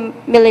of 2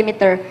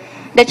 millimeter.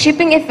 The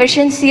chipping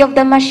efficiency of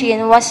the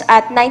machine was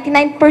at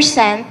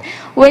 99%,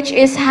 which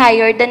is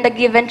higher than the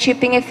given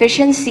chipping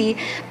efficiency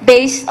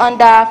based on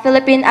the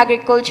Philippine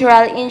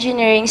Agricultural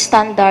Engineering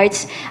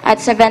Standards at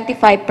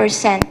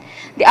 75%.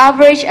 The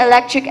average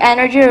electric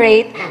energy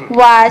rate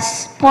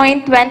was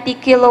 0.20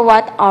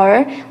 kilowatt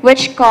hour,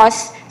 which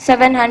costs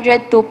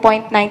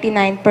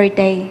 702.99 per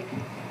day.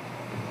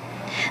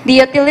 The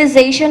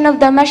utilization of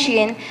the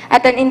machine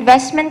at an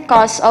investment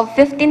cost of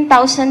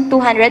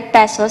 15,200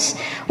 pesos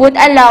would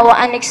allow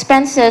an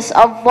expenses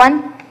of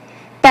 1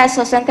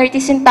 pesos and 30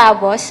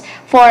 centavos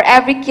for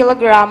every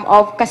kilogram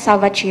of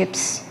cassava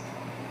chips.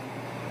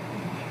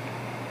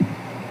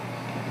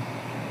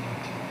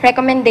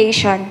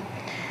 Recommendation.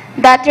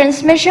 The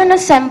transmission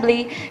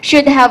assembly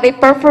should have a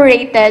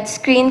perforated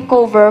screen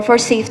cover for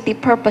safety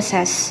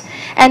purposes,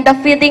 and the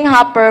feeding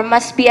hopper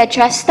must be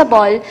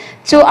adjustable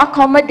to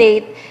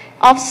accommodate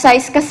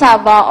off-size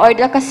cassava, or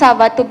the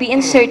cassava to be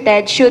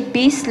inserted should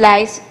be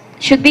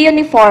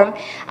uniform,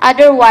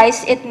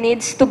 otherwise it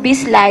needs to be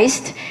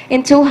sliced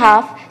into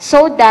half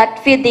so that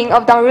feeding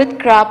of the root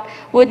crop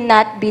would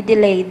not be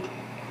delayed.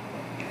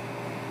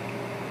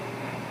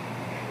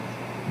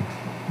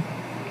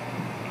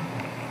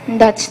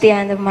 That's the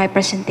end of my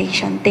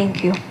presentation.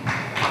 Thank you.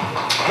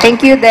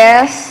 Thank you,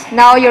 Des.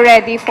 Now you're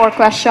ready for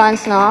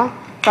questions, no?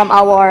 From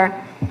our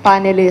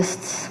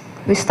panelists.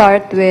 We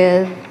start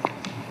with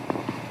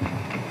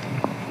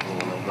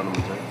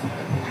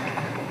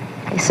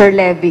Sir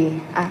Levy.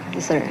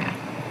 Sir.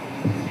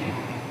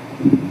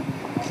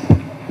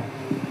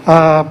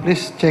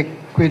 Please check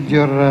with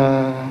your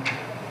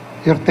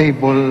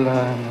table,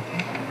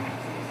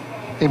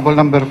 table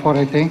number 4,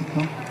 I think.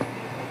 No?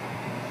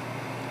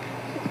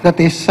 That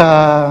is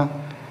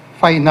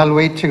final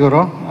weight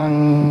siguro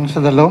ang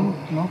sa dalom,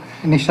 no?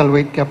 Initial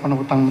weight kaya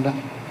panabutang da.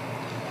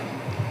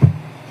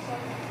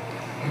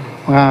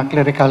 Mga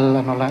clerical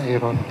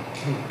error.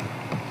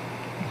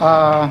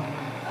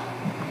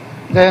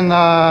 Then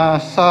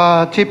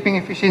sa chipping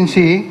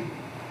efficiency,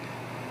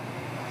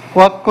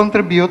 what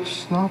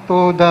contributes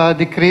to the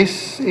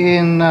decrease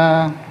in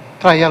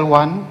trial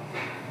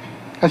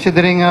 1,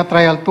 considering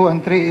trial 2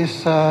 and 3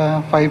 is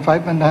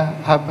 5.5 and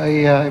have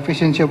a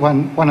efficiency of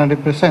 100%.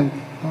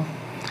 No?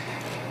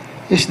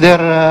 Is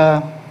there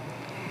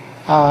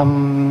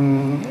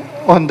on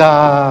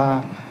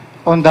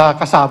the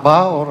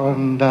kasaba or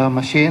on the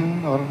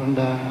machine or on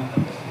the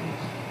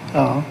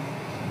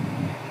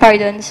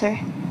Pardon, sir.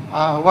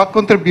 what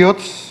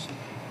contributes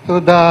to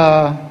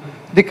the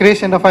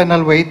decrease in the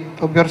final weight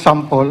of your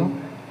sample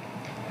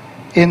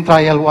in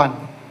trial 1?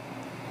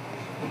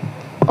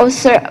 Oh,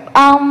 sir.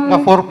 The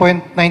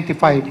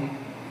 4.95.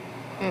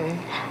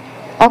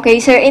 Okay,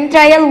 sir. In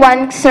trial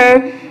 1,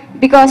 sir,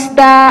 because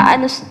the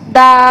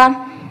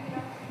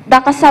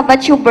cassava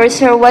tuber,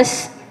 sir,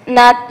 was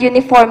not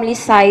uniformly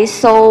sized,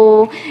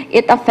 so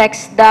it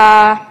affects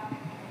the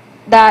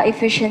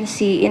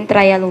efficiency in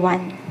trial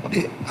 1.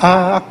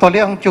 Actually,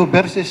 ang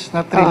tubers is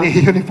not really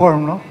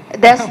uniform, no?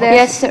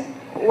 Yes, sir.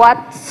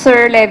 What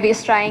Sir Levy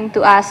is trying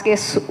to ask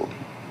is,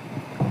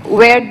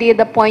 where did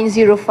the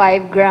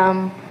 0.05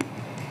 gram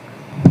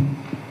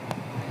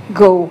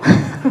go?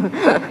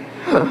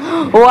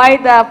 Why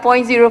the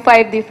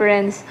 0.05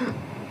 difference?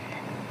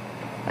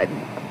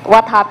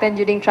 What happened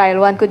during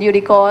trial 1? Could you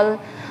recall?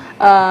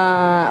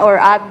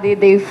 Did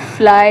they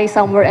fly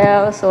somewhere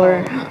else?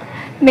 Or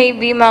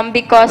Maybe, ma'am,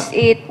 because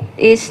it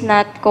is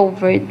not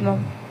covered, ma'am.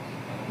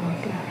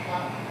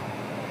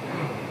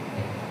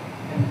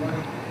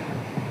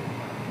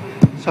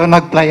 So,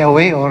 nag-fly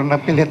away or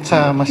napilit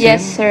sa machine?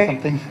 Yes, sir.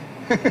 Something.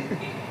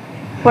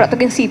 wala to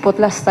sipot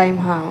last time,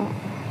 ha?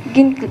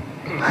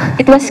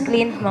 It was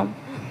cleaned, ma'am.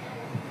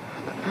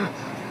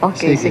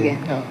 Okay, sige.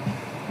 Yeah.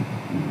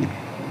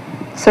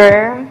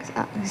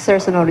 Sir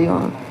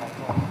Sonorio.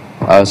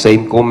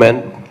 Same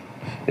comment.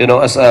 You know,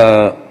 as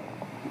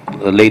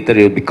later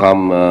you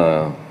become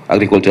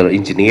agricultural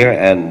engineer,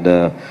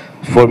 and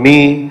for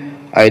me,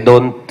 I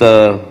don't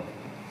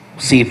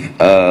see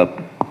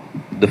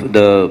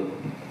the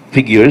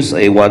figures.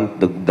 I want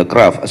the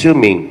graph.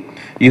 Assuming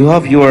you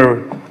have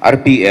your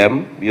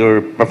RPM,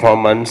 your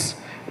performance,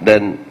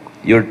 then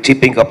your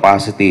chipping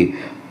capacity.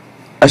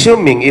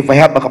 Assuming if I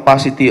have a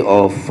capacity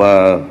of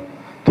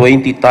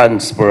 20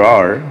 tons per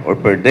hour or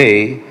per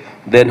day,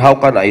 then how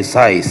can I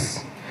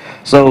size?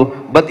 So,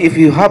 but if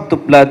you have to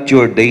plot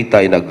your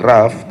data in a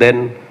graph,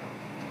 then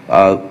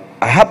I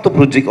have to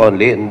project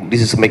only, and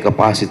this is my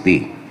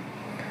capacity.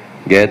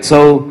 Get?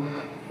 So,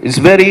 it's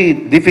very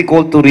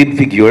difficult to read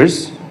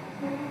figures.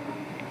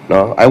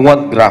 No, I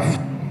want graph.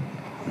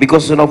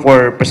 Because, you know,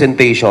 for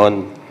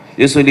presentation,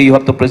 usually you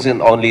have to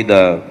present only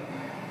the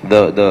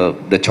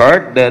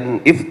chart.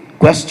 Then, if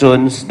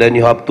questions, then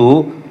you have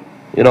to,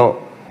 you know,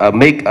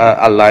 make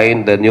a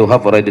line, then you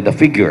have already the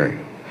figure.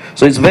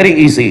 So it's very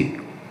easy.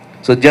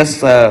 So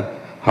just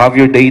have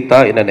your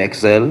data in an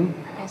Excel,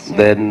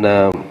 then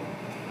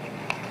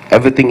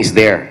everything is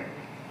there.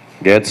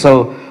 Get?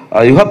 So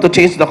you have to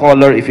change the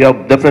color if you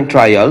have different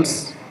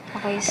trials.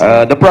 Okay,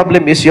 sir. The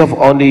problem is you have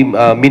only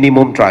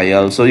minimum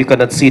trial, so you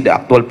cannot see the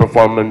actual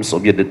performance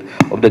of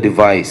the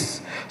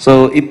device.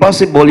 So if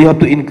possible, you have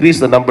to increase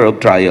the number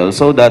of trials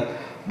so that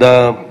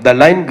the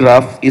line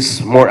graph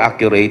is more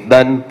accurate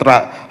than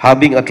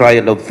having a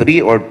trial of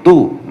 3 or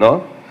 2,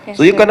 no? Yes,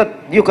 so you sir.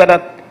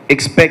 cannot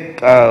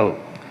expect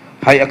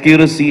high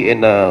accuracy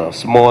in a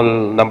small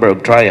number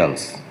of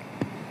trials.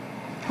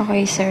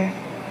 Okay, sir.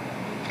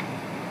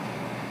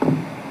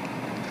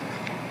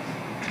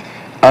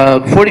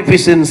 For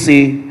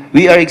efficiency,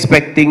 we are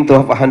expecting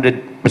to have 100%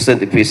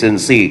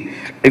 efficiency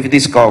if it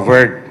is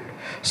covered.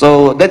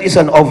 So that is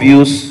an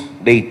obvious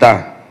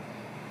data.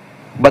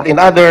 But in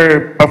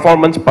other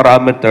performance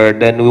parameter,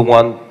 then we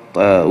want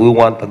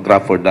a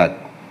graph for that.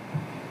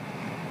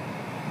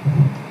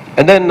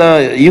 And then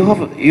you've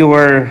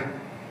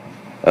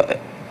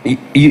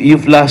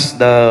lost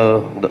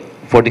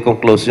for the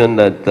conclusion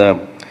that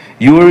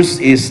yours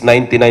is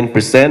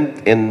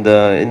 99% and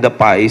in the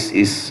pies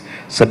is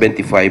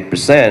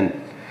 75%.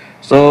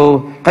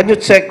 So can you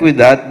check with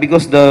that,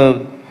 because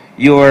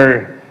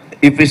your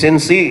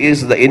efficiency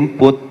is the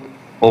input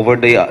over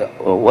the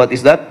what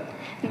is that?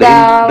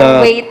 The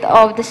weight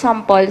of the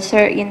sample,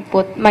 sir,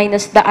 input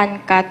minus the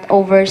uncut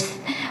overs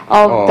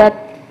of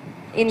that.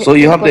 So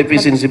you have the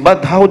efficiency,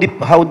 but how did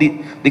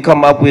they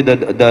come up with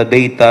the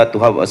data to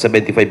have a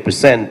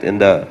 75%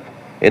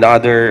 in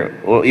other,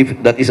 or if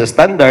that is a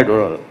standard,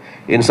 or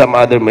in some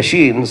other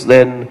machines,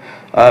 then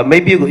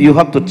maybe you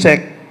have to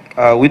check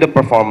with the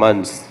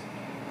performance.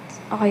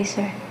 Okay,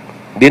 sir.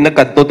 Di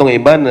nagkanto tong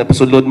iba,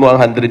 sulod mo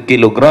ang 100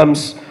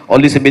 kilograms,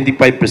 only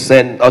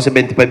 75% o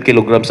 75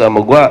 kilograms ang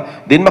magwa.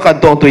 Din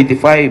makanto ang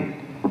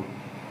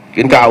 25.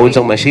 Kinkaawon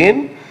sang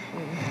machine.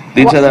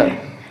 Din sa na...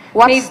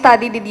 What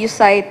study did you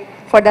cite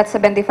for that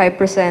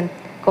 75%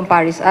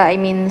 comparison? I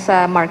mean,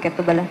 sa market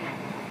to bala?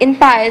 In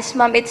PAES,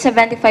 ma'am, it's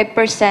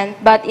 75%,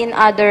 but in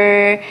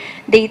other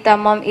data,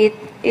 ma'am, it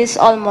is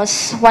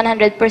almost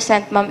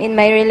 100%, ma'am. In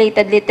my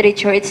related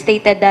literature, it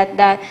stated that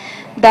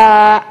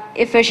the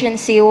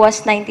efficiency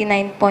was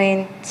 99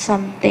 point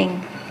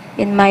something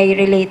in my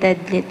related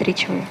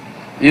literature.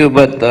 You,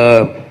 but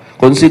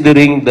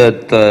considering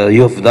that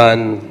you have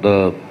done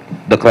the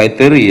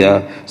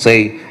criteria,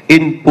 say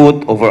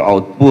input over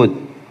output,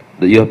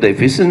 that you have the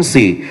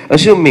efficiency.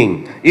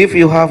 Assuming if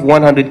you have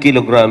 100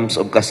 kilograms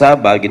of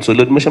kasaba,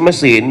 ginsulod mo sa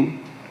machine,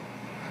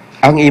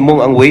 ang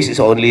waste is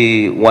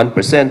only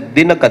 1%,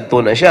 di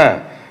nagkanto na siya.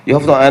 You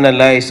have to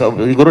analyze,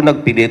 siguro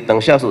nagpilit lang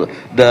siya for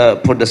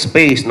the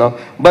space, no?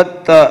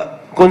 But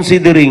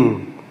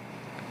considering,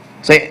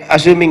 say,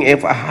 assuming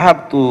if I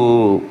have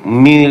to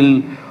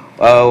mill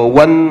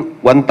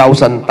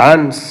 1,000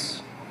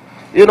 tons,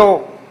 you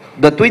know,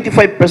 the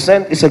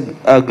 25% is a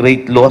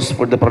great loss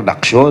for the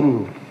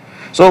production.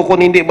 So,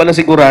 kung hindi ba na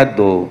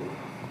sigurado,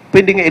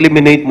 pwedeng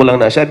eliminate mo lang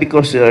na siya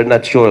because you're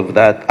not sure of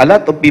that. A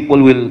lot of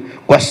people will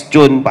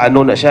question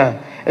paano na siya.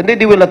 And then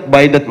they will not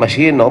buy that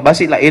machine, no?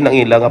 Basi lain ang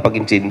ilang pag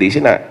intindi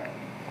siya.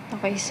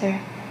 Okay, sir.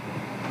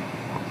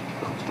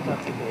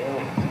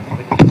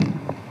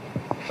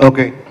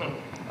 Okay.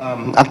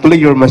 Actually,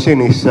 your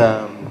machine is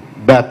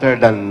better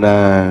than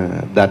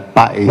that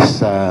PAES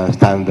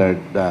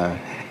standard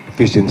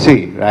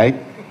efficiency, right?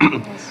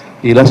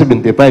 Ila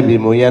 75,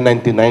 mo yan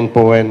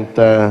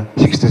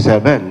 99.67.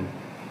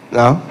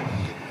 No?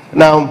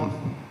 Now,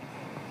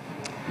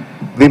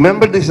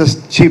 remember this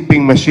is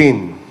chipping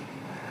machine.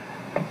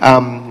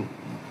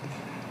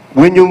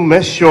 When you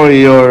measure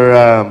your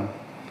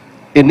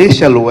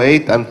initial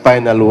weight and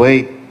final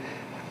weight,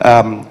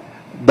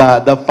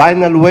 the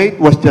final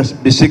weight was just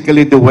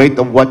basically the weight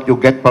of what you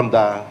get from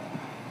the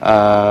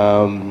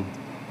It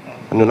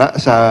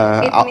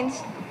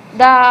means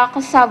the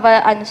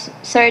cassava,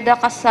 sir, the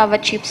cassava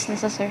chips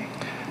nasa, sir.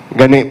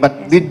 Gani,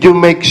 but did you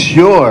make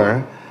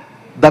sure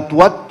that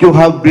what you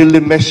have really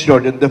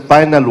measured in the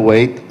final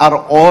weight are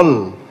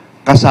all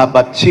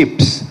cassava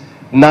chips,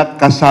 not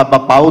cassava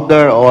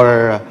powder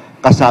or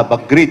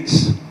cassava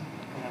grits?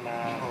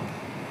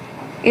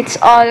 It's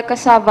all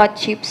cassava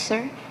chips,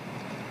 sir.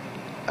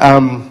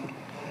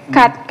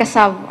 Cut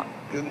cassava.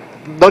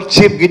 Do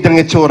chip gid ang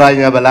itsura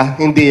niya bala,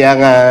 hindi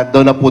nga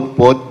do na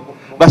putput.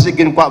 Basi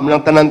ginkuha mo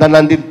lang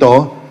tanan-tanan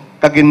dito,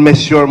 kagin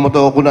measure mo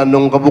to kung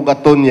anong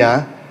kabugaton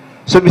niya.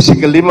 So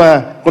basically,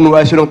 kung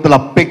wala siya ng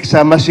talapik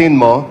sa machine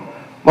mo,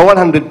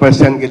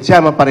 100% gid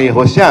siya,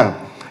 mapareho siya.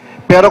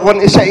 Pero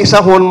kung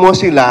isa-isahon mo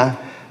sila,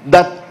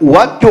 that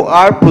what you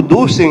are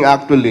producing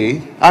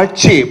actually are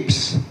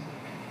chips,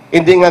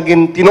 hindi nga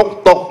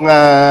tinuktok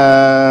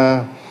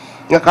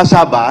nga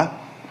kasaba,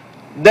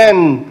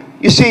 then,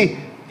 you see,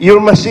 your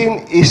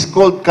machine is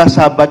called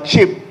kasaba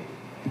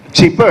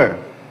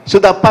cheaper. So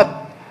dapat,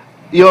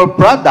 your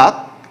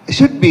product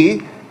should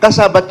be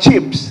kasaba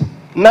chips,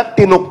 not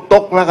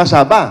tinuktok nga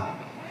kasaba.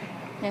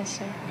 Yes,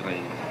 sir.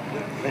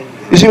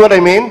 You see what I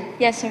mean?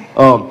 Yes, sir.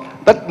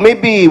 That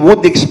maybe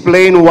would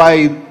explain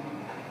why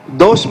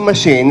those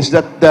machines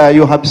that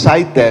you have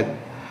cited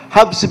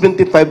have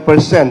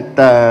 75%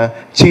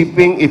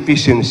 chipping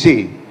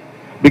efficiency,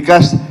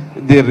 because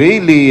they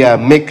really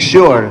make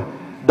sure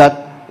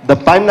that the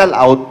final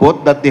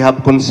output that they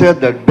have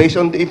considered based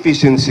on the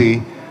efficiency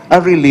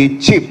are really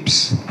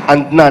chips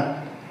and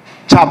not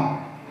chopped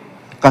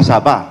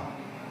kasaba.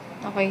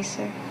 Okay,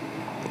 sir.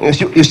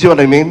 You see what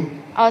I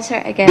mean? Oh,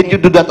 sir, I get Did you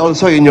it. do that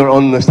also in your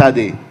own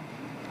study?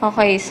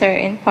 Okay, sir,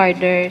 in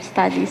further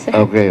studies, sir.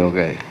 Okay,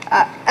 okay.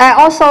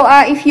 Also,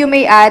 if you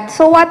may add,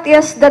 so what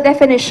is the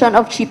definition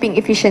of chipping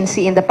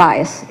efficiency in the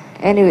PAES?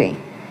 Anyway,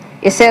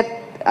 is it,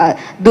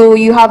 do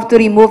you have to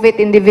remove it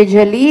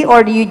individually,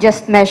 or do you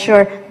just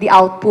measure the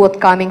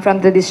output coming from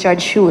the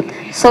discharge chute,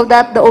 so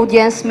that the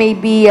audience may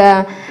be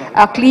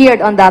cleared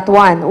on that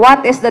one?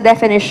 What is the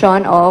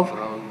definition of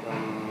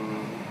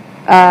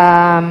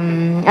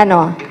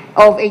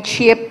of a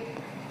chip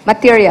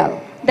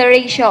material? The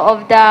ratio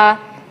of the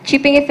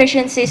chipping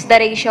efficiency is the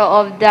ratio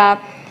of the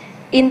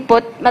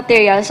input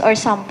materials or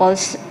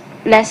samples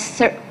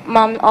less,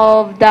 ma'am,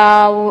 of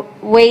the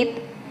weight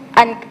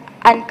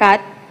uncut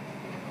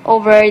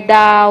over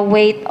the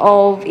weight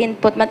of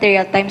input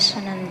material times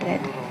 100.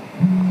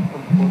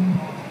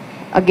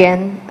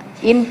 Again,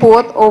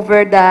 input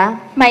over the...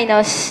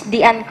 Minus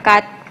the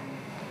uncut,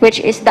 which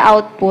is the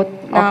output.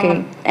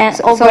 Okay. And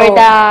So- over so-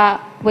 the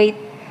weight.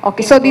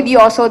 Okay, so did you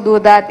also do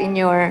that in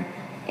your...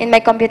 In my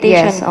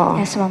computation. Yes, oo.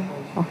 Yes, ma'am.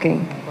 Okay.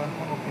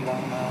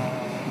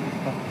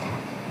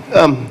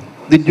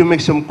 Did you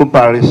make some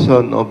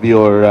comparison of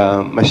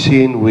your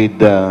machine with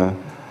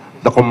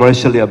the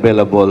commercially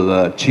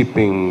available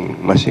chipping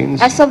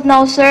machines? As of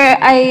now, sir,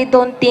 I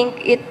don't think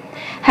it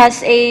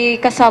has a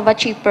cassava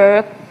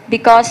chipper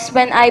because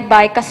when I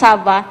buy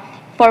cassava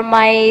for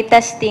my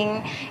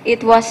testing,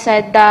 it was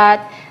said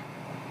that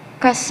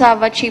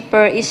cassava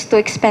chipper is too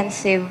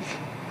expensive.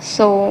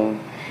 So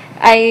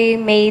I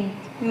made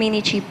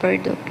mini chipper.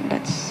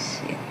 That's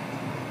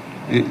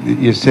it.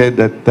 You said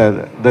that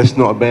there's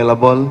no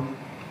available?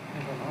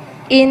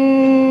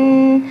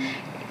 In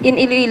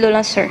Iloilo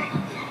lang, sir.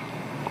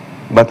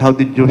 But how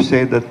did you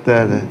say that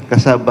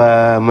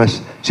cassava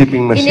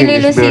chipping In machine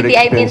Iloilo is very City,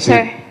 I mean,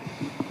 expensive? sir.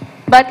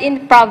 But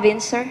in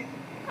province, sir,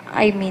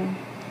 I mean.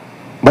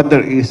 But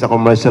there is a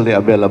commercially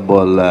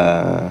available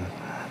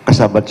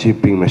cassava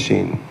chipping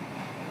machine.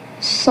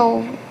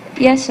 So,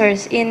 yes, sir.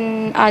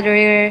 In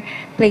other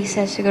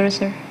places, siguro,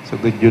 sir. So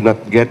did you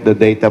not get the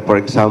data, for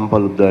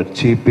example, of the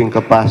chipping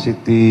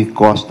capacity,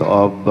 cost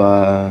of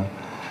the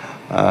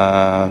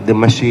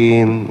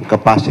machine,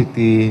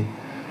 capacity,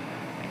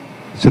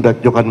 so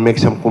that you can make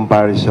some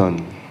comparison?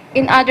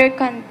 In other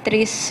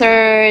countries,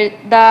 sir,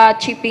 the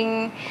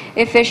chipping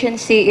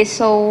efficiency is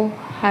so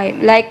high.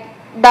 Like,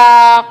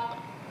 the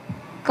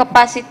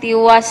capacity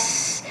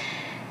was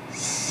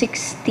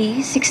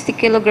 60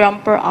 kilogram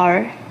per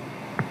hour.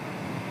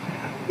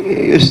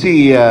 You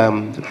see,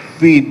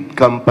 feed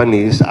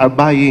companies are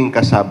buying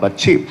cassava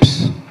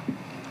chips.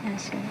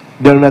 Yes, sir.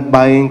 They're not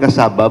buying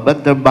cassava,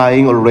 but they're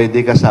buying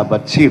already cassava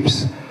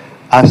chips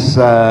as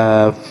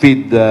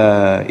feed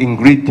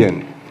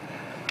ingredient.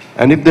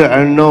 And if there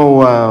are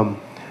no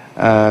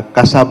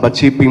cassava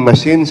chipping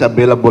machines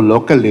available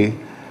locally,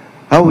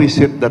 how is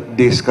it that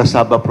these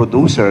cassava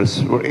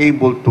producers were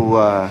able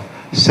to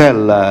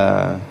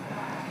sell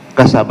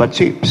cassava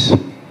chips?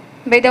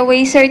 By the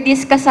way, sir,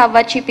 this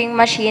cassava chipping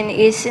machine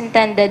is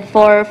intended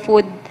for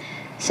food,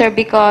 sir,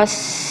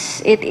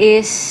 because it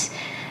is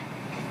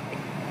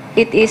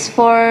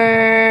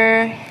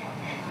for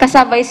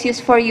cassava is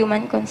used for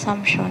human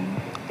consumption.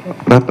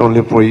 Not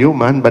only for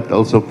human, but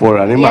also for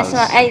animals.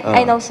 Yes,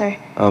 I know, sir.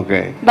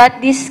 Okay.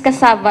 But this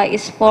cassava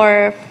is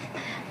for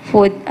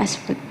food, as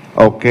food.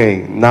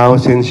 Okay. Now,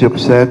 since you've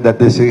said that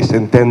this is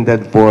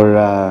intended for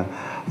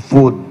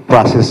food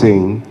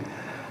processing,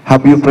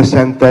 have you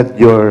presented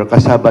your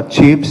cassava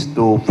chips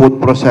to food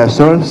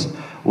processors,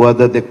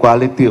 whether the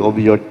quality of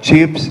your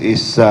chips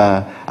is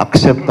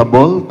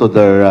acceptable to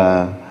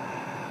their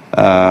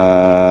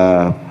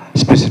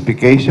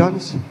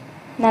specifications?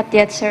 Not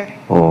yet, sir.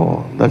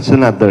 Oh, that's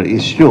another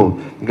issue.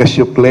 Because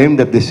you claim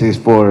that this is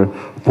for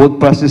food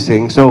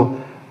processing, so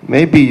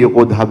maybe you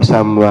could have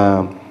some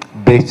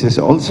basis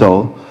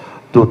also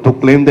to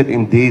claim that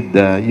indeed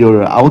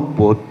your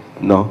output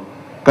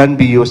can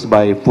be used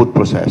by food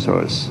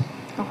processors.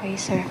 Okay,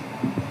 sir.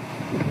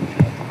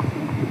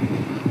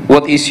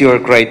 What is your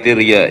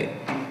criteria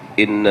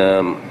in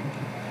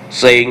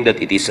saying that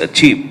it is a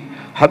chip?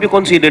 Have you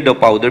considered the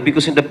powder?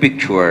 Because in the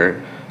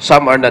picture,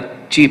 some are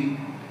not chip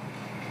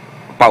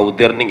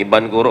powder ning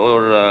iban guro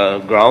or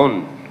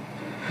ground.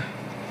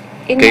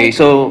 Okay,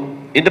 so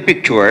in the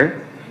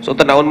picture, so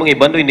tanawon mong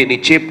iban do hindi ni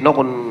chip no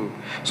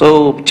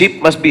so chip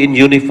must be in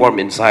uniform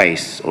in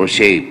size or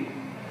shape.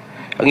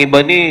 Ang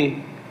iba ni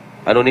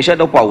ano ni siya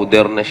daw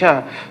powder na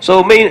siya.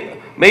 So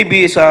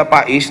maybe sa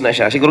pais na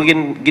siya. Siguro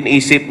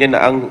ginisip niya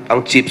na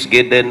ang chips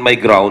gid then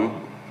may ground,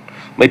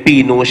 may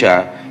pino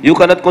siya. You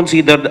cannot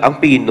consider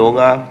ang pino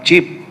nga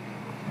chip.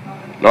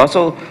 No?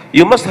 So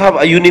you must have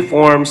a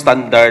uniform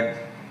standard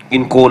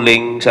in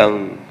calling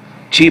sang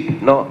chip,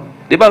 no?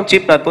 Di ba ang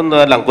chip natin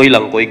na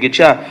langkoy-langkoy gid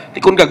siya.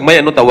 Di kung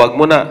gagmay ano tawag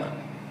mo na?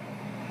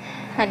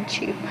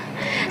 Chip.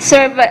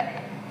 Sir,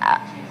 but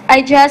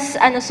I just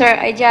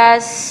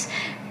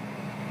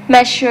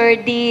measure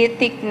the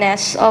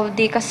thickness of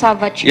the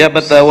cassava chips. Yeah,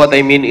 but what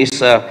I mean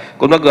is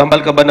kung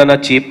maghambal ka banana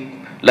chip,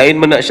 lain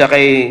mo na siya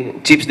kay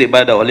chips, di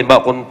ba daw? Halimbawa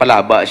kung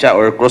palaba siya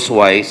or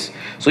crosswise,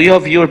 so you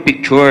have your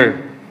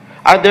picture.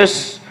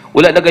 Others,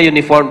 wala na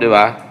uniform, di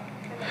ba?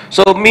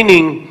 So,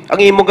 meaning,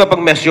 ang imo ka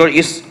pag-measure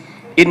is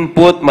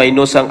input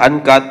minus ang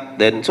uncut,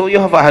 then, so you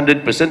have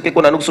 100%,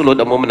 kung anong sulod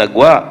ang mo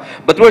managwa.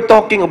 But we're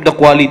talking of the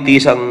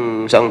quality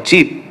sang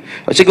chip.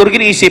 Siguro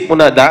giniisip mo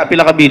na,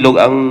 pila ka bilog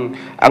ang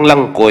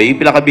langkoy,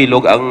 pila ka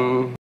bilog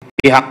ang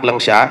pihak lang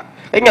siya.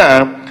 Kaya nga,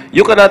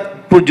 you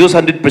cannot produce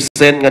 100%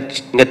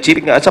 nga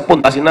chip, nga sa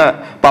punta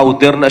na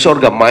powder na siya or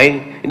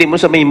gamay. Hindi mo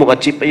sa may mo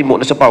nga chip, ay mo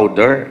na sa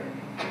powder.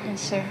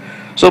 Yes, sir.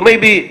 So,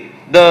 maybe,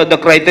 the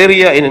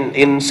criteria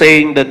in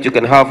saying that you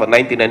can have a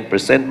 99%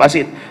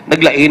 basit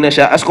naglain na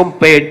siya as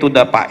compared to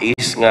the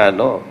pais nga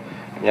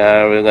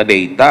nga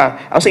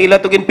data. Ang sa ila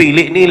to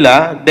ginpili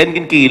nila, then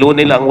ginkilo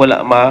nila ang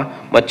wala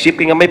ma-chip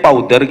nga may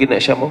powder gina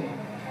siya mo.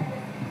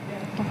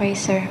 Okay,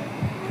 sir.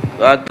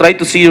 Try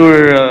to see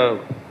your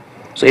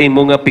sa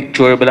imo nga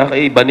picture bala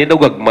kay iba ni daw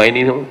gagmay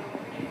ni no.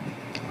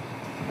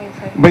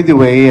 By the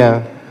way,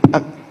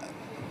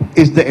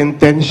 is the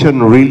intention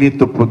really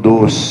to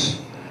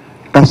produce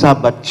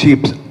cassava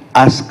chips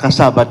as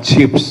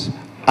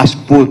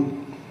food,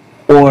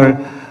 or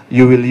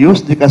you will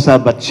use the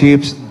cassava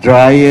chips,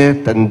 dry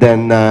it, and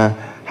then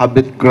have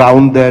it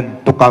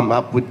grounded to come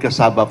up with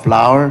cassava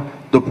flour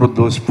to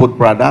produce food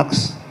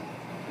products?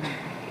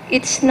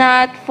 It's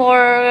not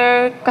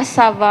for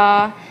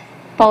cassava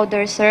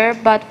powder, sir,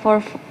 but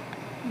for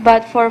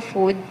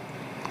food.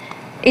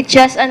 It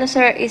just, ano,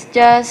 sir, it's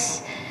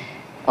just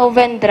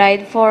oven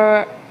dried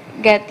for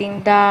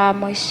getting the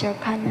moisture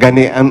content.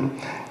 Gani ang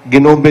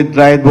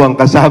ginobe-dried mo ang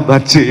cassava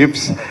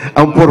chips,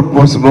 ang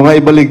purpose mo nga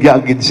ibaligya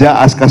agad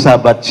siya as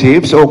cassava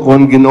chips o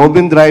kung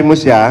ginobe-dry mo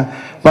siya,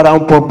 para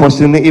ang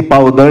purpose yun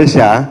i-powder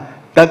siya,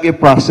 kag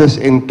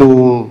i-process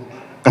into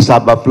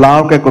cassava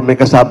flour, kaya kung may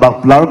cassava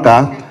flour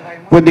ka,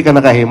 pwede ka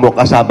nakahimo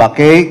cassava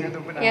cake.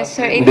 Yes,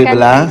 sir. It Hindi can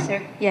bala? be, sir.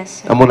 Yes,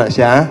 sir. Amo na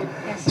siya?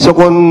 Yes, So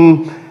kung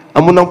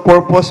amo ng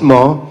purpose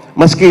mo,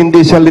 maski hindi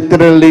siya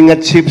literally nga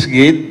chips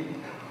gid,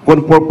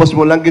 kung purpose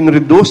mo lang,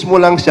 gin-reduce mo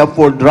lang siya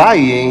for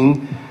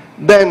drying,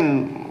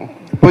 then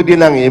pwede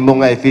lang imo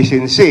nga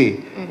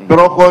efficiency.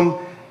 Pero kung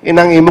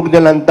inang imog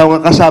nilang tao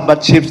nga kasaba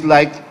chips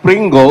like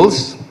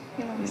Pringles,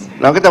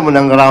 nakita mo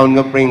ng round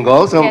nga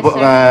Pringles, Yes, sir.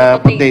 nga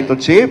Potato. potato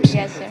chips,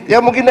 Yes, sir. ya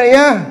mo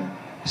ginaya.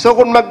 So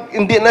kung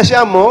hindi na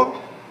siya mo,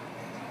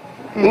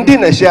 hindi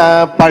na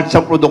siya part sa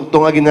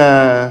produkto nga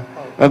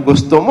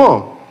gusto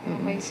mo.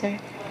 Okay, sir.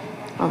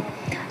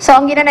 So,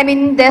 ang gina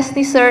namin,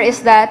 Destiny, sir,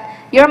 is that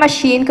your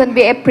machine can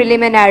be a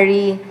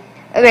preliminary,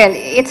 well,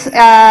 it's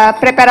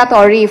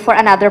preparatory for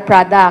another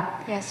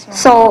product. Yes, sir.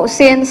 So,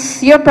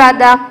 since your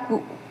product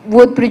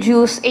would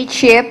produce a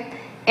chip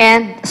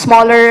and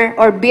smaller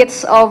or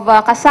bits of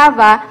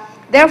cassava,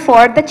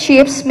 therefore, the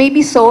chips may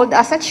be sold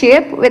as a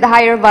chip with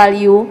higher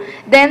value.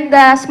 Then,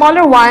 the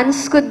smaller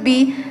ones could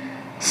be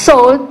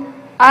sold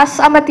as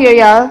a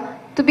material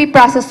to be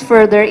processed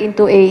further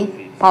into a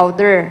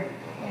powder.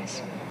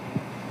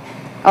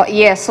 Oh,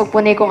 yes. So,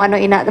 punay kung ano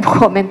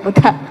comment mo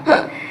ta.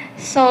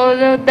 So,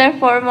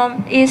 therefore,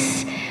 ma'am,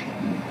 is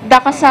the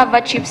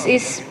cassava chips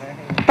is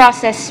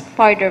processed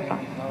powder pa.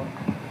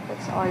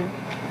 That's all.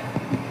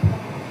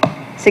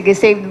 Sige,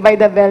 saved by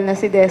the bell na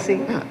si Desi.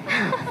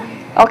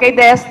 Okay,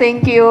 Des,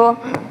 thank you.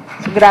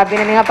 So, grabe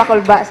na nga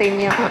pakulba sa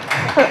inyo.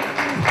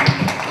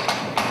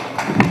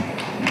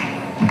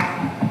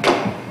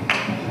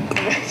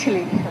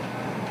 Congratulations.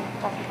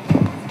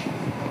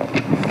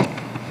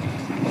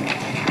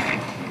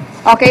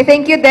 Okay,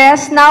 thank you,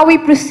 Des. Now we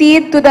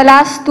proceed to the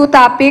last two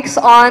topics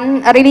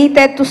on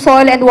related to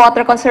soil and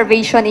water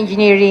conservation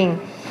engineering.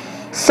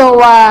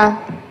 So,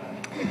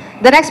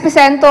 the next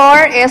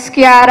presenter is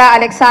Kiara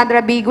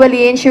Alexandra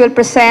Bigualin. She will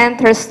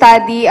present her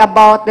study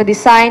about the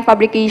design,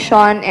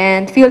 fabrication,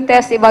 and field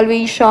test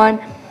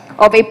evaluation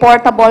of a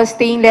portable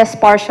stainless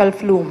partial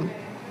flume.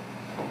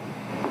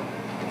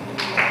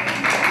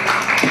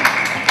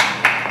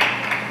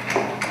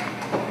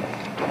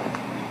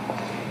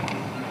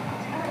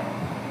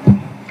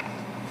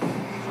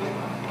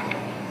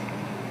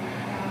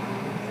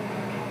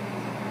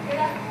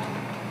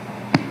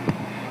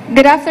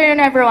 Good afternoon,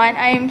 everyone.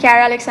 I am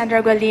Kiara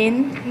Alexandra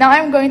Golin. Now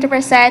I'm going to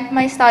present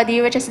my study,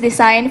 which is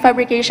design,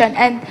 fabrication,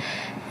 and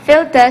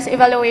field test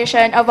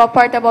evaluation of a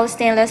portable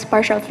stainless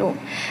partial flume.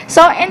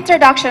 So,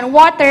 introduction.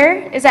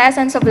 Water is the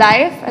essence of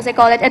life, as I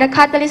call it, and a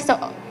catalyst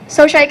to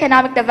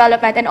socio-economic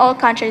development in all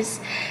countries,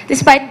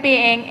 despite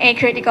being a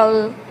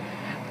critical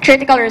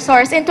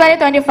resource. In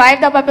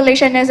 2025, the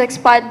population is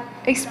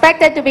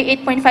expected to be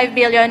 8.5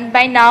 billion.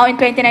 By now, in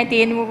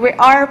 2019, we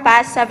are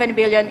past 7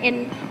 billion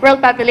in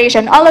world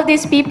population. All of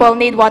these people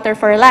need water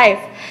for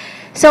life.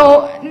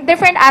 So,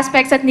 different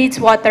aspects that needs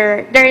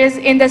water. There is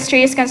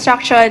industries,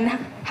 construction,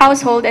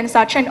 household, and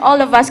such, and all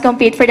of us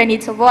compete for the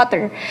needs of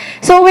water.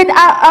 So, with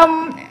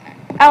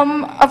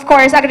of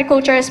course,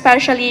 agriculture,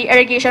 especially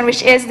irrigation,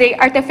 which is the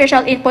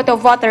artificial input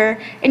of water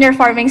in your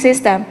farming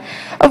system.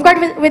 Of course,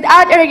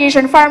 without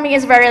irrigation, farming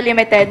is very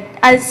limited.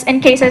 As in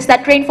cases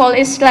that rainfall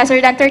is lesser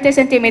than 30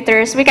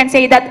 centimeters, we can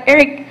say that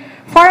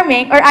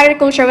farming or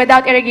agriculture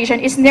without irrigation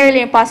is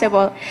nearly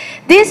impossible.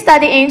 This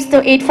study aims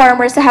to aid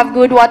farmers to have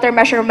good water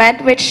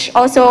measurement, which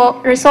also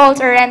results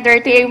or render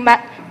to a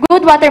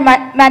good water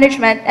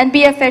management and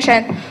be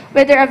efficient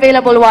with their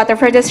available water.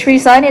 For this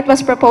reason, it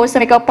was proposed to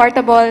make a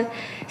portable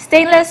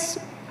stainless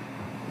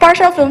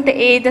partial flume to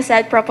aid the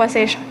said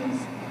propositions.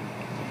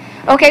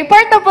 Okay,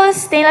 portable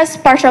stainless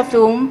partial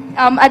flume,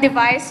 a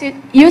device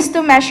used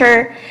to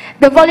measure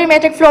the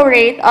volumetric flow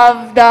rate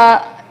of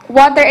the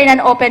water in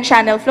an open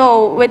channel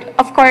flow, with,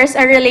 of course,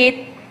 a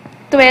relate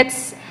to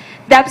its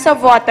depths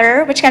of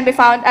water, which can be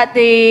found at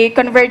the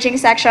converging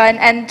section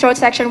and throat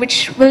section,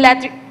 which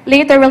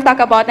later we'll talk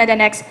about in the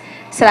next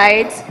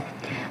slides.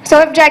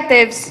 So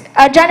objectives.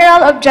 A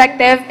general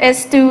objective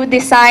is to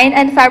design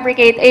and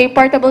fabricate a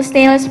portable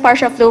stainless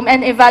partial flume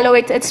and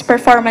evaluate its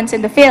performance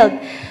in the field.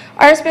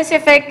 Our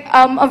specific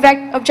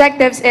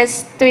objectives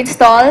is to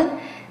install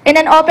in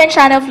an open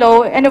channel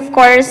flow and, of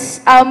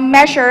course,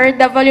 measure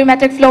the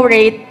volumetric flow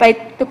rate by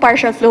the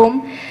partial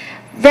flume,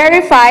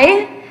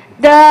 verify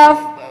the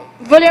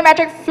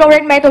volumetric flow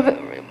rate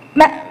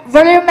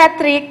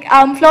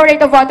flow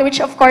rate of water, which,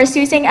 of course,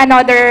 using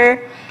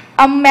another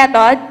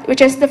method, which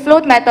is the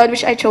float method,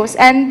 which I chose.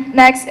 And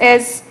next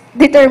is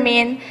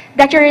determine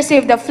the accuracy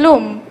of the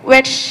flume,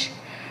 which,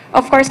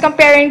 of course,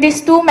 comparing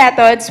these two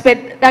methods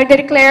with the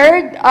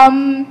declared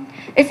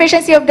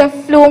efficiency of the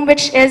flume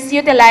which is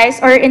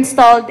utilized or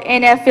installed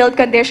in a field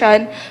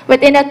condition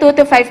within a 2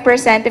 to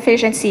 5%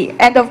 efficiency,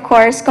 and of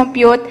course,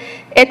 compute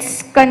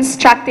its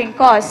constructing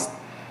cost.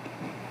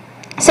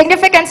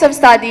 Significance of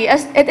study,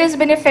 as it is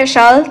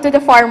beneficial to the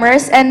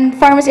farmers and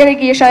farmers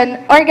irrigation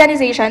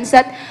organizations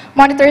that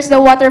monitors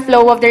the water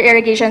flow of their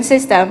irrigation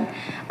system,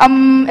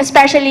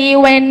 especially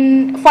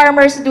when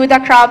farmers do the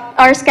crop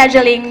or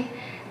scheduling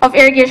of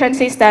irrigation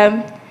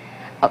system.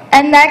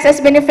 And next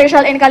is beneficial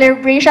in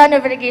calibration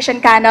of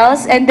irrigation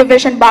canals and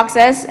division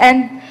boxes,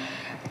 and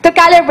to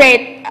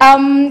calibrate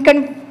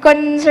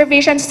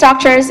conservation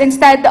structures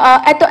instead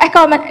and to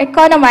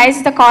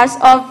economize the cost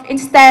of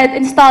instead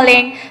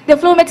installing the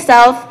flume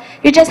itself.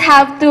 You just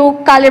have to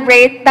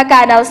calibrate the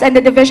canals and the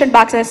division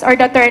boxes or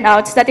the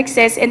turnouts that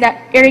exist in the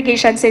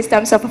irrigation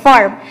systems of a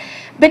farm.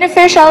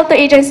 Beneficial to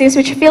agencies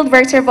which field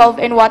works involved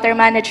in water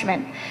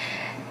management.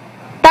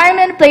 Time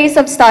and place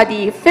of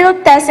study,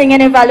 field testing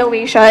and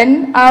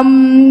evaluation.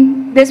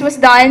 This was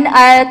done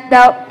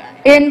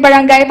in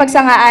Barangay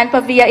Pagsangaan,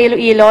 Pavia,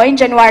 Iloilo in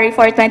January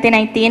 4,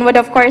 2019, with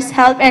of course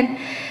help and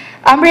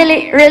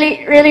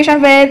relation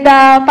with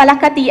the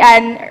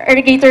Palakatian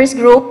Irrigators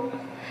Group.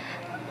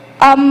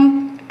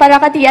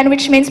 Palakatian,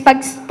 which means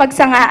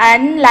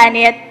Pagsangaan,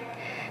 Lanit,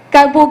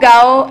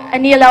 Kabugao,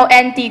 Anilaw,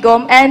 and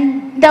Tigom.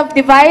 And the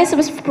device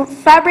was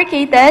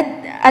fabricated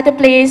at a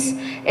place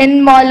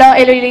in Molo,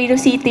 Iloilo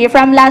City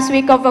from last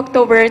week of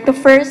October to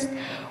first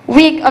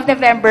week of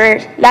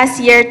November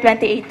last year,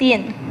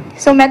 2018.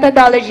 So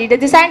methodology, the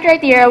design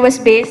criteria was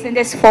based in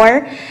these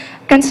 4.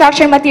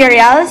 Construction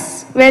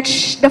materials,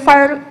 which the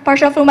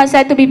partial flume was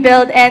said to be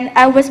built and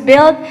was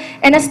built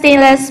in a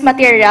stainless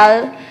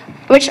material,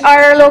 which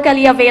are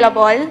locally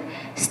available,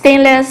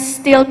 stainless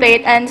steel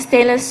plate and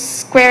stainless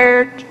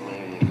square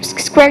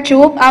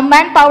tube.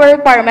 Manpower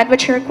requirement,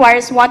 which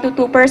requires 1 to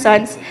 2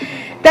 persons,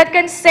 that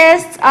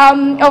consists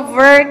of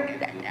work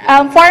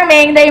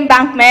forming the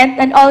embankment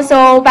and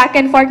also back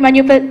and forth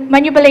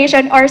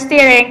manipulation or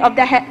steering of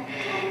the head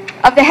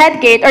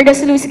gate or the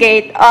sluice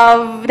gate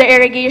of the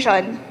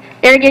irrigation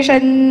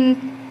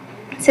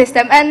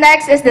system. And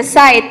next is the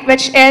site,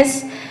 which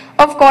is,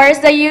 of course,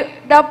 the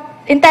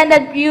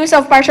intended use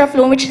of partial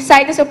flume, which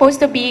site is supposed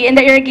to be in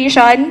the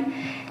irrigation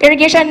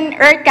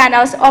earth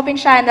canals, open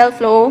channel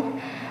flow,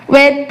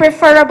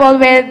 preferable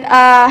with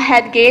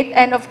head gate,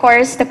 and of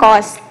course the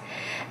cost.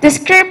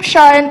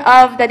 Description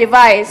of the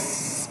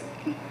device.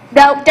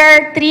 There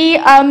are 3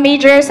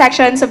 major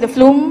sections of the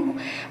flume,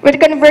 with the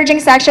converging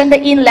section, the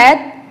inlet,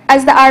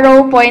 as the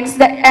arrow points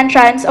the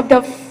entrance of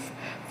the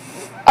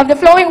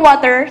flowing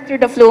water through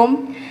the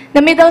flume.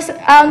 The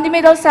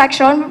middle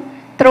section,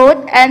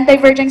 throat, and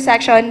diverging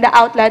section, the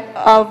outlet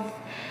of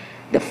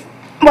the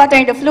water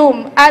in the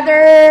flume.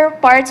 Other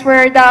parts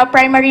were the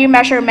primary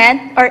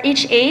measurement, or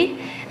HA,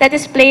 that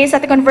is placed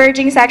at the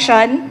converging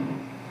section,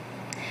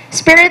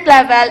 spirit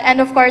level, and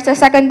of course, a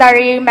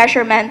secondary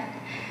measurement,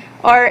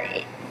 or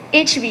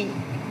HV.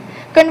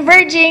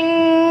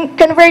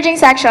 Converging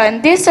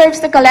section. This serves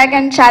to collect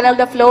and channel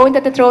the flow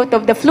into the throat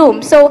of the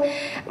flume. So,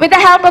 with the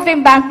help of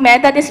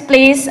embankment that is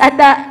placed at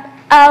the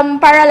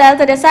parallel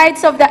to the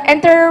sides of the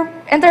enter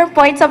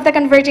points of the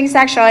converging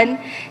section,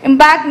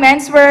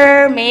 embankments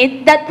were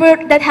made that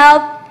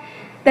help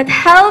the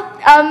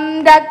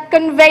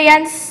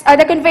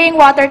conveying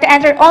water to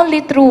enter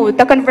only through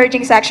the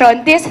converging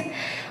section. This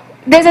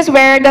is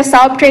where the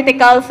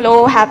subcritical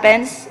flow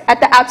happens at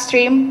the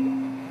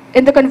upstream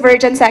in the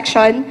convergent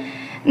section.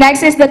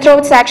 Next is the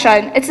throat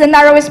section. It's the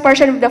narrowest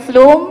portion of the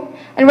flume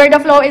and where the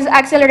flow is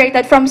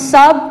accelerated from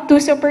sub to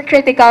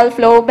supercritical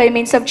flow by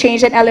means of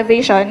change in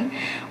elevation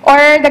or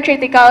the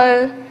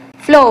critical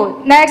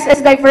flow. Next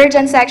is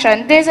divergent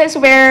section. This is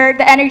where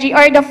the energy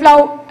or the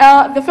flow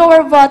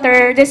of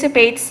water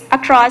dissipates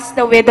across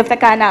the width of the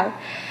canal.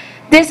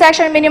 This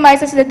section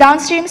minimizes the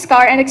downstream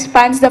scar and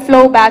expands the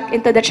flow back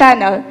into the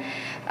channel.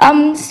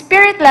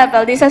 Spirit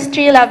level, this has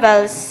 3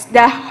 levels.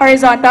 The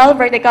horizontal,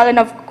 vertical, and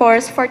of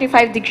course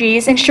 45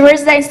 degrees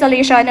ensures the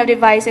installation of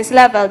device is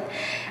leveled.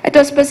 It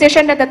was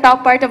positioned at the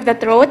top part of the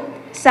throat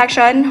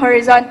section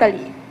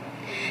horizontally.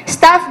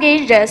 Staff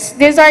gauges,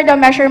 these are the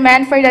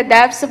measurement for the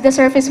depths of the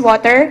surface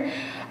water.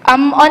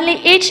 Only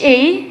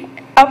HA,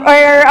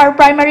 or our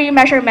primary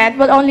measurement,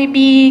 will only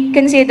be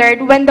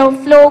considered when the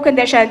flow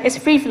condition is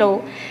free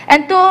flow.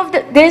 And two of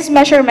these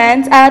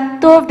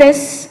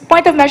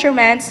point of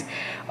measurements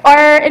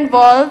are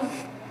involved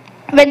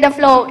when the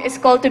flow is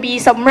called to be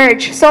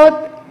submerged.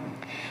 So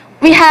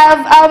we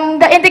have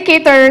the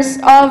indicators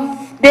of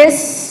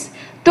these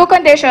 2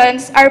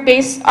 conditions are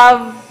based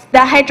of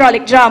the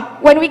hydraulic jump.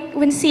 When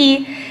we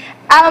see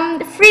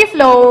free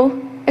flow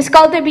is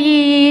called to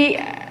be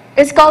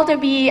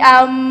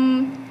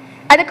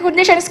the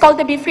condition is called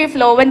to be free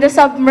flow when the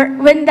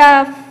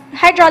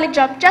hydraulic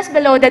jump just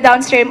below the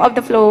downstream of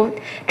the flow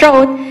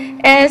throat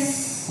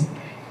is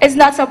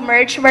not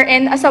submerged,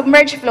 wherein a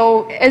submerged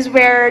flow is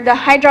where the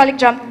hydraulic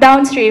jump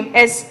downstream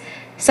is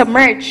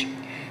submerged.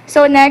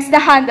 So next, the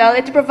handle.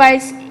 It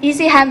provides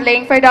easy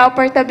handling for the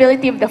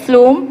portability of the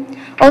flume.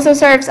 Also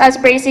serves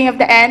as bracing of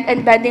the end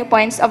and bending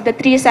points of the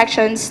three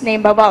sections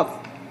named above.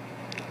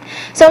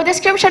 So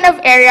description of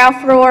area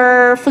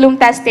for flume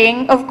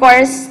testing. Of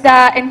course,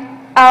 the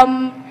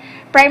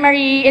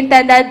primary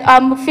intended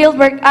field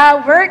work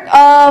of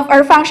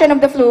or function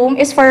of the flume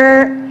is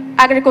for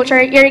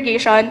agricultural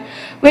irrigation,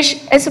 which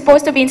is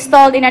supposed to be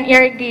installed in an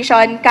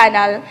irrigation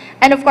canal,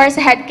 and of course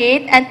a head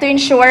gate, and to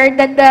ensure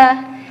that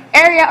the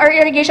area or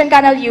irrigation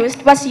canal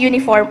used was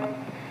uniform.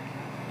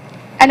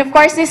 And of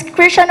course,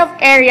 description of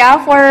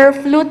area for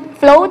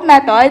float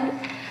method,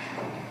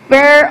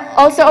 where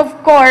also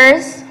of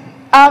course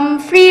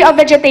free of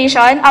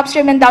vegetation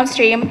upstream and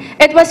downstream.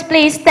 It was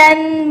placed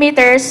 10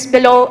 meters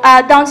below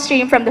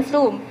downstream from the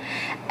flume,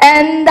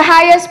 and the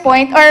highest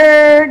point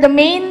or the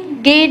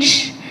main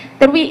gauge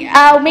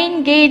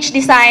main gauge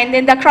designed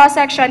in the cross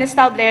section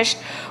established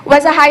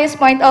was a highest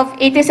point of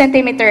 80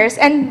 centimeters,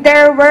 and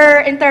there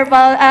were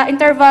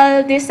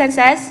interval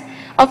distances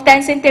of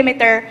 10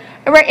 centimeter,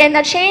 wherein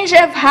a change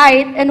of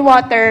height in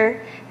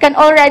water can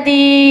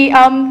already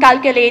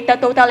calculate the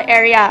total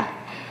area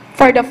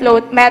for the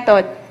float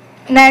method.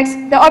 Next,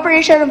 the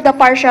operation of the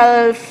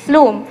partial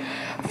flume.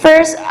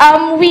 First,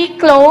 we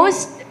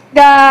closed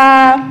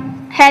the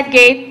head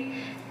gate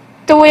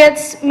to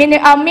its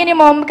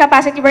minimum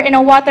capacity wherein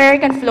a water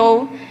can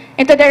flow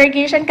into the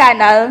irrigation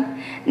canal.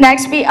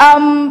 Next, we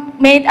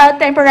made a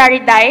temporary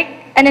dike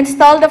and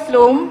installed the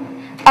flume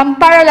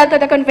parallel to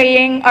the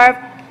conveying or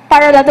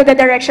parallel to the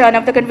direction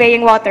of the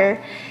conveying water,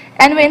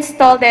 and we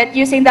installed it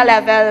using the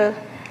level,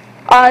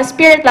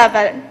 spirit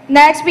level.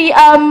 Next, we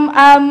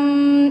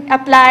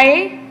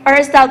apply or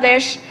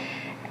establish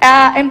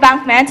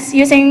embankments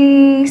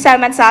using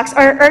cement sacks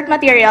or earth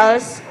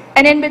materials,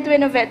 and in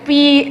between of it,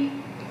 we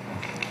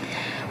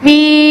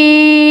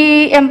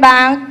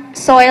embank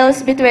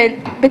soils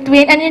between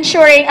and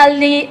ensuring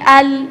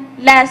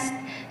less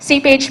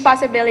seepage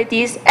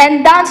possibilities.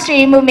 And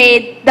downstream, we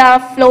made the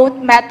float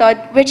method,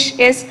 which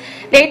is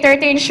later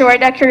to ensure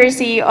the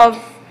accuracy of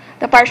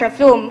the partial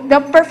flume. The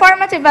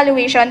performance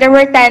evaluation, there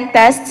were 10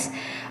 tests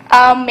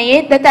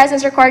made. The test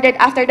is recorded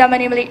after the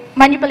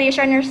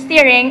manipulation or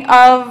steering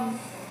of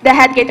the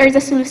head gate or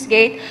the sluice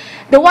gate.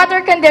 The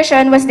water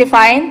condition was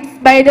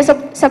defined by the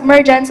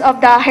submergence of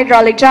the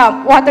hydraulic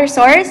jump. Water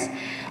source,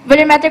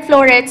 volumetric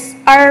flow rates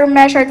are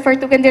measured for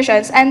two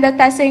conditions, and the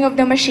testing of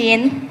the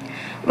machine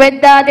with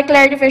the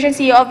declared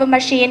efficiency of a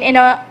machine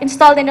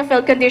installed in the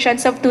field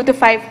conditions of 2 to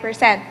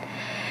 5%.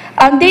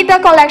 Data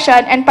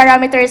collection and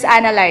parameters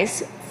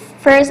analyzed.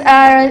 First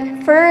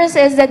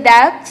is the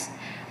depth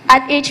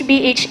at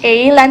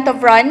HBHA, length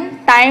of run,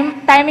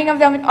 timing of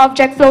the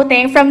object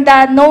floating from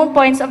the known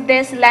points of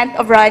this length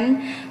of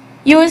run,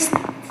 used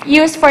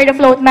for the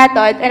float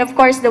method, and of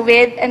course the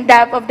width and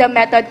depth of the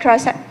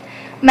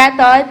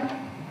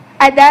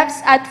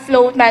depths at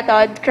float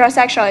method cross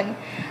section.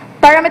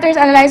 Parameters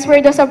analyzed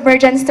were the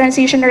submergence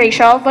transition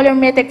ratio,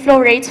 volumetric flow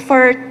rates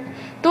for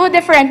two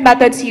different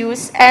methods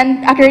used,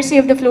 and accuracy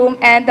of the flume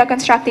and the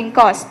constructing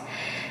cost.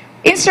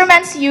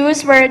 Instruments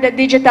used were the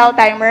digital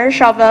timer,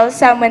 shovel,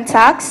 cement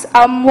sacks,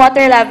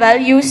 water level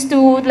used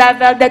to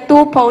level the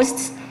two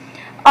posts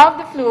of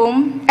the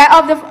flume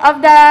of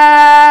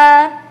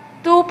the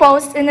two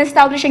posts in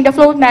establishing the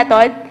float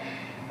method,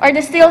 or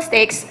the steel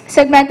stakes,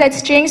 segmented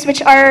strings which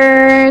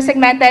are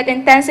segmented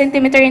in 10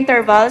 centimeter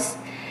intervals,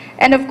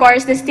 and of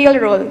course the steel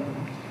rule.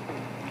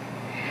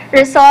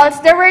 Results,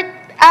 there were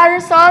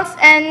results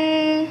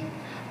and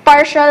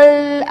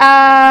partial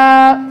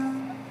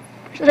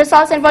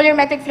results and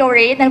volumetric flow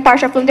rate and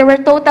partial flume. There were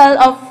a total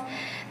of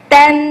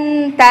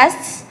 10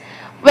 tests.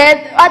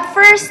 At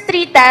first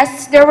 3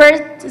 tests, there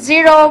were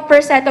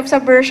 0% of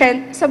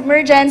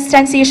submergence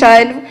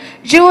transition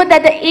due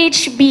that the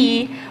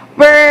HB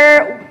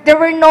there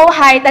were no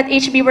height at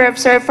HB were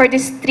observed for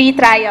these 3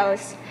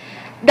 trials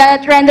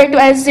that rendered to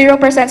as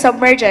 0%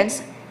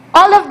 submergence.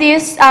 All of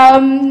these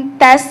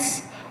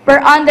tests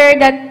were under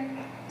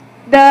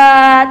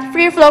the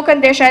free flow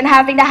condition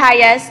having the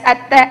highest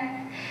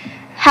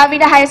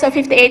of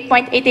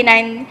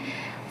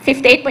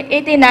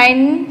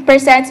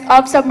 58.89%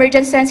 of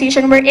submergence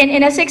transition, wherein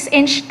in a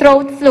 6-inch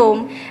throat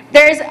flume,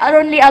 there is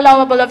only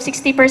allowable of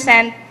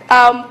 60%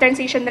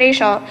 transition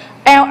ratio,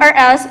 or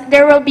else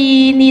there will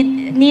be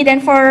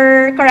needed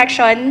for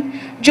correction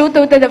due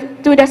to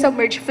the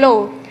submerged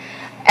flow.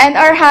 And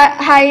our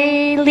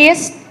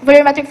highest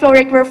volumetric flow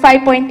rate were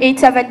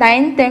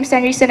 5.879 times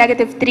 10 raised to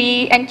negative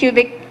 3 and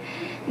cubic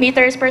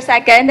meters per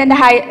second, and the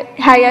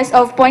highest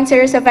of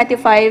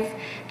 0.075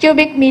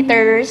 cubic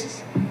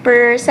meters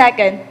per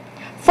second.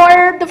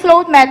 For the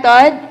float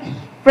method,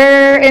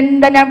 wherein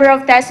the number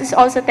of tests is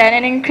also 10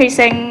 and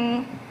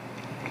increasing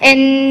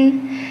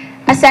in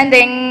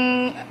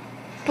ascending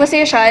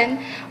position,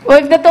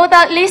 with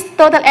the least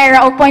total area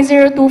of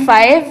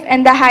 0.025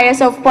 and the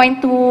highest of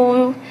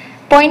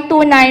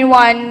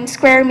 0.291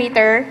 square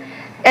meter.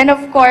 And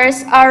of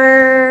course,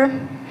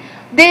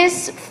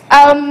 this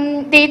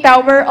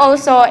data were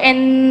also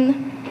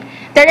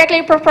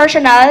directly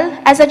proportional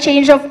as a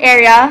change of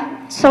area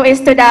so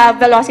is to the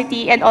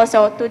velocity and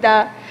also to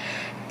the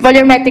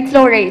volumetric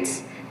flow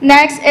rates.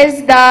 Next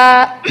is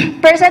the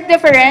percent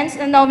difference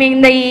in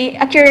knowing the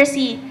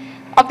accuracy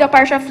of the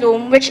partial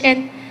flume, which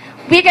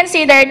we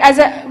considered as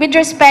with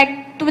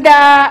respect to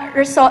the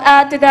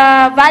to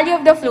the value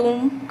of the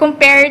flume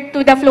compared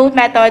to the float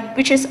method,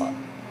 which is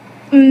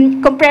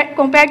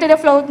compared to the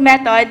float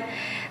method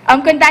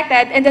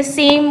conducted in the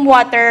same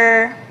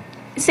water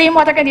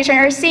condition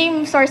or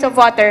same source of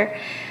water.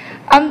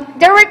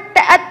 There were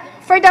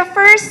for the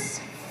first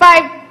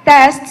 5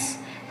 tests,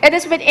 it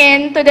is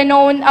within to the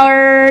known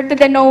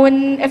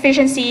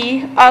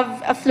efficiency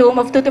of a flume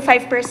of 2 to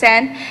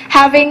 5%,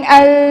 having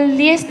a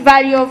least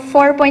value of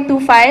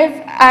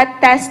 4.25 at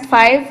test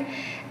 5,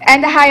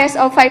 and the highest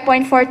of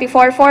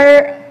 5.44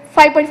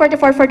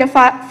 for the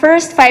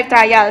first 5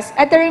 trials.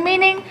 At the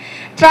remaining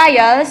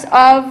trials,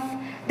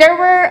 there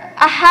were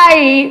a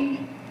high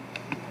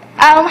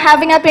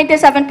having a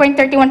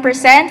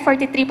 27.31%,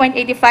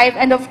 43.85,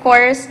 and of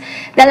course,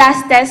 the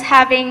last test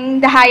having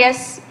the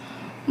highest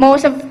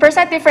most of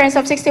percent difference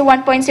of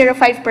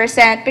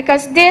 61.05%,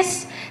 because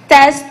this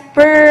test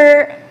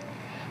were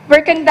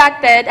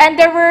conducted and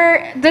there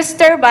were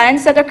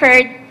disturbance that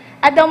occurred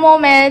at the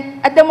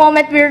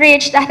moment we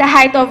reached at the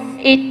height of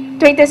 20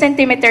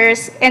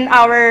 centimeters in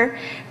our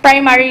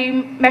primary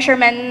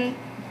measurement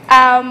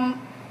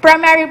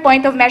primary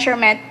point of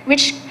measurement,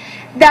 which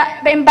the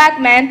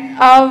embankment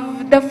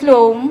of the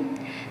flume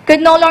could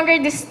no longer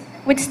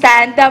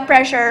withstand the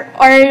pressure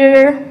or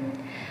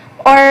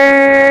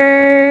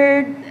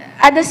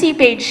at the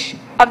seepage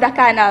of the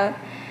canal.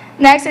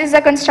 Next is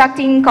the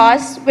constructing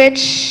cost,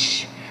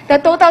 which the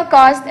total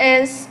cost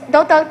is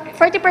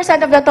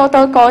 40% of the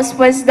total cost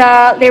was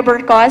the labor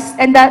cost,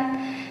 and that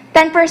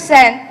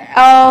 10%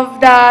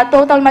 of the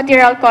total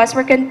material costs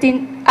were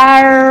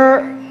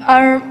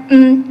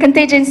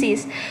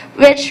contingencies,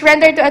 which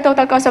rendered to a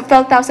total cost of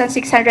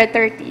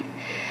 12,630.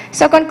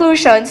 So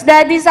conclusions,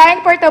 the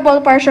design portable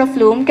partial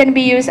flume can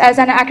be used as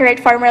an accurate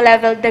farmer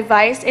level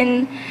device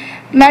in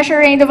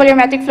measuring the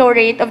volumetric flow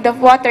rate of the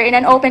water in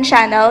an open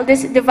channel.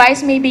 This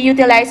device may be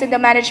utilized in the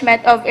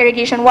management of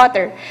irrigation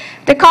water.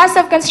 The cost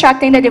of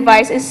constructing the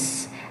device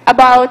is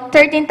about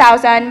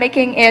 13,000,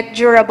 making it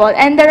durable.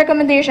 And the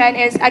recommendation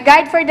is a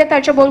guide for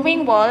detachable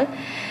wing wall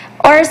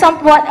or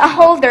somewhat a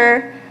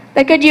holder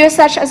that could use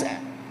such as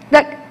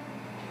the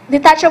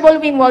detachable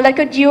wing wall that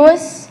could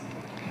use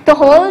to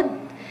hold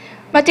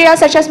materials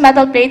such as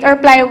metal plate or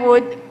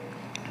plywood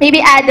may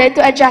be added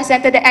to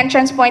adjacent to the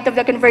entrance point of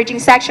the converging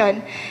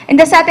section. In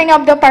the setting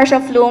of the partial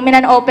flume in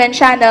an open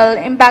channel,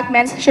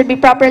 embankments should be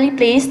properly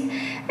placed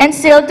and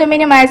sealed to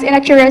minimize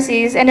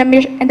inaccuracies in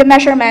the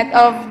measurement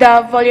of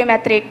the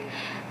volumetric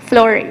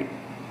flow rate.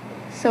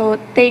 So,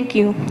 thank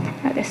you.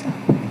 That is all.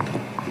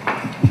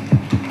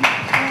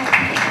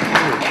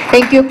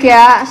 Thank you,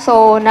 Kia.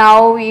 So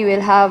now we will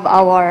have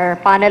our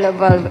panel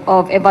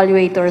of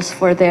evaluators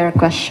for their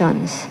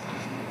questions.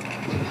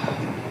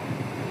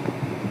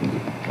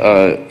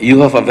 You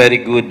have a very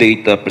good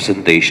data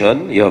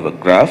presentation. You have a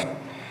graph.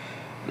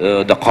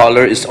 The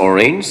color is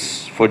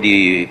orange for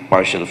the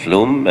partial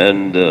flume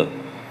and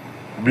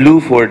blue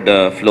for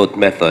the float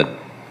method.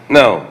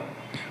 Now,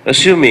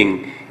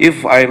 assuming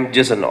if I'm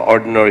just an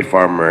ordinary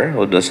farmer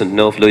who doesn't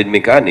know fluid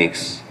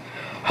mechanics,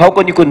 how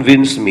can you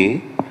convince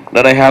me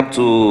that I have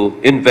to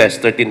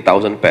invest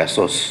 13,000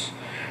 pesos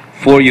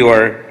for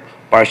your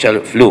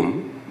partial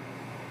flume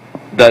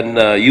than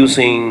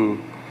using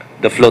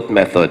the float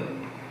method?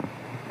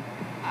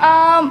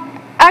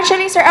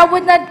 Actually, sir, I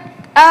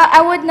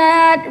would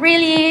not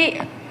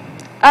really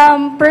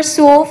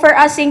pursue for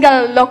a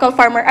single local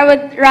farmer. I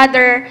would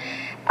rather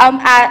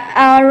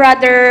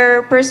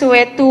pursue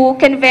it to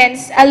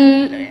convince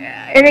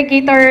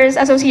irrigators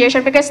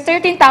association, because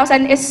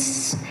 13,000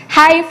 is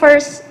high for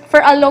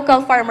a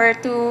local farmer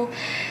to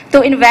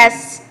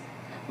invest.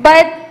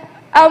 But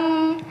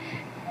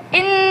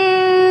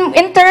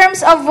in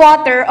terms of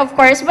water, of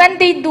course, when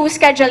they do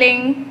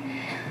scheduling,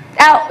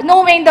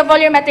 knowing the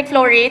volumetric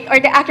flow rate or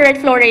the accurate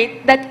flow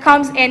rate that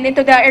comes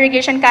into the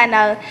irrigation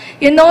canal,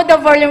 you know the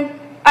volume,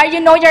 you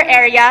know your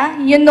area,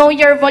 you know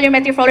your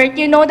volumetric flow rate,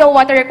 you know the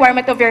water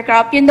requirement of your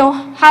crop, you know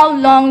how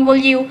long will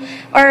you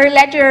or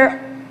let your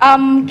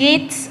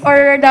gates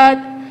or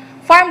the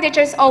farm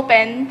ditches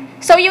open,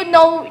 so you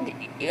know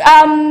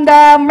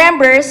the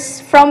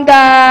members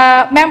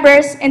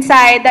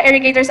inside the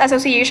irrigators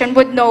association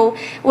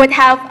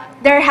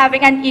they're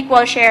having an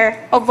equal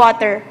share of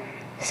water,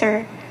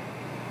 sir.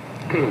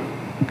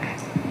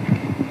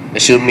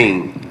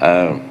 Assuming,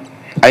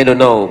 I don't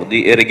know,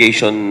 the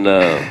irrigation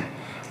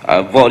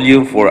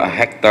volume for a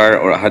hectare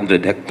or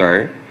 100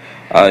 hectare,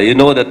 you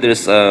know that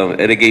there's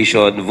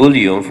irrigation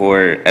volume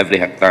for every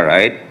hectare,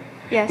 right?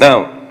 Yes.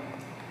 Now,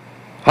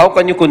 how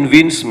can you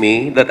convince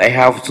me that I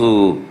have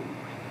to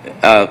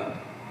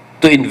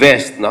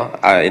invest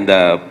in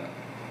the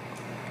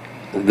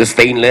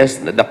stainless?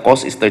 The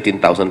cost is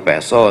 13,000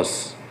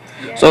 pesos.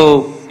 Yes.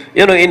 So,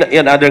 you know,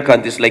 in other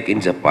countries like in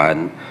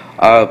Japan,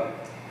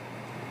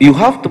 you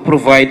have to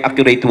provide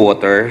accurate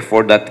water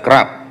for that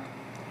crop.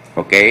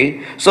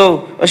 Okay?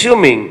 So,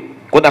 assuming,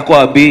 kung ako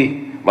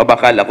abi,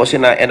 mabakal ako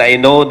and I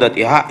know that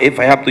if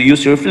I have to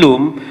use your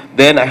flume,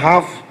 then I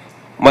have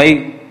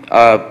my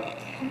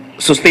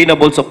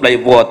sustainable supply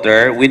of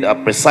water with a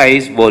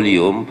precise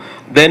volume,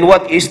 then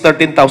what is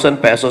 13,000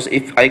 pesos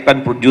if I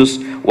can produce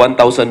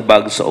 1,000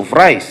 bags of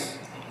rice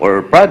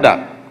or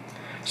product?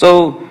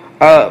 So,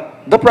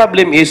 the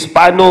problem is,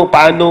 paano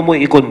mo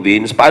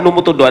i-convince, paano mo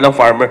tuduan ng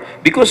farmer?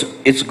 Because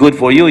it's good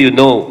for you, you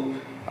know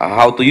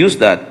how to use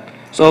that.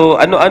 So,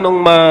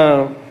 anong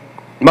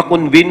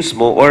ma-convince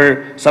mo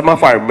or sa mga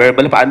farmer,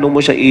 paano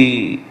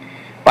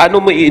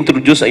mo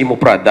i-introduce sa imo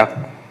product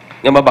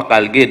nga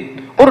mabakal gid?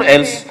 Or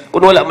else,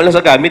 kung wala man lang sa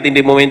gamit,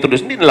 hindi mo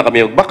ma-introduce, hindi na lang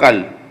kami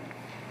magbakal.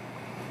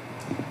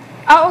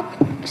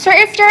 Sir,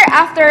 if you're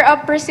after a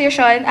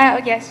precision,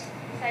 yes,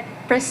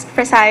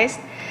 precise.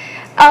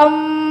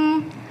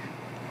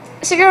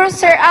 Siguro,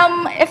 sir,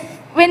 if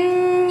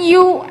when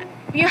you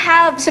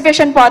have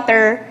sufficient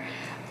water,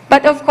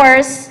 but of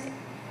course,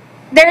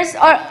 there's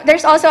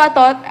also a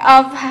thought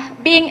of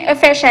being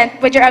efficient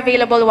with your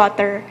available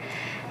water,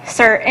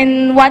 sir,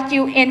 in what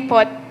you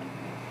input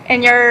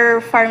in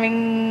your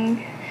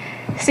farming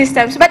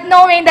systems. But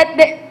knowing that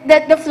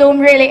the flume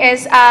really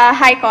is a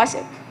high cost,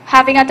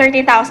 having a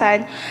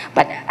 13,000,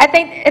 but I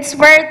think it's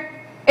worth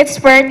if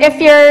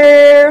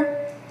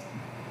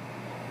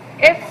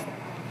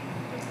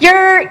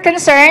you're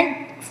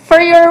concerned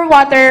for your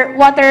water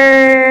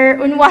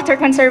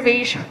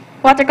conservation,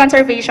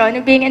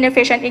 being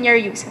inefficient in your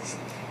uses.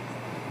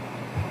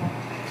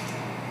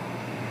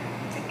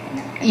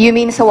 You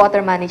mean sa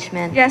water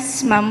management?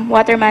 Yes, ma'am,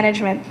 water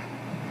management.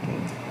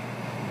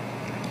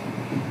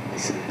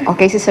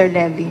 Okay, si Sir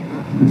Levy.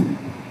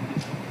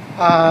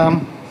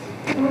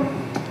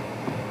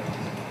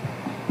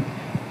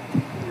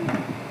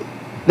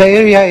 The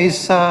area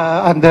is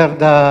under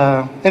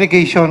the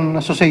Irrigation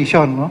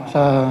Association, no?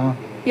 Sa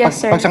Yes,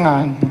 sir.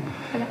 Pagsangaan.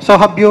 So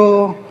have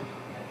you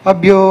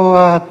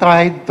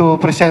tried to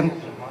present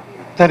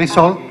the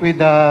result with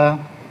the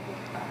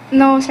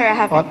No, sir, I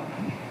haven't. what?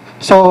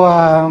 So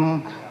are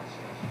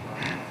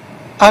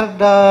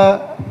the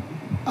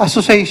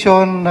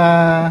association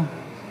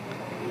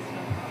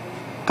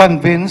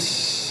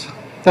convinced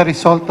the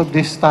result of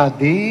this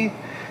study,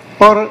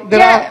 or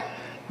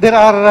there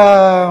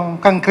are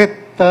concrete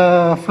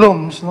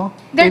flumes, no?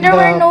 There In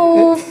were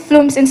no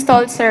flumes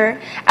installed, sir.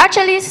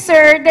 Actually,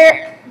 sir,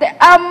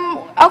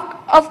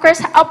 of course,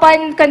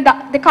 upon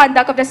the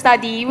conduct of the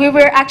study, we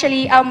were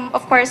actually,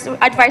 of course,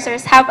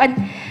 advisors have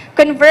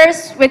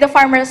conversed with the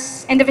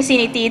farmers in the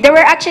vicinity. They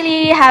were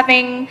actually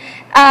having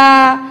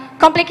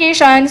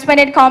complications when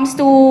it comes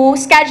to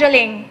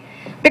scheduling,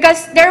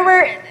 because there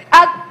were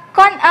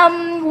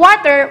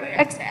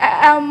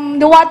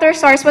the water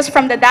source was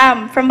from the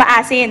dam, from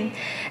Maasin.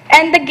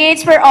 And the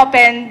gates were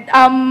opened.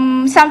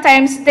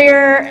 Sometimes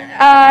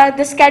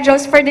the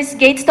schedules for these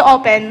gates to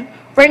open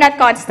were not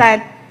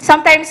constant.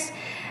 Sometimes,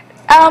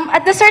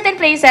 at the certain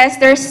places,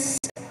 there's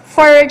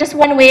for just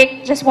 1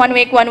 week,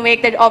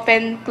 that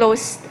open,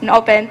 close, and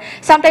open.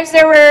 Sometimes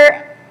there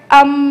were,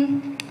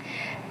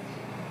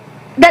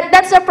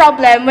 that's a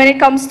problem when it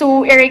comes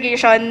to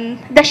irrigation,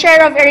 the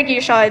share of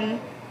irrigation,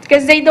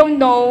 because they don't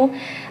know,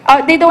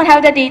 they don't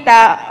have the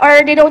data,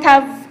 or they don't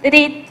have the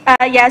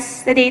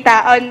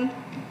data on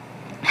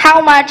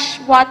how much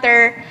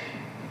water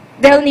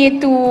they'll be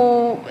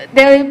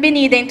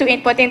needing to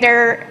input in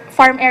their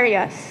farm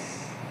areas.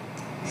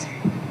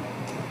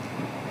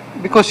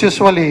 Because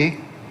usually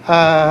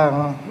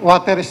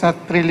water is not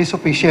really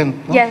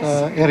sufficient, no, Yes.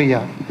 sa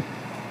area.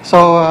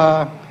 So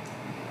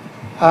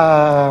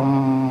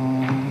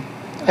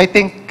I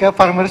think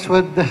farmers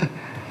would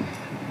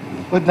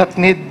not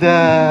need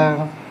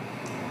to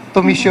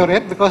measure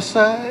it because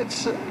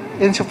it's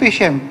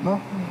insufficient, no?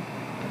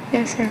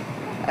 Yes, sir.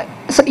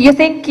 So you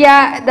think,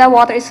 the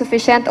water is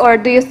sufficient, or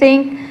do you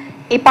think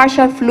a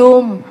partial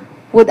flume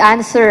would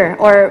answer,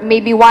 or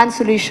maybe one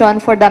solution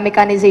for the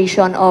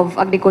mechanization of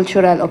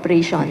agricultural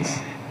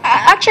operations?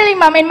 Actually,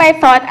 ma'am, in my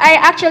thought, I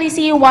actually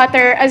see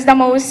water as the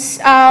most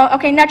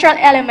natural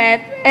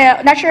element,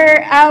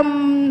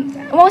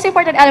 most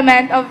important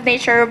element of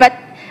nature, but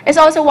it's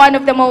also one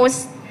of the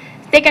most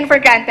taken for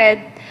granted.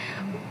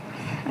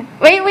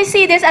 We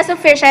see this as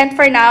sufficient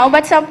for now,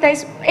 but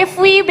sometimes if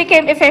we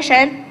became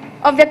efficient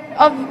of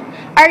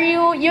our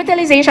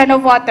utilization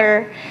of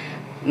water,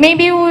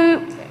 maybe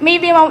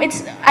ma'am,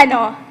 it's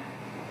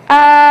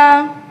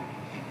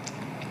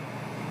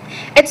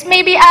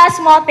maybe a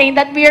small thing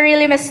that we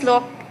really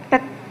mislook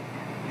that,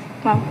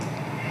 ma'am,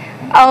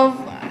 of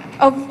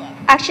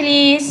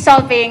actually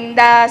solving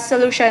the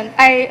solution,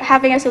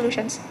 having a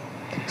solutions.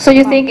 So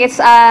you think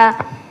it's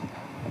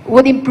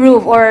would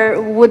improve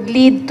or would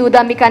lead to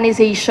the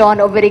mechanization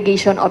of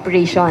irrigation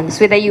operations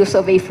with the use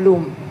of a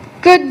flume?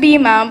 Could be,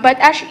 ma'am, but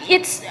actually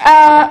it's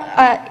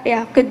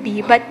could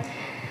be, but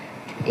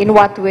In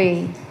what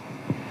way?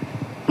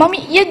 ma'am,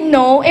 you'd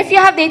know if you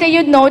have data,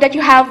 you'd know that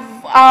you have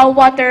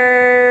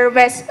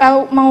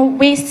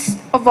waste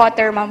of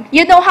water, ma'am.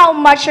 You know how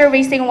much you're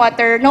wasting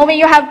water. Knowing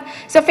you have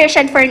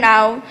sufficient for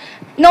now,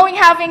 knowing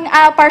having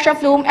a partial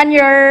flume and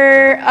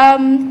your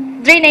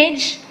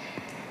drainage,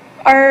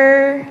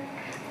 or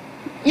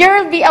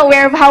you'll be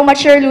aware of how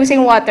much you're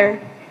losing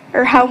water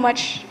or how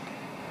much,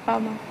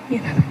 you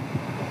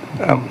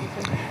know.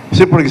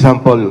 Say, for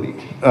example,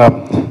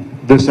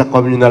 there's a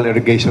communal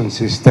irrigation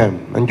system,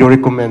 and you're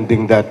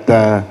recommending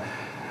that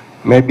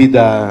maybe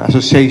the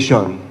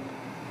association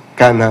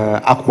can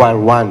acquire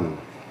one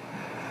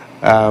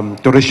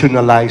to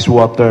rationalize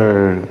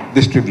water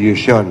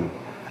distribution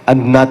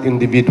and not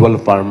individual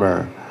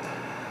farmer.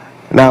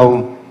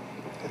 Now,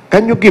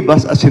 can you give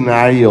us a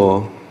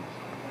scenario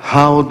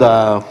how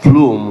the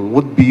flume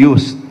would be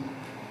used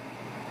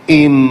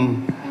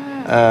in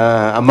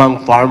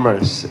among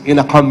farmers in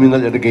a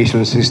communal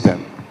irrigation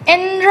system?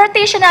 In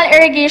rotational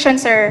irrigation,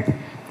 sir,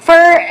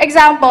 for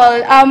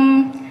example,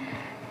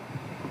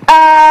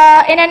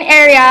 in an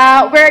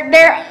area where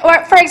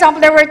for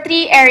example, there were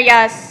 3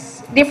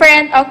 areas,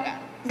 different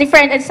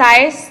in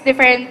size,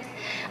 different,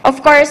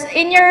 of course,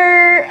 in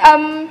your,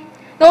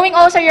 knowing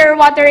also your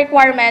water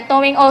requirement,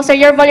 knowing also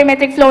your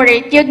volumetric flow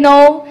rate, you'd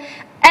know,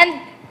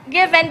 and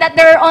given that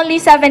there are only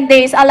 7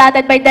 days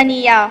allotted by the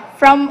NIA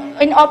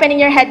in opening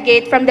your head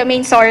gate from the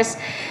main source,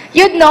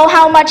 you'd know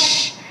how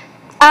much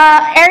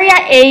area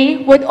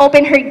A would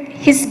open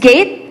his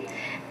gate,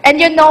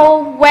 and you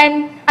know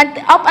when,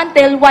 up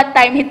until what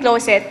time he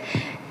close it.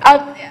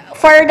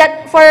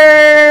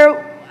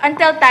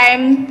 Until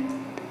time,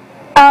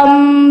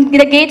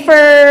 the gate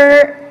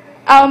for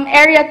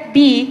area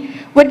B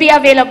would be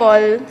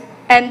available,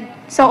 and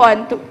so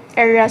on to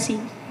area C.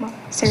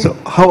 Sir. So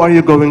how are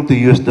you going to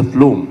use the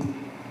flume?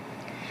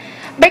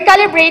 By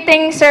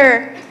calibrating,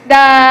 sir,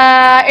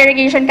 the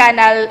irrigation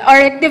canal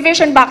or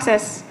division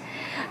boxes.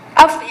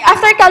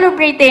 After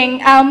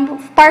calibrating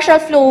partial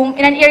flume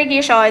in an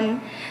irrigation,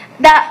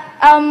 the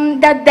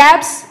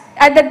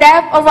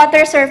depth of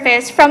water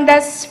surface from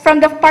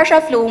the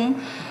partial flume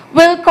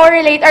will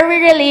correlate or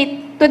will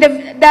relate to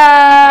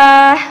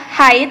the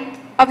height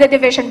of the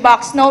division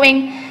box,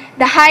 knowing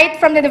the height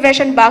from the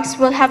division box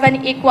will have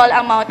an equal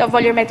amount of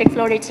volumetric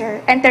flow rates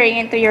entering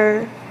into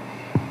your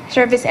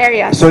service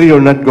area. So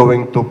you're not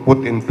going to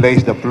put in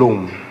place the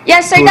flume?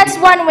 Yes, sir. That's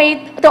one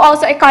way to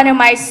also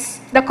economize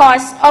the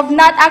cost of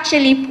not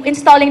actually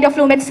installing the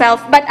flume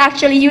itself, but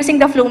actually using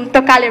the flume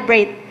to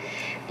calibrate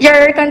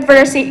your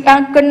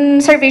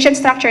conservation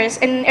structures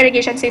in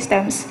irrigation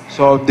systems.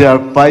 So there are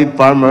 5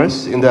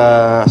 farmers in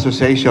the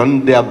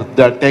association.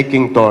 They're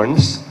taking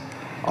turns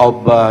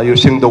of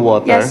using the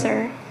water. Yes,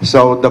 sir.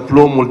 So the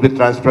flume will be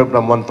transferred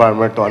from one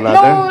farmer to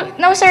another?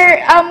 No, sir.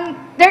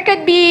 There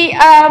could be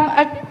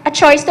a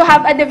choice to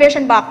have a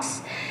division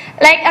box.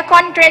 Like a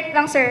concrete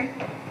lang, sir.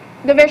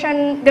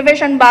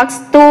 Division box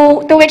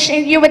to which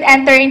you would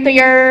enter into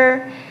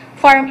your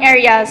farm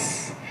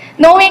areas.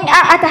 Knowing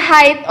at the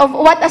height of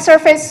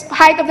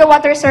height of the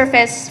water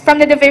surface from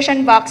the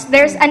division box,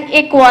 there's an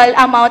equal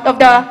amount of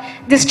the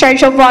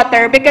discharge of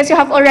water because you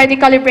have already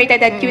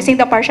calibrated it using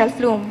the partial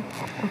flume.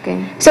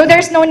 Okay. So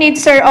there's no need,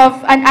 sir,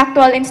 of an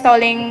actual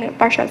installing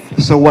partial flume.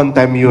 So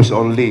one-time use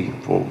only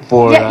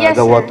for Yes,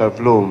 the sir. water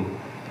flume?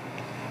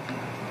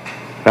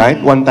 Right?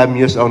 One-time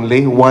use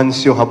only.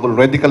 Once you have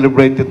already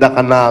calibrated the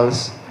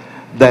canals,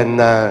 then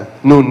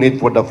no need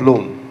for the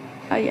flume.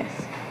 Yes.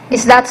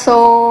 Is that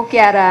so,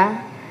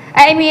 Kiara?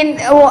 I mean,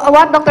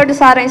 what Dr.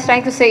 Dosara is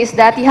trying to say is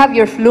that you have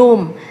your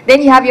flume,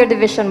 then you have your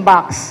division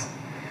box.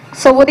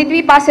 So would it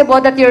be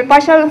possible that your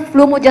partial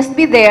flume would just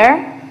be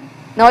there?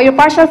 No, your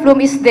partial flume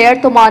is there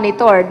to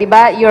monitor,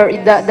 diba?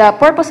 The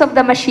purpose of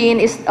the machine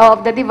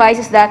of the device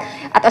is that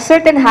at a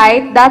certain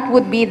height, that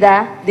would be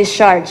the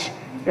discharge,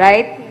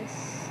 right?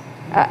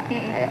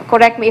 Yes.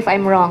 Correct me if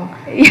I'm wrong.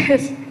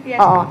 Yes. Yes.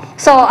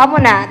 So,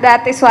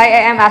 that is why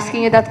I am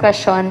asking you that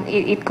question.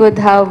 It could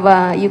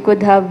have, you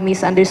could have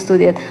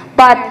misunderstood it.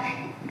 But,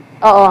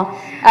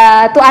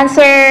 to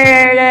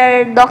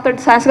answer Dr.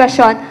 San's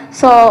question,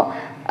 so,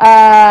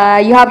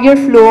 you have your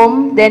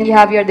flume, then you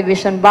have your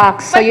division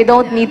box. So, you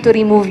don't need to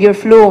remove your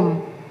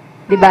flume.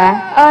 Diba?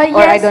 Yes.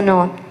 Or I don't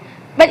know.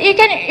 But you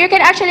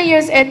can actually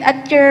use it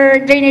at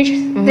your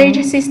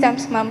drainage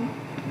systems, ma'am.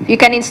 You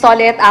can install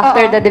it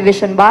after the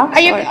division box?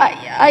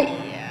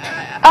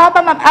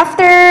 Ma'am,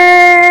 after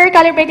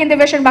calibrating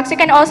division box, you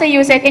can also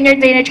use it in your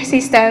drainage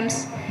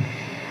systems.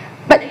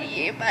 But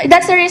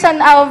that's the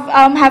reason of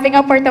having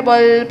a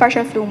portable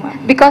partial flume.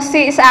 Because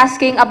he is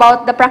asking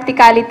about the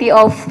practicality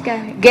of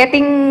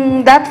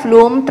getting that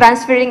flume,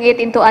 transferring it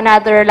into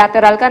another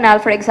lateral canal,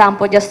 for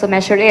example, just to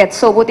measure it.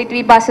 So would it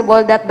be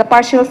possible that the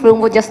partial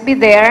flume would just be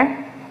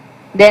there,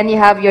 then you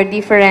have your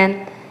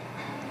different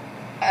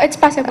it's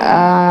possible.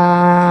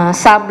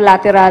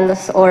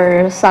 Sublaterals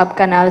or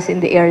subcanals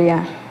in the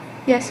area?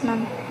 Yes,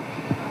 ma'am.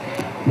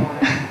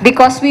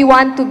 Because we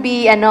want to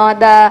be,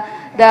 the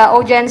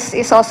audience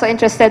is also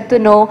interested to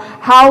know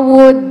how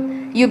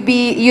would you'd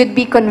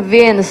be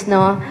convinced,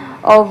 no,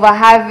 of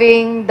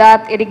having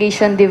that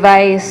irrigation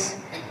device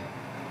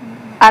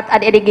at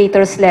an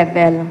irrigator's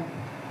level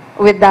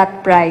with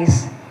that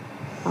price.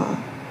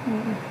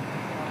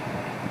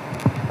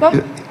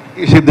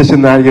 You see, the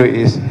scenario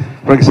is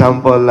For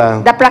example,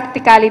 The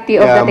practicality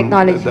of the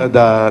technology.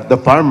 the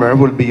farmer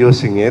will be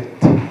using it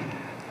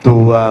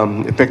to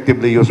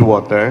effectively use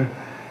water.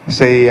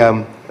 Say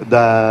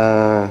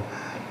the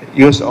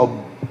use of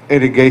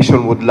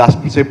irrigation would last,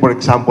 say for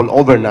example,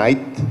 overnight.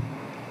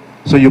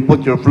 So you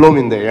put your flume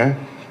in there.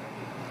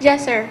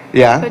 Yes, sir.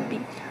 Yeah. Could be.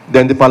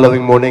 Then the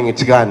following morning,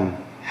 it's gone.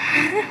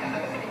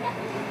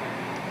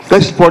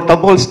 That's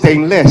portable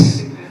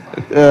stainless.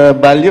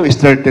 Value is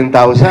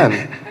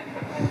 13,000.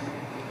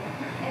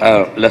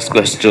 Last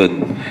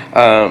question.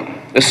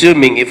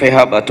 Assuming if I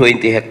have a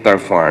 20-hectare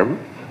farm,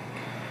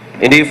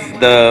 and if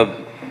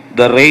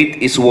the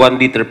rate is 1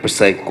 liter per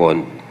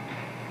second,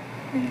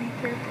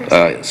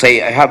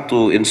 say I have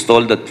to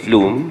install that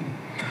flume,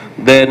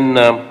 then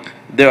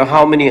there are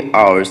how many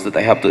hours that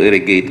I have to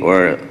irrigate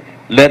or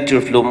let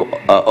your flume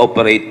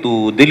operate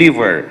to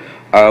deliver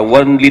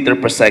 1 liter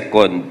per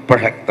second per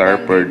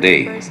hectare per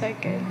day? Per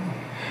second.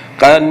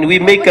 Can we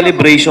make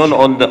calibration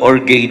on the or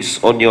gauge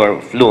on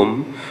your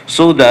flume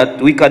so that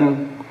we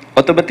can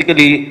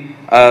automatically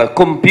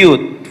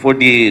compute for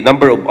the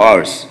number of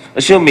hours?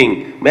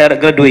 Assuming may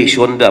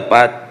graduation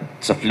dapat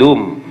sa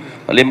flume.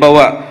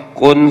 Halimbawa,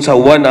 kung sa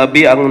 1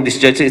 abi ang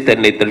discharge is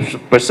 10 liters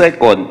per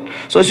second.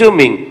 So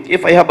assuming,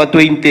 if I have a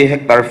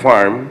 20-hectare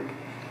farm,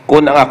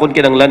 kung ang akong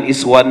kinanglan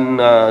is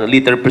 1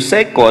 liter per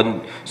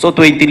second, so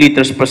 20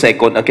 liters per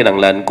second ang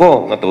kinanglan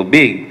ko nga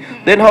tubig.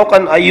 Then how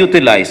can I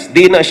utilize?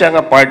 Di na siya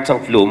nga part ng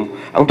flume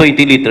ang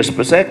 20 liters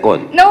per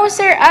second. No,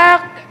 sir.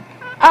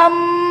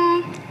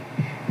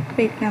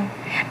 Wait now.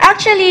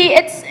 Actually,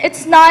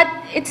 it's not.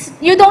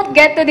 You don't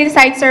get to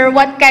decide, sir,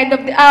 what kind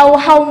of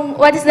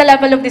what is the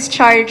level of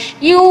discharge.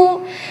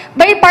 You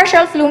by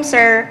partial flume,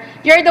 sir,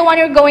 you're the one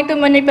who's going to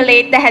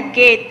manipulate the head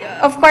gate.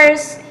 Of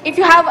course, if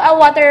you have a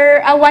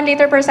 1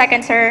 liter per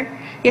second, sir,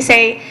 you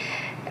say,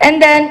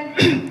 and then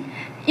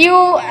you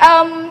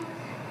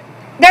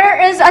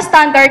there is a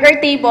standard or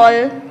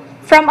table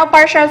from a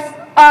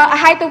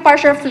high to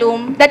partial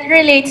flume that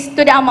relates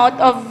to the amount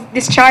of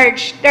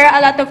discharge. There are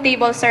a lot of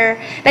tables, sir,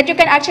 that you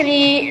can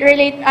actually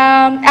relate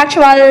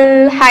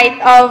actual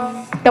height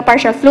of the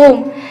partial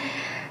flume.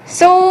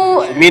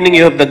 So, Meaning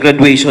you have the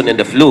graduation in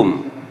the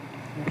flume.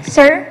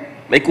 sir?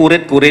 May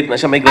kurit na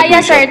siya, may graduation.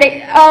 Yes, sir.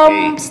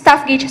 Okay.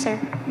 Staff gauge, sir.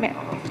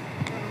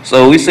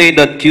 So we say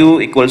that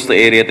Q equals to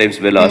area times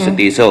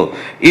velocity. So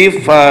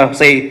if,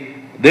 say,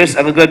 there's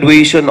a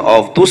graduation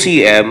of 2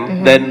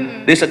 cm,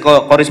 then there's a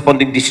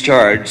corresponding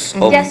discharge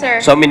of Yes, sir.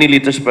 so many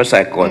liters per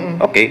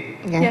second. Okay.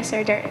 Yes,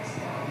 sir, there is.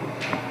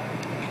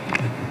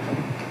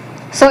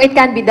 So it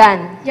can be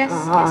done. Yes,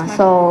 yes, ma'am.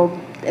 So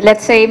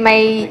let's say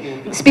may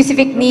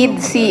specific need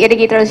si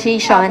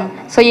irrigation,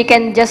 so you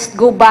can just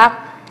go back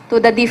to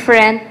the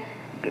different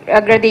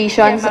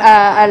gradations,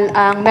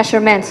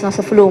 measurements no,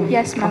 sa flume.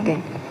 Yes, ma'am.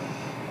 Okay.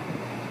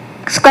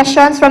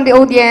 Questions from the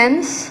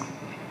audience?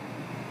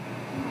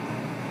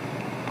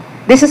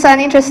 This is an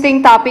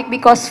interesting topic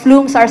because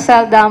flumes are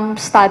seldom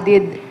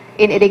studied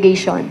in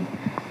irrigation.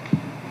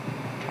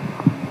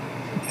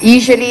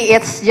 Usually,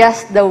 it's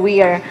just the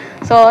weir.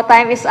 So,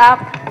 time is up.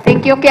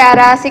 Thank you,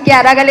 Kiara. Si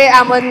Kiara, gali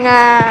amon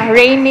nga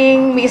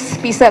reigning Miss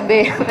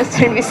Pisabe,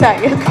 Western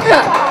Visayas.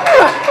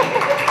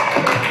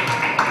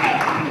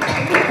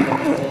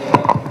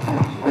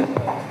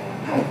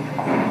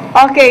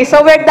 Okay,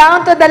 so we're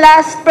down to the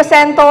last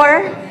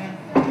presenter.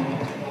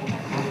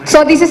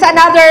 So this is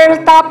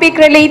another topic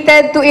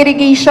related to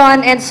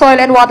irrigation and soil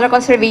and water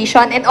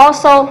conservation. And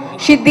also,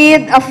 she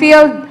did a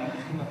field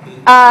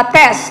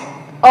test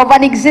of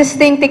an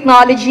existing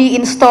technology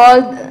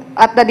installed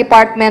at the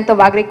Department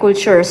of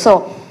Agriculture.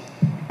 So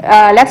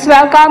let's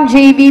welcome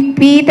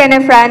JVP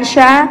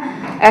Tenefrancia.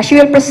 She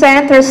will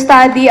present her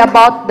study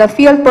about the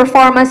field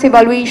performance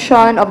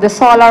evaluation of the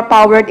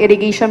solar-powered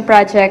irrigation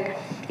project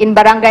in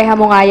Barangay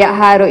Hamungaya,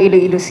 Haro,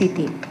 Iloilo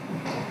City.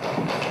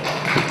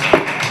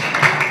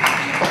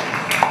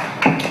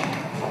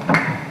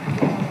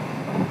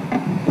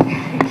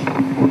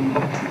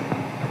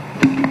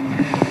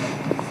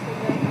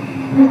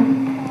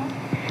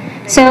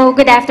 So,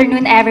 good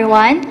afternoon,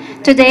 everyone.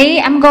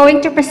 Today, I'm going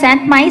to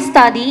present my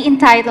study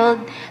entitled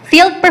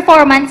Field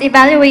Performance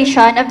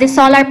Evaluation of the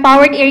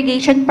Solar-Powered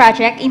Irrigation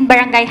Project in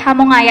Barangay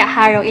Hamungaya,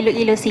 Haro,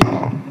 Iloilo City.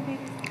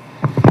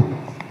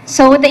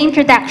 So, the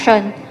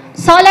introduction.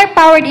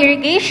 Solar-powered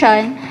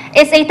irrigation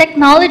is a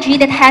technology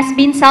that has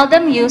been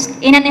seldom used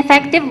in an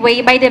effective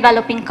way by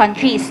developing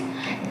countries.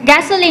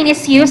 Gasoline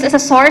is used as a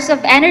source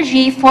of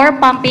energy for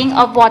pumping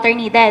of water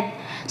needed.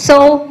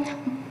 So,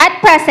 at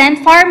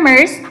present,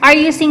 farmers are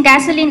using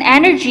gasoline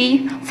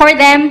energy for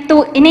them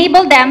to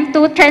enable them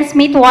to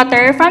transmit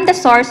water from the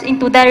source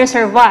into the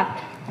reservoir.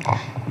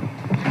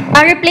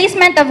 A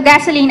replacement of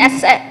gasoline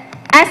as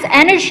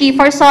energy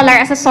for solar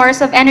as a source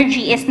of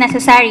energy is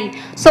necessary.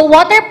 So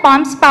water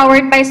pumps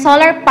powered by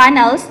solar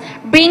panels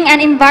bring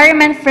an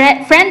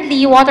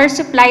environment-friendly water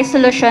supply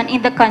solution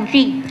in the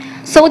country.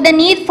 So the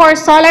need for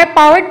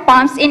solar-powered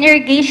pumps in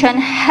irrigation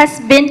has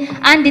been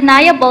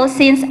undeniable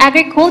since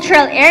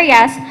agricultural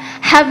areas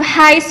have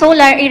high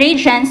solar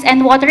irradiance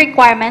and water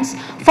requirements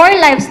for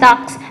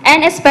livestock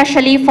and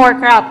especially for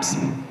crops.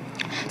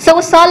 So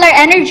solar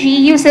energy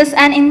uses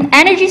an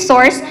energy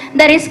source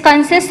that is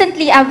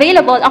consistently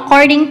available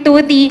according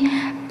to the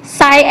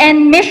Sai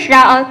and Mishra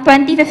of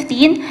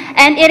 2015,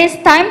 and it is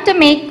time to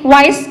make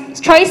wise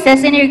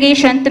choices in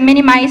irrigation to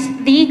minimize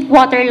the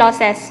water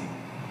losses.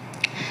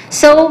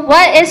 So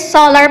what is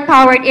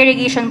solar-powered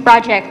irrigation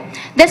project?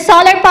 The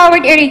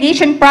solar-powered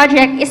irrigation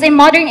project is a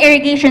modern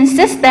irrigation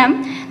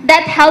system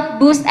that helps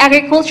boost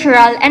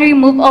agricultural and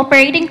remove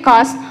operating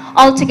costs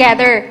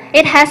altogether.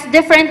 It has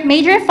different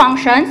major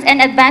functions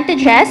and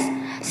advantages,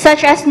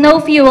 such as no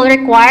fuel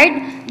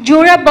required,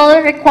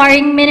 durable,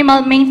 requiring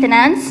minimal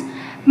maintenance,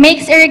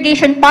 makes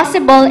irrigation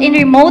possible in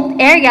remote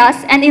areas,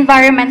 and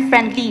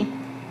environment-friendly.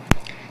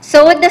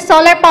 So the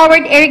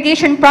solar-powered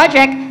irrigation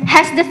project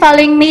has the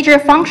following major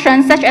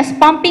functions, such as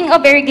pumping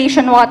of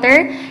irrigation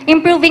water,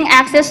 improving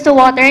access to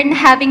water, and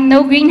having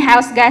no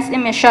greenhouse gas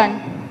emission.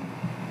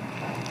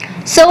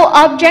 So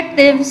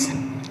objectives.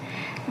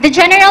 The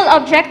general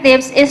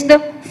objectives is the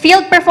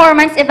field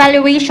performance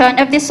evaluation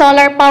of the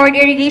solar-powered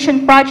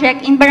irrigation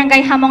project in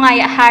Barangay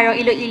Hamongaya, Haro,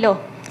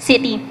 Iloilo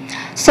City.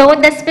 So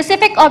the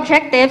specific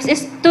objectives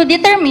is to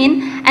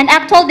determine an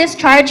actual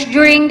discharge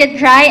during the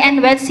dry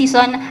and wet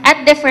season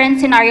at different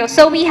scenarios.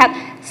 So we have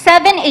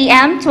 7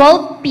 a.m.,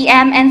 12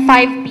 p.m., and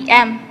 5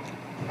 p.m.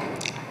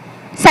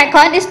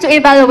 Second is to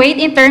evaluate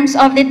in terms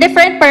of the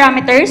different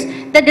parameters,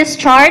 the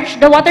discharge,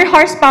 the water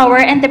horsepower,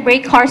 and the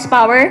brake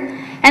horsepower.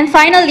 And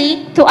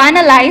finally, to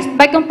analyze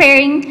by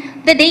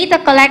comparing the data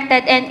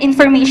collected and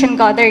information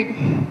gathered.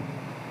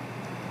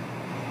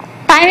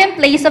 Time and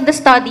place of the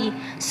study.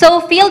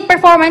 So field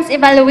performance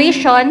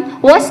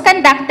evaluation was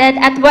conducted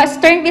at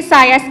Western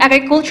Visayas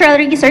Agricultural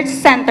Research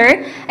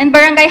Center in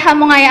Barangay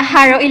Hamongaya,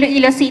 Haro,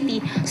 Iloilo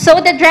City. So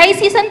the dry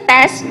season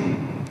test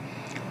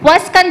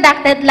was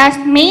conducted last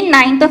May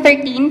 9 to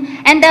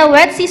 13, and the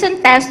wet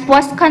season test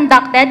was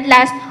conducted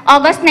last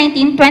August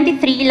 19,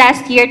 23,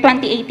 last year,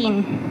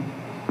 2018.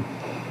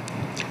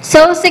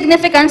 So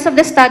significance of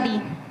the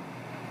study.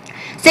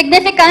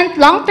 Significant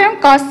long-term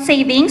cost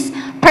savings,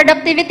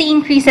 productivity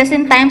increases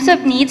in times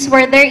of needs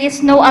where there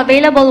is no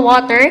available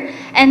water,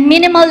 and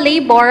minimal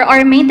labor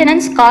or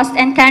maintenance costs,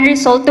 and can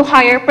result to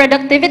higher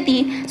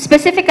productivity,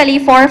 specifically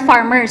for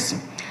farmers.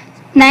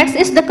 Next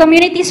is the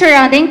community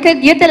surrounding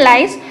could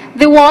utilize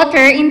the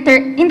water in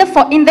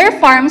their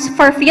farms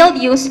for field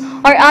use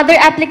or other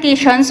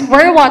applications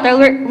where water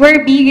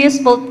will be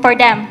useful for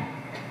them.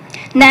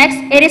 Next,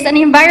 it is an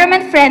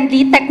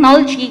environment-friendly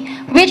technology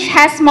which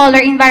has smaller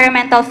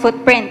environmental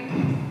footprint.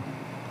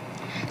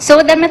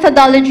 So the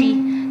methodology,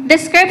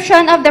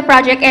 description of the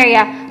project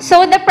area.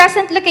 So the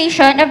present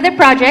location of the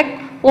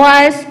project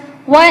was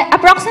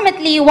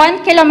approximately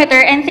 1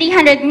 kilometer and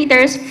 300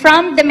 meters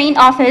from the main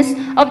office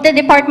of the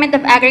Department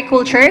of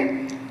Agriculture.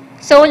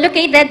 So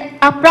located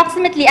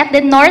approximately at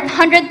the north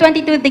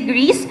 122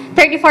 degrees,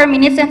 34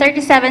 minutes and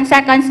 37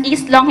 seconds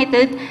east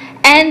longitude,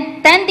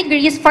 and 10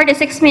 degrees,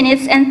 46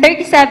 minutes and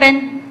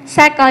 37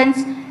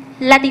 seconds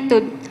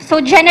latitude. So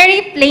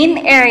generally plain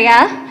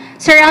area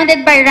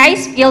surrounded by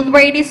rice field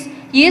where it is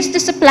used to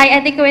supply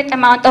adequate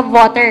amount of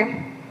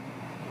water.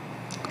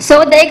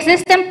 So the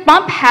existing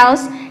pump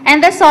house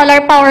and the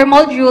solar power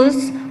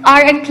modules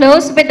are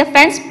enclosed with a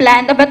fence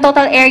plan of a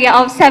total area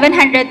of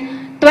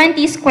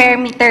 720 square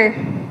meter.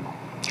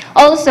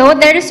 Also,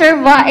 the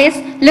reservoir is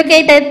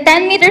located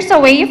 10 meters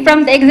away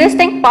from the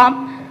existing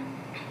pump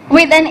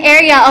with an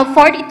area of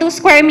 42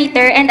 square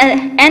meter and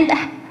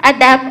a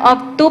depth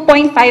of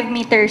 2.5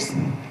 meters.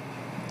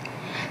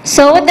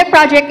 So the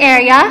project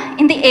area,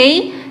 in the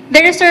A,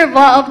 the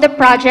reservoir of the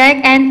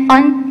project, and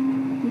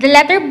on the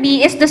letter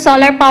B is the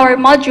solar power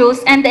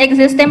modules and the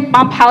existing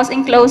pump house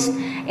enclosed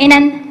in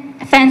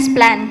a fence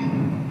plan.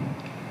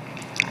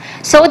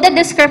 So the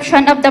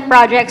description of the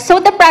project. So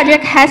the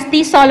project has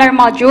the solar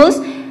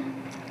modules,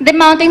 the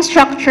mounting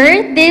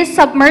structure, the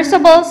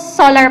submersible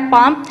solar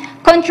pump,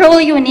 control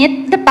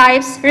unit, the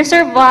pipes,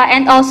 reservoir,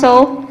 and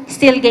also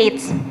steel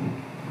gates.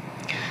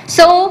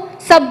 So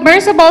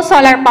submersible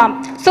solar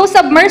pump. So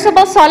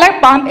submersible solar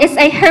pump is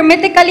a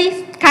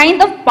hermetically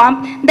kind of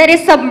pump that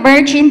is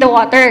submerged in the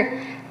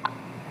water.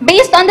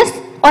 Based on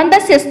the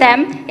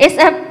system is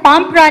a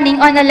pump running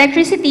on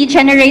electricity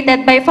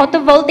generated by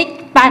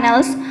photovoltaic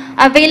panels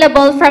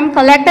available from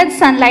collected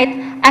sunlight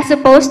as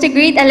opposed to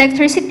grid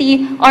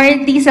electricity or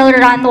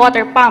diesel-run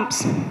water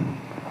pumps.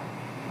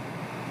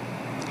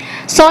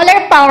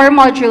 Solar power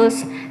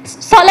modules.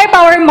 Solar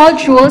power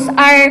modules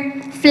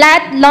are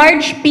flat,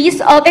 large piece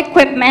of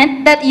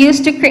equipment that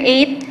used to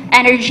create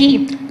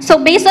energy.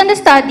 So based on the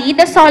study,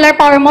 the solar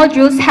power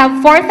modules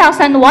have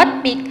 4,000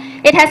 watt peak.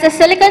 It has a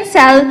silicon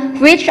cell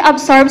which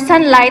absorbs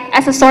sunlight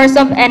as a source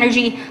of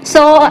energy.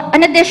 So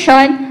in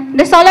addition,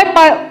 the solar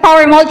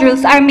power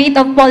modules are made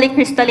of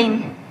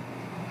polycrystalline.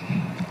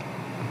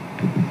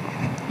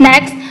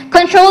 Next,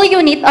 control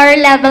unit or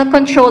level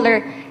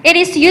controller. It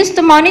is used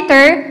to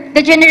monitor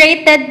the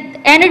generated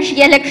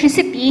energy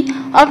electricity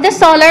of the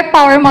solar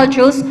power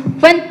modules.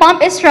 When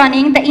pump is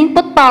running, the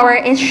input power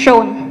is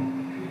shown.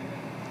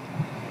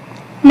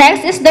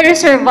 Next is the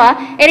reservoir.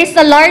 It is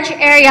a large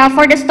area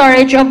for the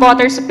storage of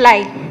water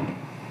supply.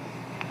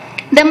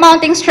 The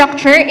mounting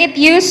structure, it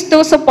used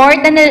to support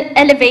and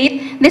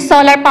elevate the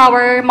solar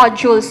power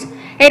modules.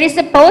 It is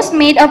a post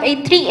made of a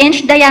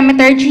 3-inch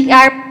diameter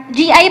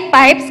GI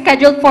pipe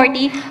scheduled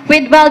 40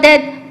 with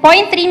welded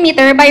 0.3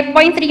 meter by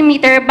 0.3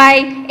 meter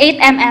by 8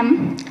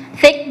 mm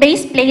thick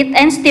base plate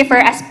and stiffer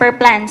as per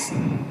plans.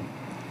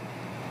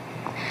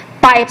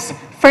 Pipes.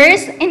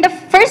 First, in the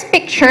first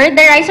picture,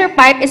 the riser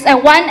pipe is a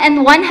 1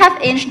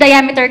 1/2 inch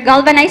diameter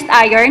galvanized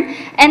iron,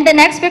 and the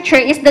next picture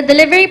is the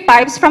delivery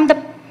pipes from the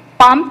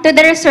pump to the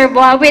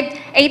reservoir with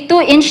a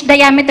 2-inch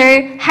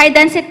diameter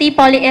high-density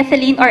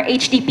polyethylene or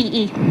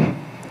HDPE.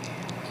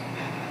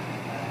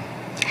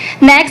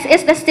 Next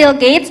is the steel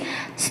gates.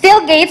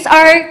 Steel gates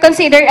are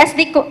considered as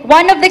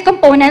one of the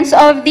components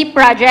of the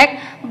project,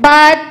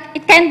 but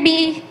it can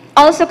be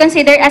also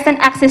considered as an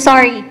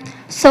accessory.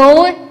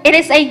 So, it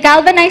is a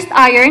galvanized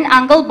iron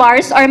angle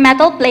bars or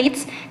metal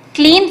plates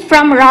cleaned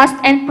from rust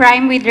and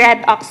primed with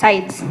red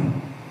oxides.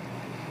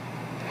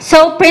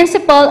 So,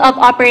 principle of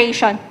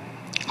operation.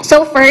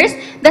 So first,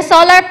 the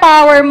solar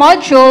power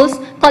modules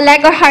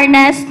collect or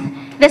harness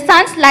the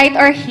sun's light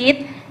or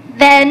heat,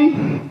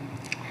 then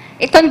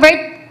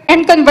convert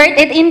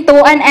it into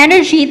an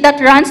energy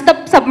that runs the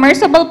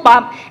submersible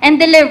pump and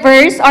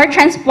delivers or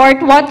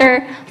transport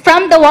water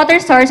from the water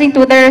source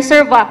into the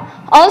reservoir.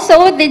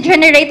 Also, the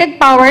generated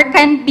power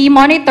can be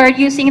monitored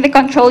using the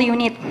control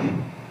unit.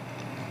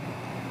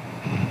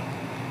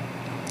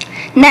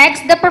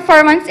 Next, the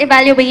performance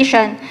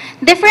evaluation.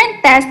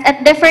 Different tests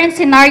at different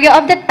scenario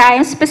of the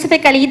time,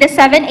 specifically the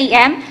 7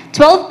 a.m.,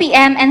 12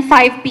 p.m., and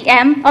 5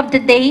 p.m. of the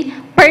day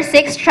per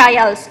 6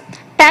 trials.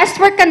 Tests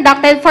were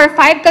conducted for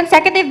 5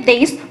 consecutive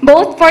days,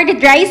 both for the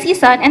dry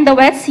season and the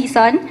wet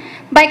season,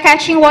 by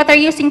catching water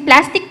using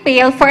plastic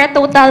pail for a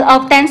total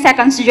of 10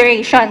 seconds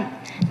duration.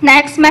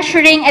 Next,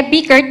 measuring a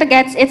beaker to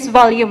get its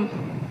volume.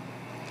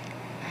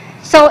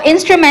 So,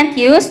 instrument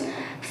used.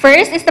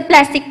 First is the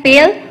plastic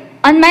pail.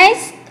 On my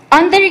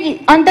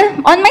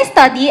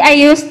study, I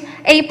used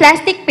a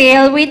plastic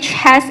pail which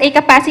has a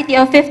capacity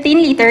of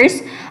 15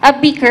 liters, a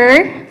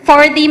beaker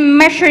for the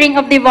measuring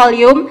of the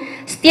volume,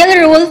 steel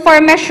rule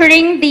for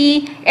measuring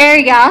the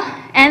area,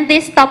 and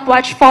this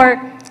stopwatch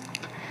for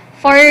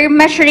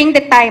measuring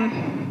the time.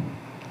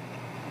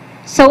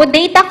 So,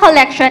 data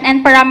collection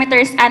and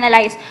parameters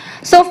analyzed.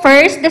 So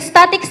first, the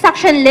static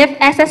suction lift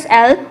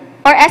SSL,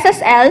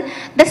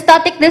 the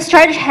static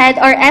discharge head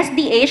or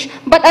SDH,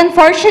 but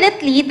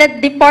unfortunately, the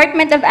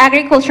Department of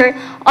Agriculture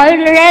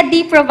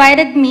already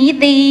provided me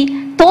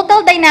the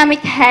total dynamic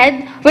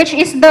head, which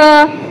is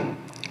the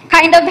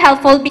kind of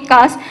helpful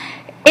because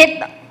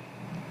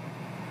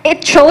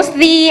it shows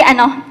the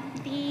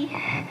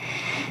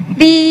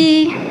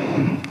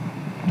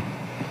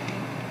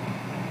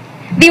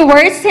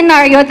worst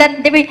scenario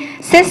that the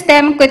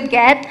system could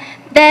get,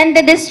 then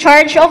the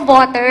discharge of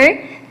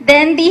water,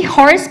 then the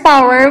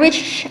horsepower,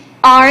 which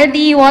are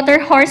the water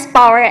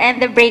horsepower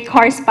and the brake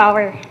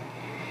horsepower.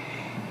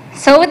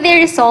 So the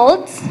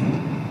results.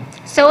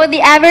 So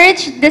the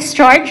average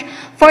discharge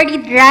for the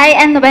dry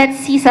and wet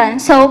season.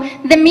 So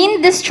the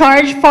mean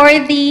discharge for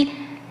the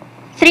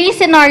 3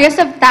 scenarios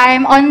of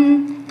time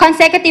on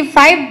consecutive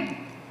 5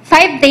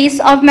 days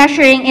of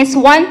measuring is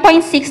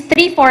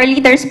 1.634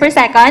 liters per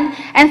second,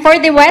 and for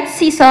the wet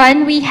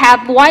season, we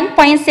have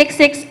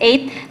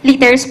 1.668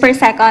 liters per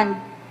second.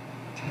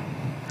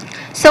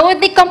 So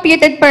the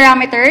computed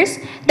parameters,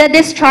 the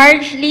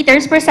discharge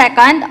liters per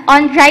second,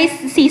 on dry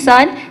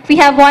season, we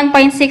have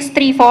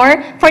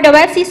 1.634, for the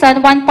wet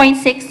season,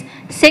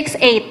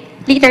 1.668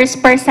 liters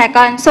per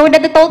second. So the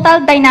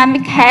total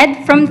dynamic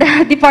head from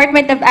the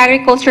Department of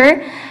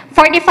Agriculture,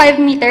 45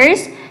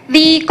 meters.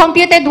 The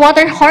computed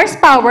water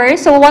horsepower,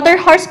 so water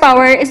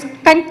horsepower is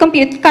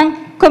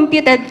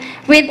computed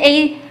with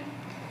a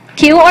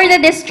Q or the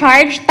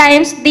discharge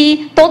times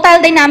the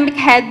total dynamic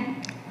head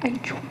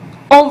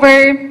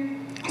over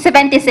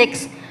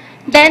 76.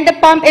 Then the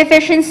pump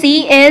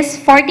efficiency is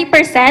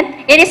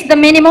 40%. It is the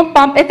minimum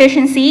pump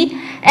efficiency.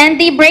 And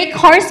the brake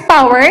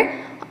horsepower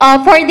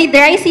for the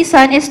dry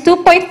season is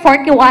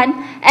 2.41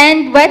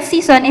 and wet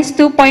season is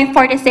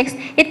 2.46.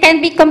 It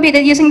can be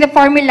computed using the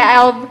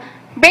formula of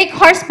brake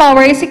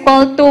horsepower is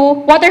equal to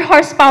water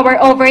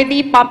horsepower over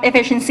the pump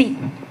efficiency.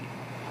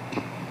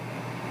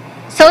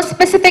 So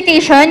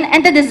specification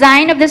and the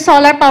design of the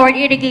solar-powered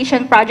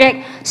irrigation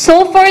project.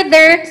 So for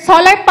their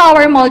solar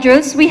power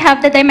modules, we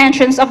have the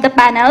dimensions of the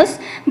panels.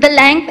 The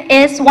length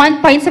is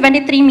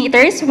 1.73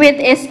 meters, width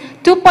is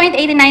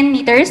 2.89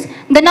 meters.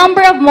 The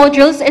number of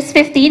modules is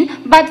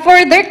 15, but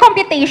for their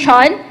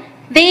computation,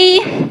 they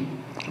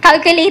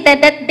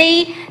calculated that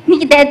they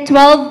needed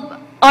 12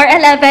 or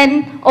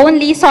 11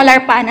 only solar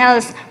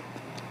panels.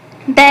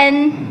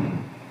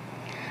 Then,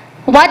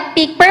 watt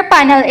peak per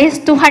panel is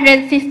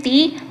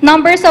 250.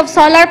 Numbers of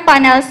solar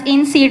panels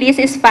in series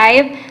is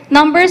 5.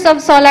 Numbers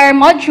of solar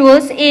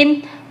modules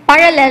in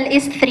parallel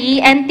is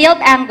 3. And tilt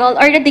angle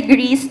or the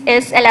degrees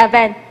is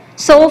 11.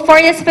 So,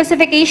 for the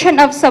specification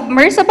of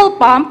submersible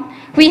pump,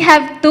 we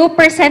have 2%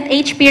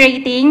 HP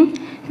rating.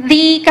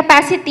 The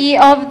capacity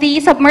of the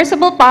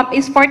submersible pump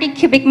is 40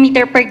 cubic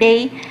meter per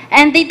day,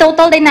 and the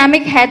total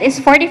dynamic head is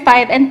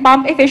 45, and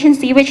pump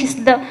efficiency, which is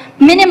the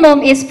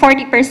minimum, is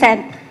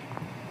 40%.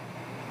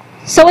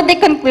 So the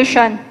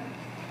conclusion.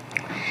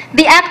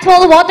 The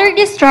actual water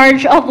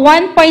discharge of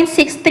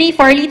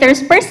 1.634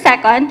 liters per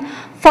second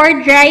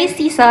for dry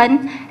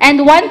season and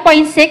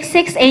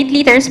 1.668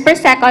 liters per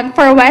second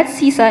for wet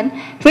season,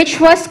 which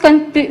was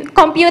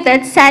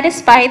computed,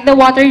 satisfied the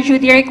water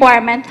duty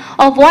requirement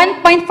of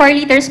 1.4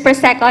 liters per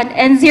second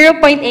and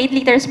 0.8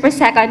 liters per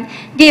second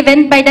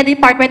given by the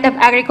Department of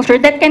Agriculture.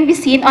 That can be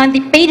seen on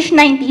the page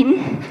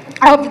 19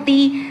 of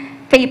the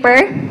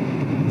paper.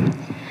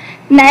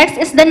 Next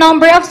is the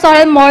number of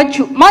soil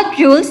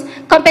modules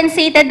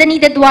compensated the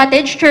needed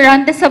wattage to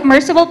run the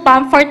submersible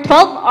pump for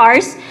 12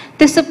 hours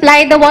to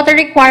supply the water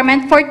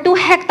requirement for 2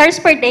 hectares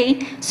per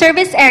day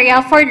service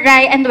area for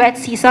dry and wet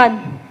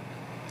season.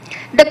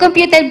 The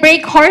computed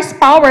brake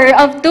horsepower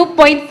of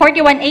 2.41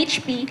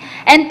 HP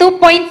and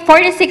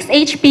 2.46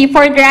 HP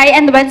for dry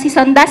and wet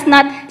season does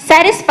not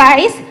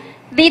satisfy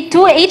the 2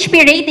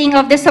 HP rating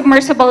of the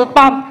submersible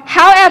pump.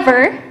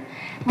 However,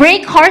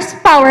 brake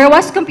horsepower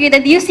was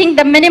computed using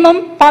the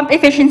minimum pump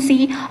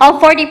efficiency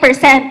of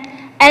 40%,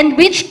 and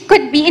which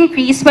could be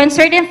increased when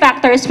certain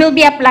factors will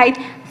be applied,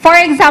 for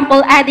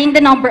example, adding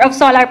the number of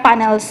solar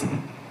panels.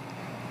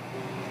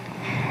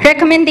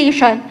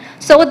 Recommendation.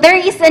 So there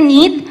is a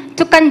need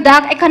to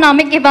conduct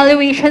economic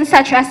evaluations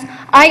such as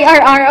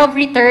IRR of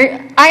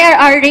return,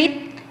 IRR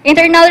rate,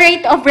 internal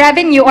rate of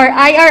revenue or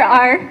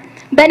IRR,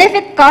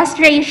 benefit cost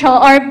ratio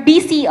or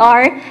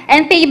BCR,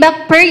 and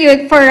payback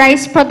period for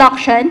rice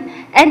production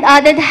and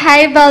added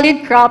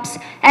high-valued crops,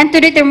 and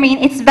to determine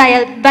its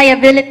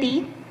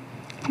viability.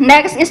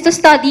 Next is to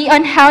study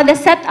on how the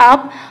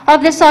setup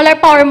of the solar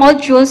power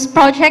modules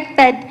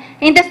projected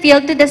in the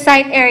field to the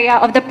site area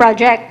of the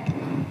project.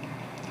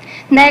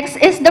 Next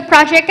is the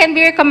project can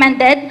be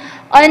recommended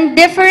on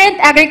different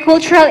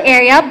agricultural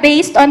area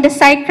based on the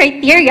site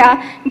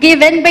criteria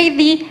given by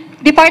the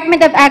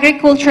Department of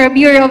Agriculture,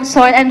 Bureau of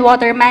Soil and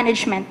Water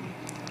Management.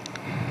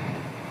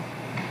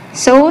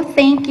 So,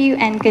 thank you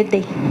and good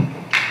day.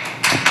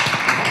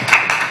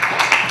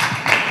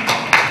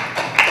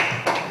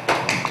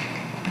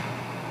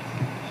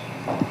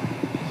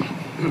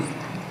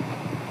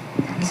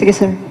 Sige,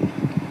 sir.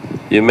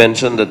 You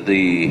mentioned that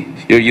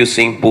you're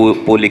using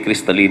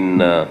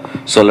polycrystalline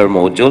solar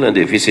module and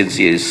the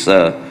efficiency is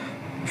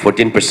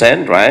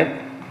 14%,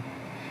 right?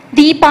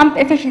 The pump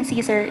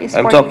efficiency, sir, is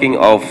I'm 40. talking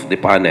of the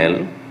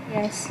panel.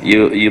 Yes.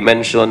 You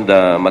mentioned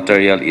the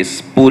material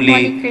is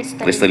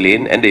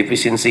polycrystalline and the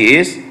efficiency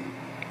is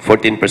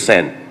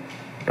 14%,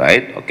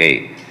 right?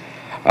 Okay.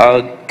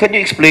 Can you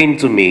explain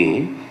to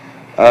me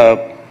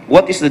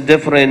what is the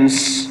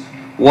difference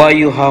why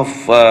you have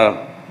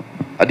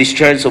a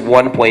discharge of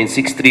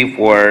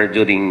 1.634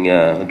 during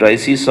dry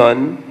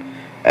season,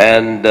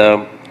 and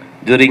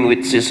during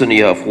wet season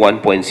you have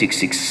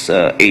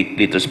 1.668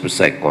 liters per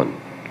second?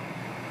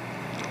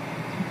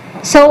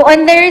 So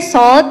on the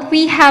result,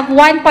 we have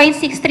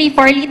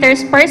 1.634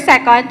 liters per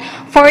second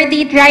for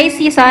the dry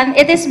season.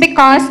 It is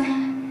because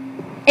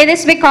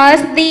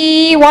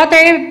the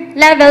water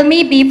level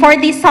maybe for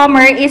the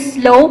summer is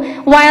low,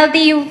 while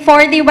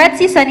for the wet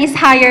season is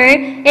higher.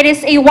 It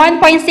is a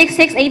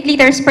 1.668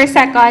 liters per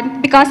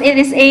second because it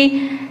is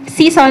a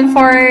season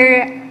for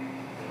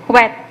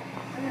wet.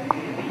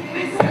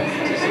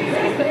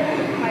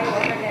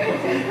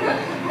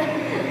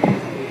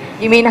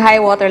 You mean high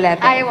water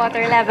level? High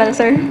water level,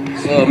 sir.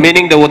 So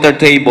meaning the water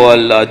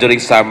table during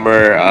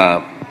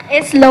summer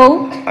It's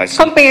low I see.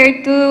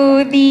 compared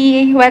to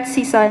the wet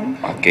season.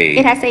 Okay.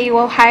 It has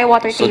a high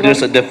water So table.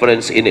 there's a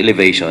difference in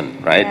elevation,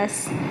 right?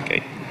 Yes.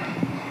 Okay.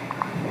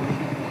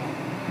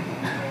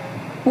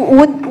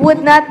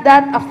 Would not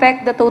that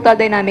affect the total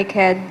dynamic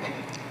head?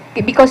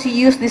 Because you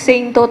use the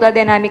same total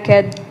dynamic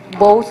head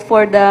both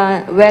for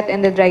the wet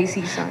and the dry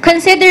season.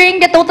 Considering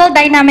the total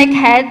dynamic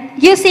head,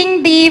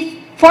 using the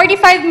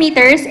 45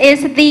 meters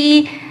is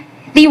the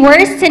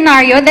worst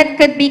scenario that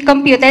could be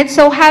computed.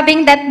 So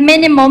having that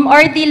minimum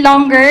or the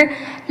longer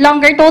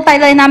total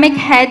dynamic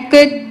head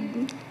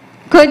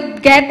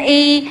could get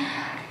a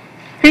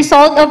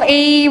result of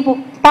a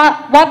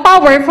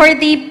power for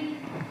the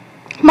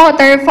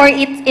motor for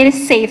it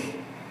is safe.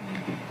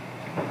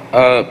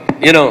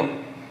 You know,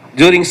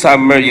 during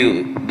summer,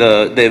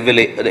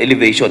 the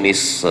elevation is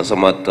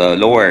somewhat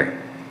lower,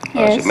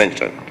 as you Yes.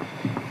 mentioned.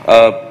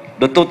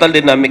 The total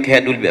dynamic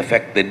head will be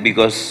affected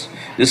because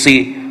you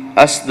see,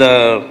 as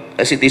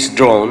it is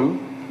drawn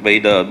by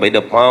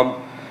the pump,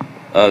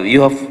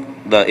 you have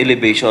the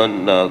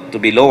elevation to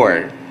be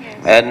lower,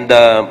 and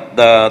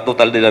the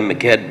total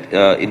dynamic head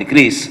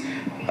increase.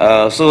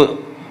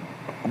 So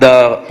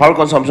the power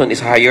consumption is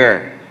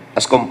higher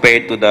as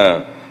compared to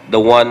the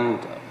one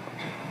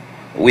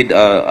with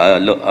a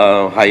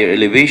higher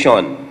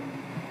elevation.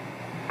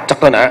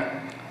 Sakto na?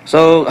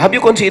 So have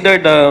you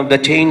considered the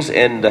change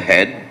in the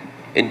head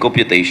in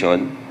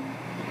computation?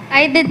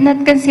 I did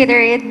not consider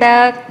it.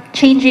 The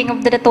changing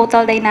of the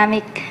total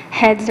dynamic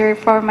head, sir,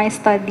 for my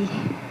study.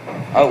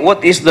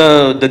 What is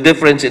the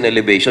difference in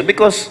elevation?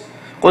 Because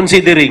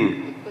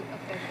considering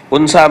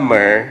kung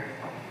summer,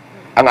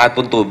 ang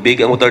aton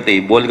tubig, ang water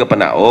table nga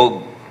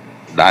panaog,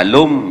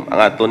 dalom ang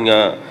aton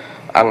nga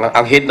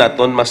ang head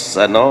naton mas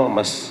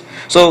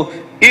so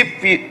if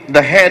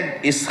the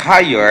head is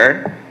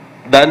higher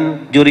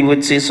than during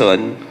wet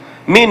season,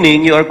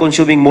 meaning you are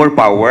consuming more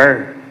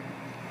power.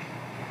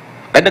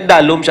 Kaya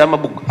nagdalom siya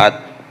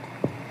mabugat.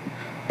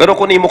 Pero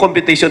kung imo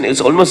computation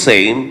is almost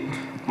same,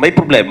 may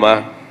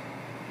problema.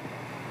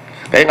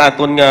 Kaya ang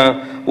aton nga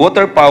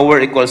water power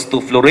equals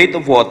to flow rate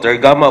of water,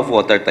 gamma of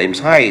water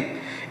times height.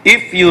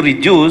 If you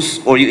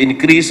reduce or you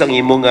increase ang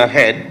imong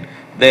head,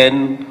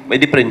 then may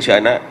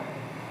diferensya na.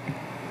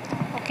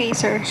 Okay,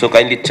 sir. So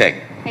kindly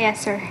check.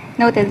 Yes, sir.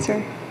 Noted,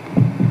 sir.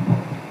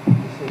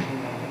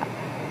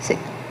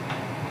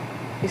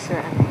 Yes,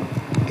 sir.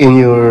 In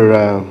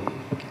your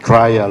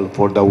trial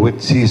for the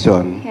wet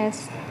season,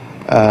 Yes.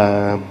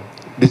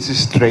 this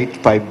is straight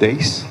 5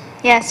 days.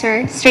 Yes,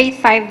 sir. Straight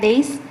 5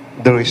 days?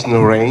 There is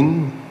no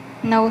rain.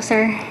 No,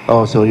 sir.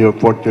 Oh, so you're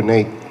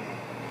fortunate.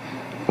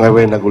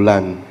 Ngayon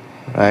nagulan,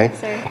 right?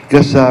 Sir.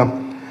 Because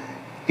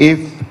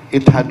if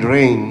it had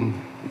rain,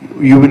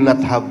 you will not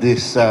have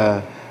these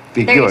There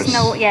figures. is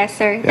no, yes,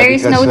 sir. Yeah, There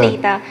is no because,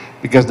 data.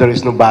 Because there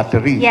is no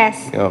battery.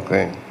 Yes.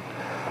 Okay.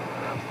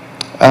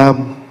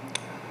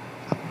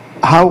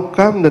 How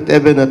come that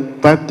even at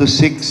 5 to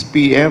 6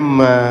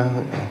 p.m.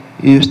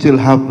 You still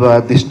have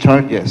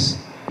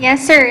discharges?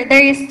 Yes, sir.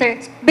 There is, sir.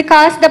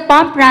 Because the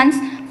pump runs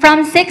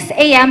from 6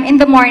 a.m. in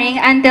the morning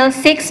until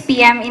 6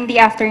 p.m. in the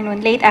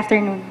afternoon, late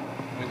afternoon.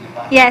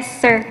 Yes,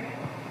 sir.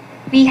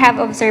 We have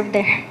observed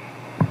there.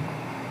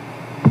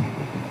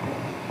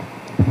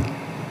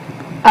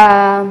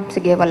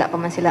 Sige, wala pa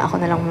man sila. Ako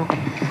na lang muna.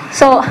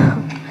 So,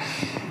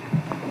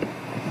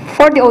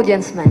 for the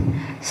audience man,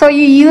 so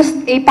you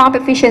used a pump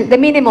efficiency, the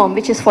minimum,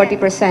 which is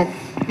 40%.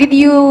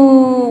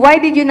 Why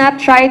did you not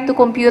try to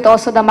compute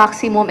also the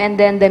maximum and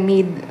then the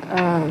mid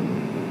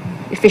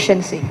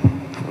efficiency?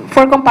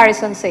 For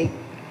comparison's sake.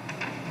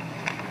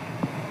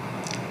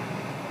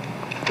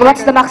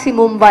 What's the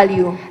maximum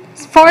value?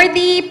 For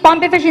the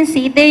pump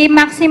efficiency, the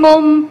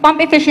maximum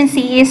pump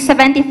efficiency is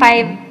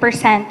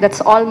 75%.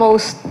 That's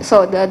almost,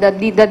 so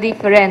the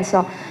difference.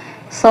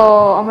 So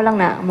amo lang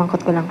na,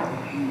 mangkot ko lang.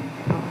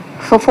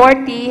 So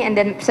 40 and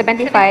then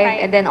 75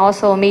 and then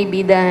also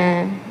maybe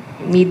the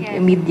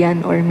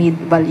median or mid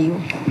value.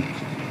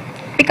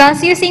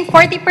 Because using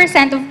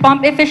 40% of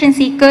pump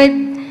efficiency could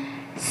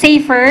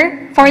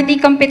safer for the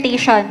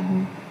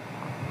computation.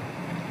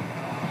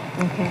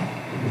 Okay.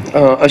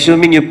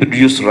 Assuming you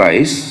produce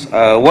rice,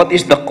 what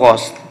is the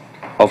cost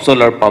of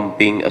solar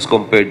pumping as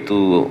compared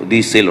to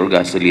diesel or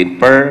gasoline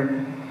per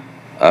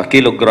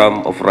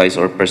kilogram of rice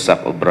or per sack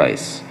of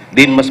rice?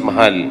 Din mas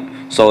mahal,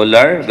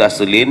 solar,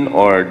 gasoline,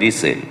 or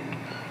diesel?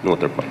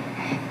 Water pump.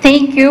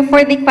 Thank you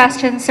for the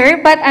question,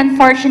 sir. But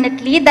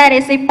unfortunately, that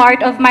is a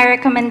part of my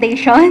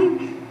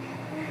recommendation.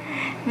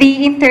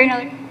 The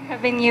internal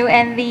revenue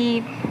and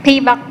the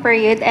payback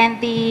period and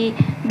the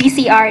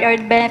BCR or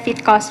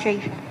benefit cost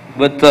ratio.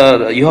 But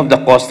you have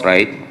the cost,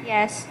 right?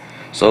 Yes.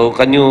 So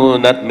can you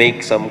not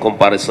make some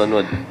comparison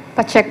with?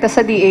 Pa-check ta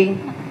sa DA.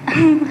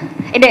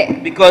 Hindi.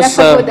 Because that's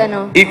a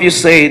good, if you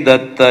say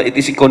that it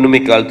is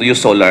economical to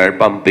use solar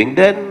pumping,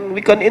 then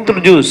we can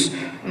introduce.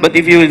 But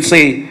if you will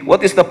say,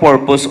 what is the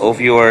purpose of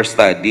your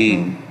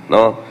study?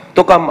 No,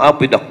 to come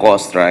up with a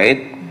cost,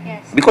 right?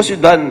 Yes. Because you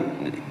done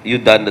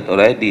that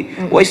already.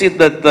 Why is it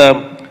that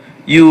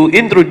you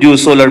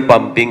introduce solar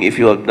pumping if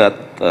you have not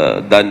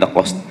done the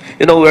cost?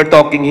 You know, we're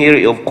talking here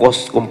of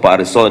cost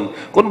comparison.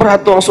 Kung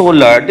barato ang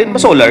solar, then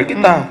mas-solar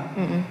kita.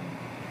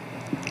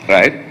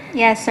 Right?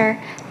 Yes, sir.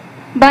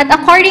 But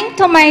according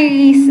to my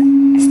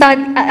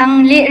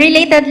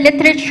related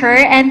literature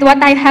and what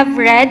I have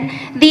read,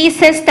 the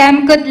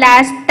system could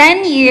last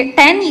 10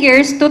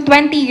 years to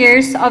 20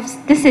 years of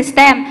the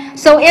system.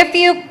 So if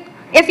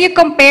you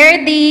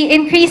compare the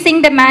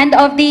increasing demand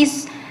of the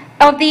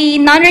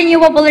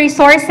non-renewable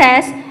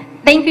resources,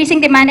 the increasing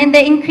demand and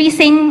the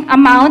increasing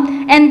amount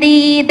and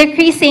the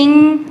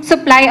decreasing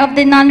supply of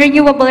the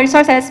non-renewable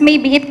resources,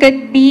 maybe it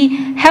could be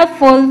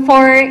helpful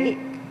for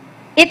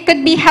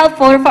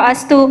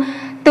us to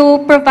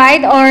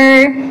provide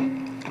or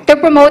to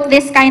promote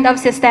this kind of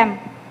system.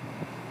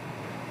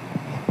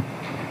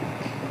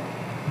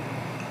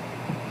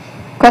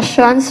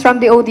 Questions from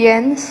the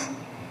audience?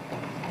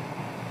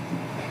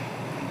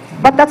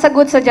 But that's a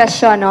good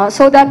suggestion, no?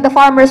 So that the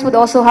farmers would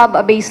also have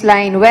a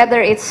baseline, whether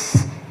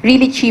it's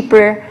really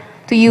cheaper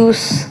to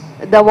use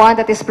the one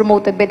that is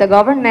promoted by the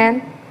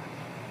government,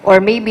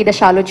 or maybe the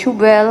shallow tube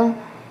well,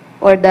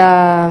 or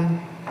the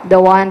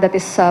one that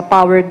is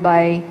powered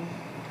by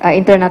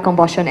internal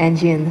combustion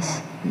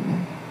engines.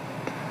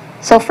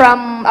 So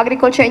from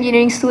agriculture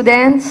engineering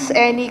students,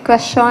 any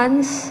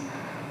questions?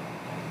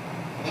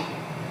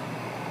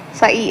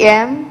 Sa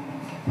EM?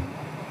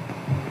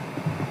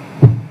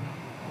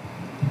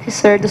 Si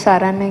Sir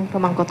Dusaran, may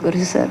pamangkot ko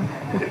si Sir.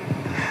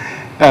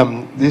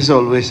 This is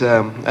always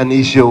an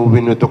issue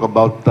when we talk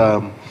about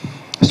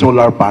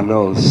solar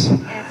panels.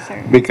 Yes, sir.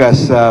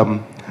 Because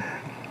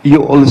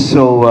you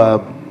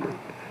also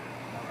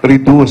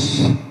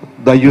reduce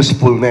the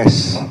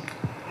usefulness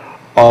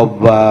of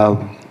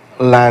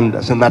land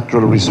as a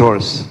natural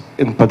resource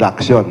in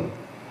production.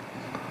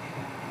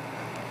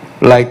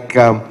 Like,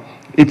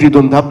 if you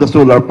don't have the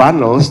solar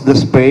panels, the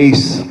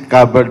space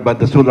covered by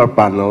the solar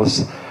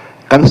panels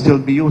can still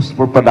be used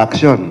for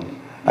production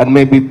and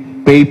maybe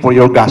pay for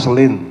your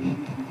gasoline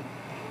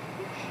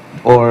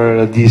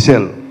or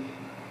diesel.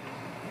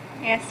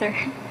 Yes, sir.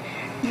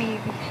 Maybe.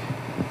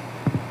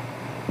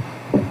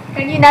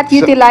 Can you not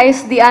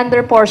utilize the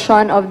under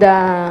portion of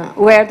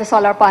where the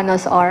solar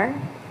panels are?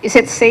 Is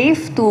it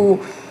safe to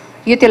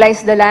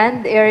utilize the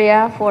land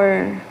area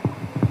or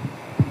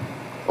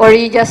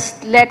you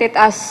just let it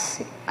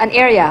as an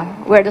area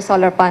where the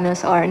solar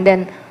panels are and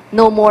then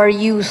no more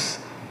use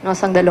no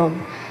sangdalom?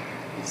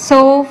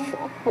 So,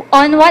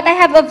 on what I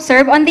have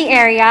observed on the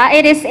area,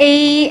 it is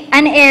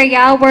an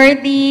area where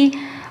the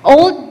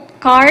old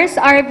cars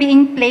are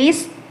being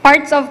placed,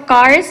 parts of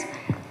cars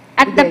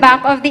at the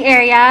back of the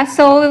area.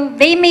 So,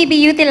 they may be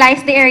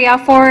utilized the area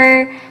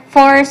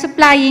for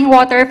supplying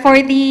water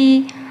for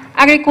the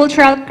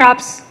agricultural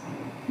crops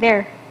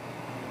there.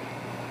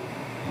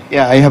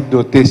 Yeah, I have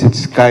noticed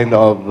it's kind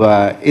of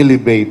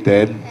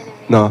elevated.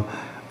 No,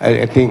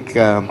 I think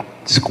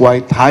it's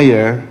quite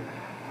higher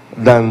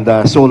than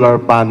the solar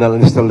panel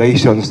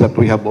installations that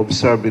we have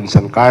observed in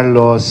San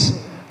Carlos,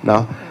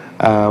 no,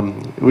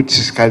 which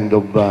is kind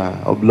of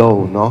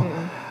low, no.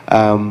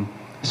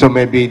 So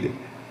maybe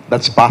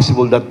that's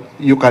possible that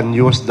you can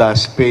use the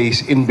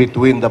space in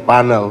between the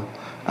panel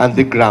and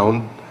the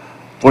ground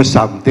for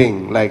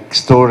something like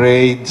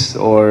storage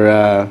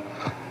or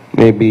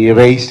maybe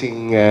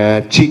raising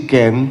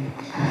chicken.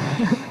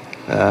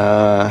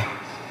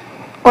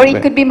 Or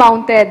it could be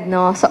mounted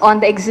no, so on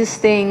the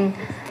existing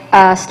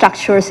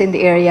structures in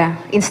the area.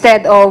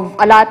 Instead of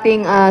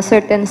allotting a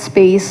certain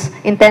space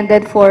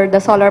intended for the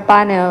solar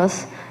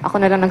panels, ako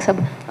na lang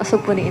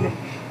nagsapuniin.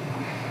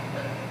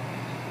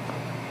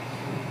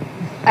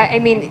 I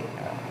mean,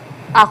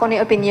 ako ni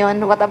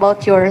opinion. What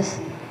about yours?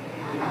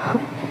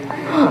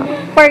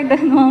 For the,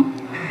 no.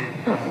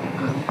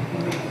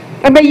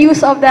 And the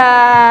use of the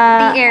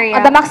area.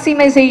 The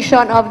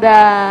maximization of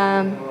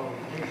the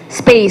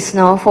space,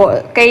 no?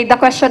 The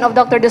question of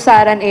Dr.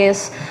 Dusaran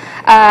is,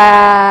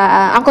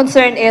 ang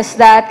concern is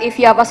that if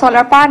you have a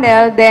solar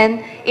panel,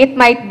 then it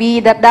might be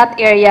that that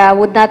area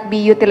would not be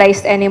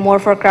utilized anymore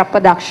for crop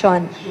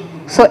production.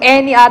 So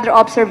any other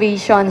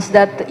observations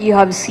that you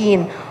have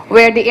seen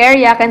where the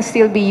area can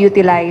still be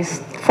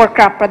utilized for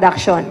crop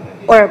production,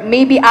 or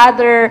maybe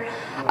other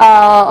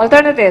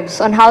alternatives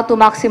on how to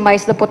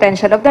maximize the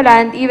potential of the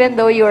land even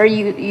though you are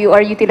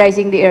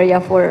utilizing the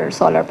area for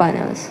solar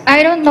panels?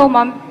 I don't know,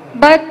 ma'am.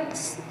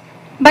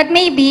 But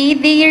maybe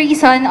the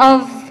reason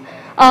of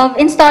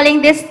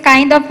installing this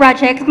kind of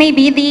project,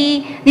 maybe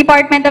the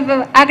Department of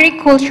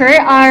Agriculture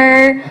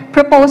are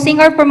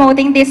proposing or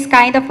promoting this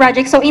kind of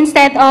project. So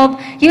instead of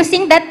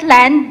using that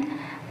land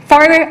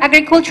for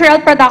agricultural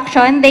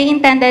production, they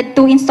intended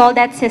to install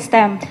that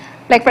system.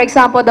 Like for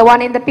example, the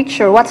one in the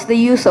picture, what's the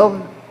use of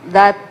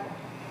that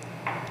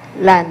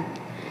land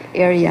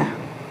area?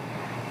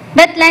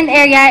 That land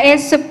area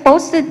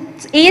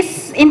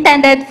is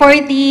intended for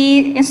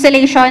the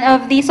installation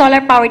of the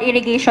solar-powered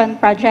irrigation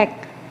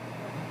project.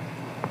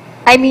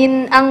 I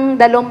mean, ang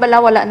dalong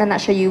bala wala na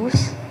siya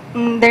use?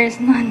 There's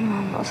none,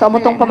 ma'am. So,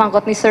 amotong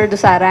pamangkot ni Sir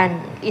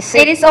Dusaran.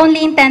 It is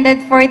only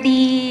intended for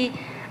the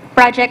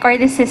project or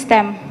the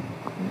system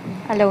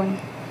alone.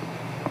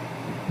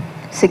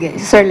 Sige,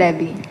 Sir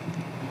Levy.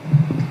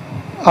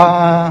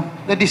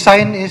 The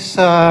design is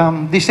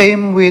the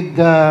same with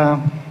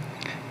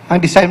ang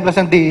design plus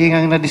ang diing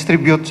ang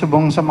na-distribute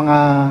subong sa mga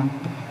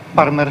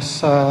farmers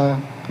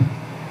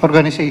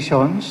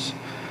organizations.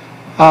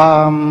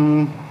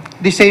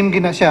 The same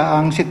gina siya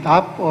ang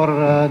sit-up or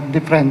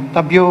different?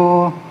 Have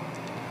you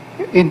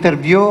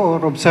interview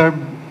or observe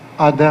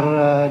other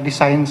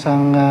designs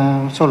ang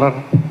solar?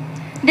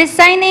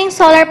 Designing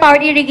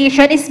solar-powered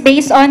irrigation is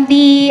based on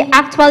the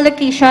actual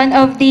location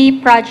of the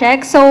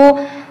project. So,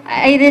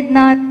 I did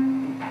not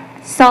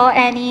saw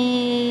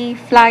any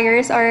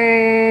flyers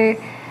or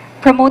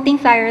promoting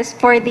flyers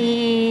for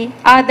the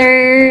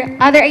other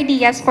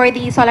ideas for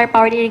the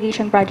solar-powered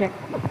irrigation project.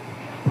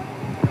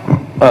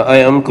 I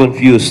am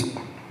confused.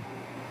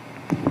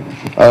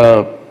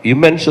 You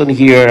mentioned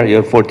here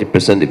your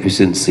 40%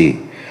 efficiency.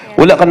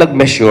 Wala ka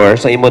nag-measure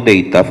sa imo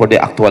data for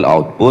the actual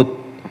output.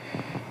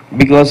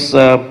 Because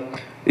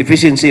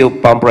efficiency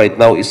of pump right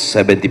now is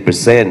 70%.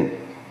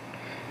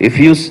 If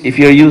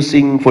you're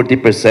using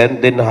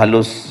 40%, then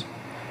halos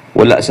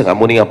wala sang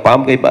amo nga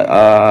pump kay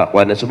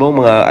kuan na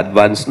subong mga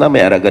advanced na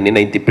may aragan ni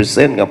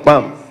 90% nga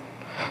pump.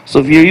 So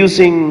if you're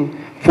using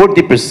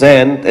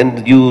 40%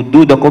 and you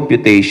do the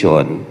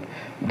computation,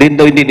 then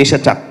daw hindi ni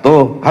siya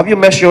sakto. Have you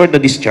measured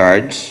the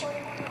discharge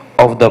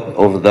of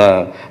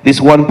this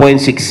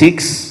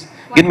 1.66?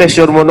 Gin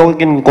measure mo no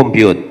kin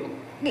compute.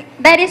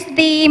 That is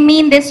the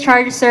mean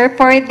discharge, sir,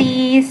 for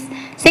the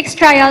 6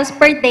 trials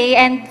per day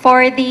and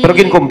for the... Pero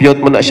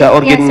gin-compute mo na siya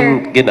or Yes,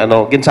 sir.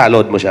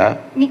 ginsalod mo siya?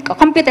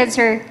 Computed,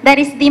 sir.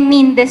 That is the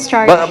mean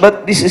discharge.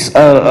 But this is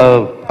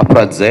a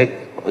project.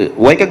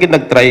 Why ka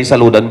nag-try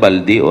saludan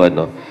baldi o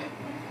ano?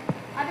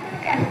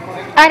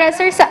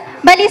 Sir,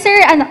 bali,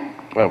 sir,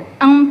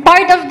 ang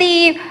part of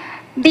the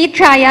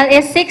trial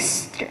is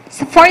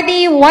 6 for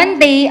the one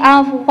day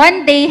have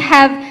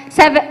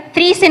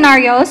 3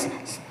 scenarios,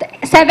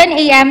 7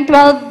 a.m.,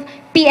 12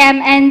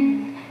 p.m.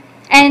 and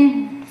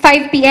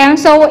 5 p.m.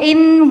 So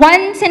in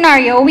one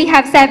scenario, we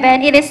have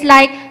 7. It is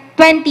like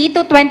 20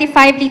 to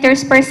 25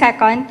 liters per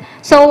second.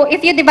 So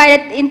if you divide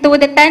it into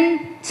the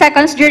 10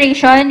 seconds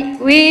duration,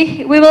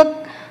 we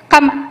will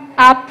come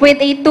up with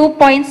a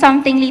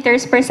 2-point-something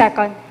liters per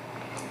second.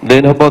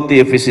 Then how about the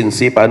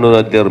efficiency? Paano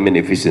na-determine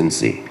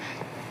efficiency?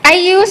 I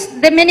use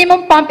the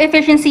minimum pump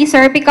efficiency,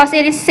 sir, because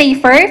it is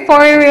safer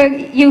for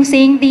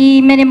using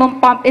the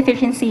minimum pump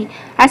efficiency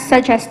as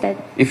suggested.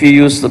 If you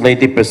use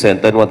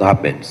 90%, then what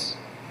happens?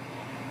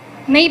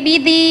 Maybe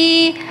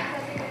the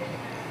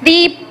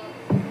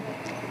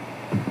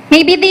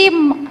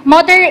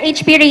motor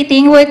HP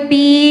rating would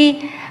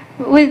be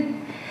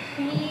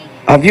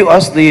Have you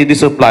asked the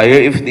supplier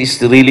if this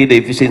is really the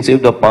efficiency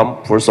of the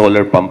pump for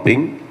solar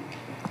pumping?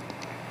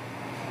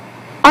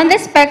 on the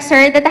spec,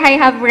 sir, that I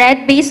have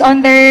read based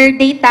on their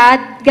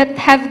data that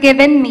have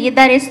given me,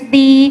 that is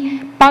the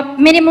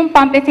minimum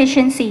pump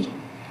efficiency.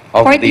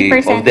 Of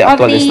 40% the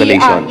actual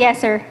installation? Yes,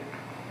 sir.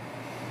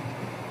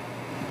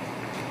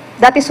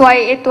 That is why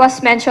it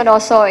was mentioned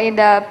also in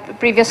the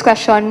previous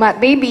question.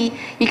 Maybe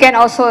you can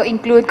also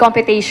include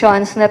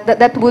computations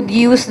that would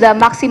use the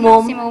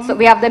maximum. So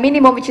we have the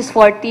minimum, which is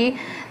 40.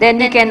 Then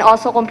you can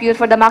also compute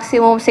for the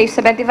maximum, say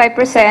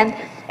 75%.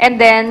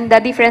 And then the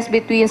difference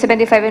between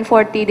 75 and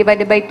 40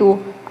 divided by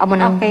 2, amo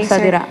nang Okay, sa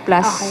sir. dira,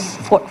 plus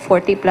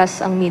 40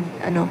 plus ang mid,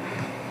 ano.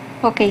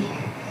 Okay.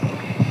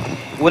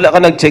 Wala ka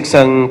nag-check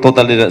sang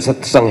total nila,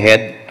 sang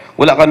head?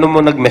 Wala ka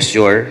naman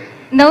nag-measure?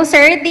 No,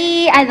 sir.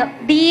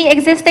 The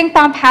existing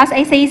pump has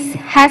a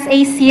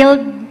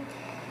sealed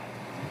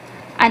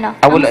Wala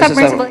sa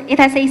submersible.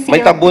 It has a sealed.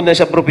 May tabo na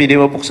siya pero pwede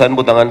mapuksan,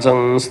 butangan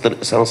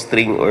sang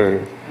string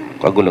or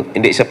kagulong.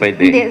 Hindi siya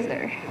pwede. Hindi,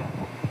 sir.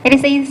 It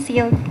is a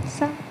sealed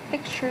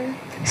picture.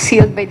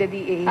 Sealed by the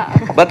DA.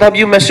 But have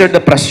you measured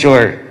the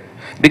pressure?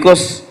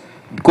 Because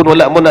kung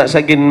wala mo na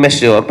sa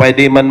gin-measure,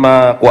 pwede man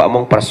makuha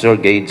mong pressure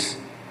gauge.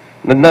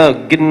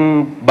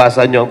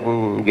 Ginbasa nyo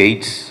ang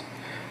gauge?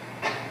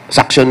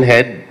 Suction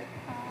head?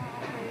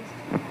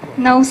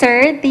 No,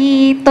 sir.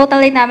 The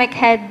total dynamic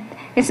head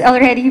is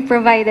already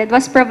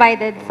was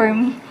provided for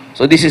me.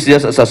 So this is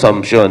just as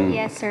assumption.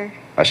 Yes, sir.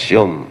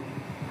 Assume.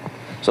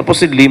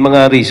 Supposedly,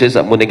 mga research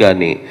at mo ni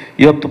gani,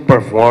 you have to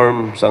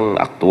perform sang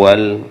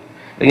actual.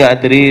 Nga,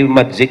 adri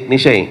magic ni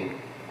siya eh.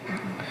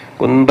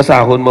 Kung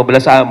basahon mo bala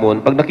sa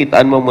amon, pag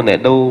nakitaan mo muna,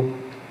 daw,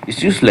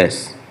 it's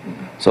useless.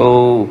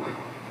 So,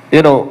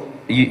 you know,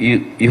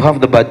 you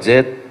have the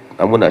budget,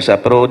 amo na siya,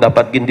 pero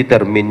dapat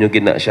gin-determine nyo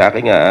gina siya.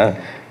 Kaya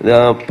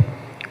nga,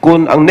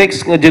 kung ang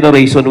next nga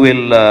generation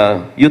will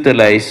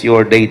utilize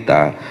your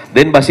data,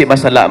 then basi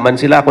masala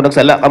man sila. Kung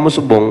nagsala ka mo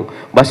subong,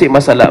 basi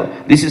masala.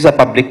 This is a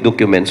public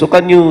document. So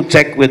can you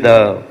check with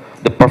the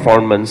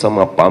performance ng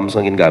mga pumps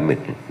ang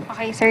gingamit?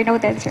 Okay, sir.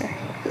 Noted, sir.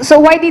 So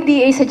why did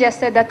DA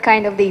suggested that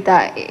kind of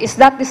data? Is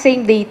that the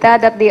same data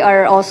that they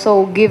are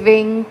also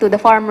giving to the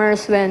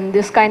farmers when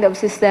this kind of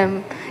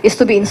system is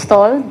to be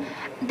installed?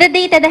 The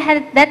data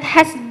that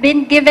has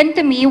been given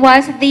to me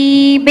was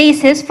the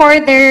basis for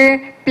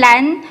their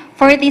plan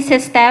for the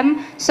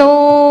system.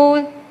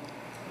 So,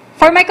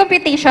 for my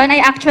computation,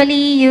 I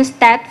actually used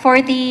that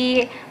for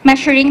the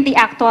measuring the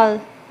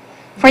actual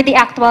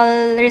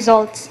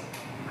results.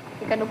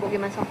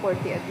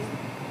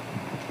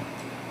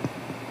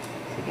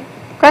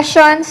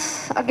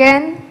 Questions,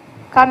 again,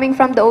 coming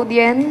from the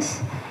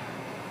audience?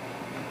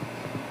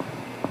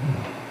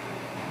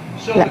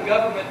 So the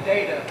government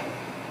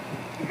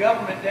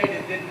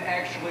data didn't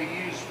actually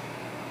use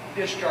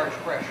discharge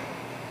pressure.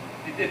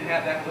 It didn't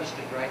have that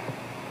listed, right?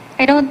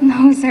 I don't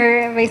know,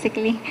 sir,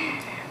 basically.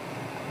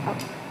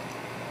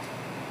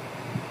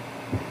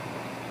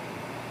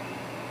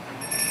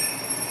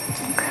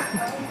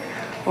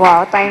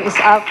 Wow, time is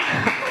up.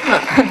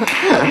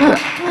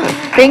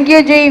 Thank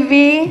you,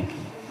 JV.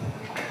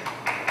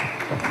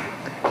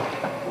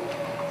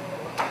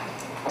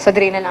 So,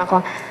 dire na lang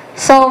ako.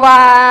 So,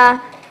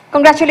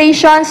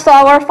 congratulations to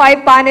our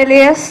 5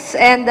 panelists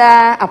and,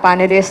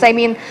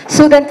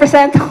 student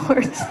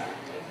presenters.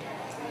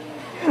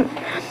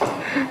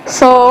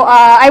 So,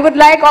 I would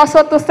like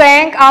also to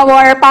thank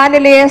our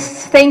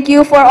panelists. Thank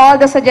you for all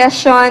the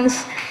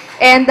suggestions.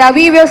 And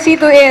we will see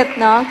to it,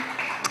 no,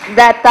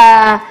 that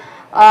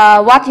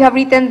what you have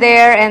written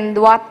there and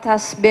what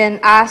has been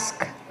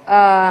asked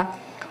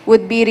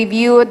would be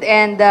reviewed,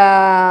 and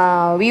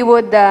we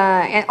would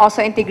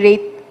also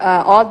integrate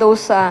all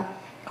those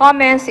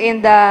comments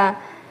in the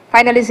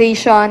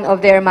finalization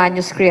of their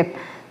manuscript.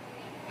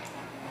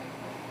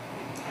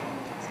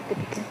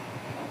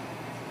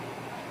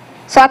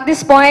 So at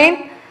this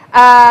point,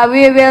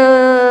 we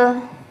will...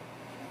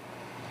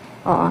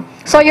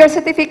 So your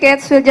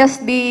certificates will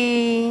just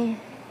be...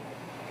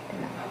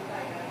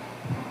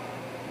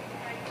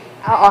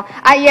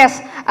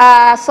 Yes.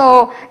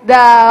 So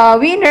the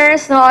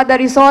winners, no, the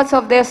results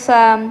of this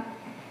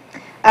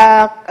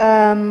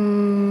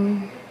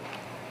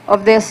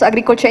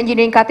agriculture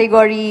engineering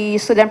category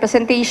student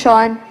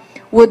presentation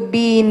would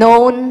be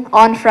known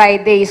on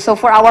Friday. So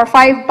for our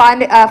five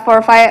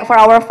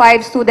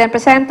student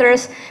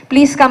presenters,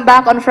 please come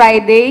back on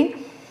Friday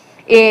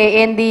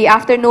in the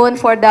afternoon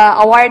for the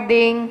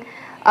awarding.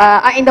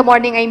 In the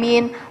morning, I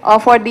mean,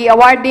 for the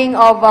awarding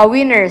of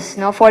winners,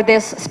 no, for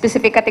this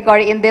specific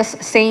category in this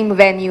same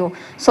venue.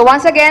 So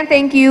once again,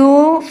 thank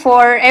you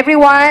for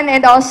everyone,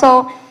 and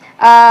also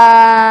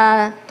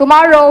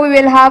tomorrow we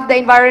will have the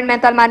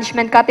environmental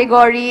management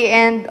category,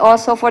 and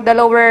also for the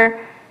lower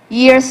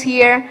years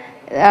here.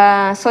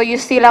 So you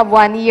still have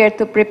 1 year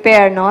to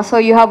prepare, no? So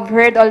you have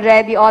heard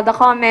already all the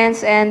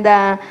comments, and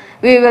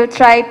we will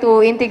try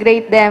to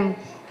integrate them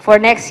for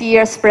next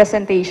year's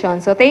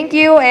presentation. So thank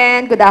you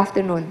and good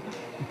afternoon.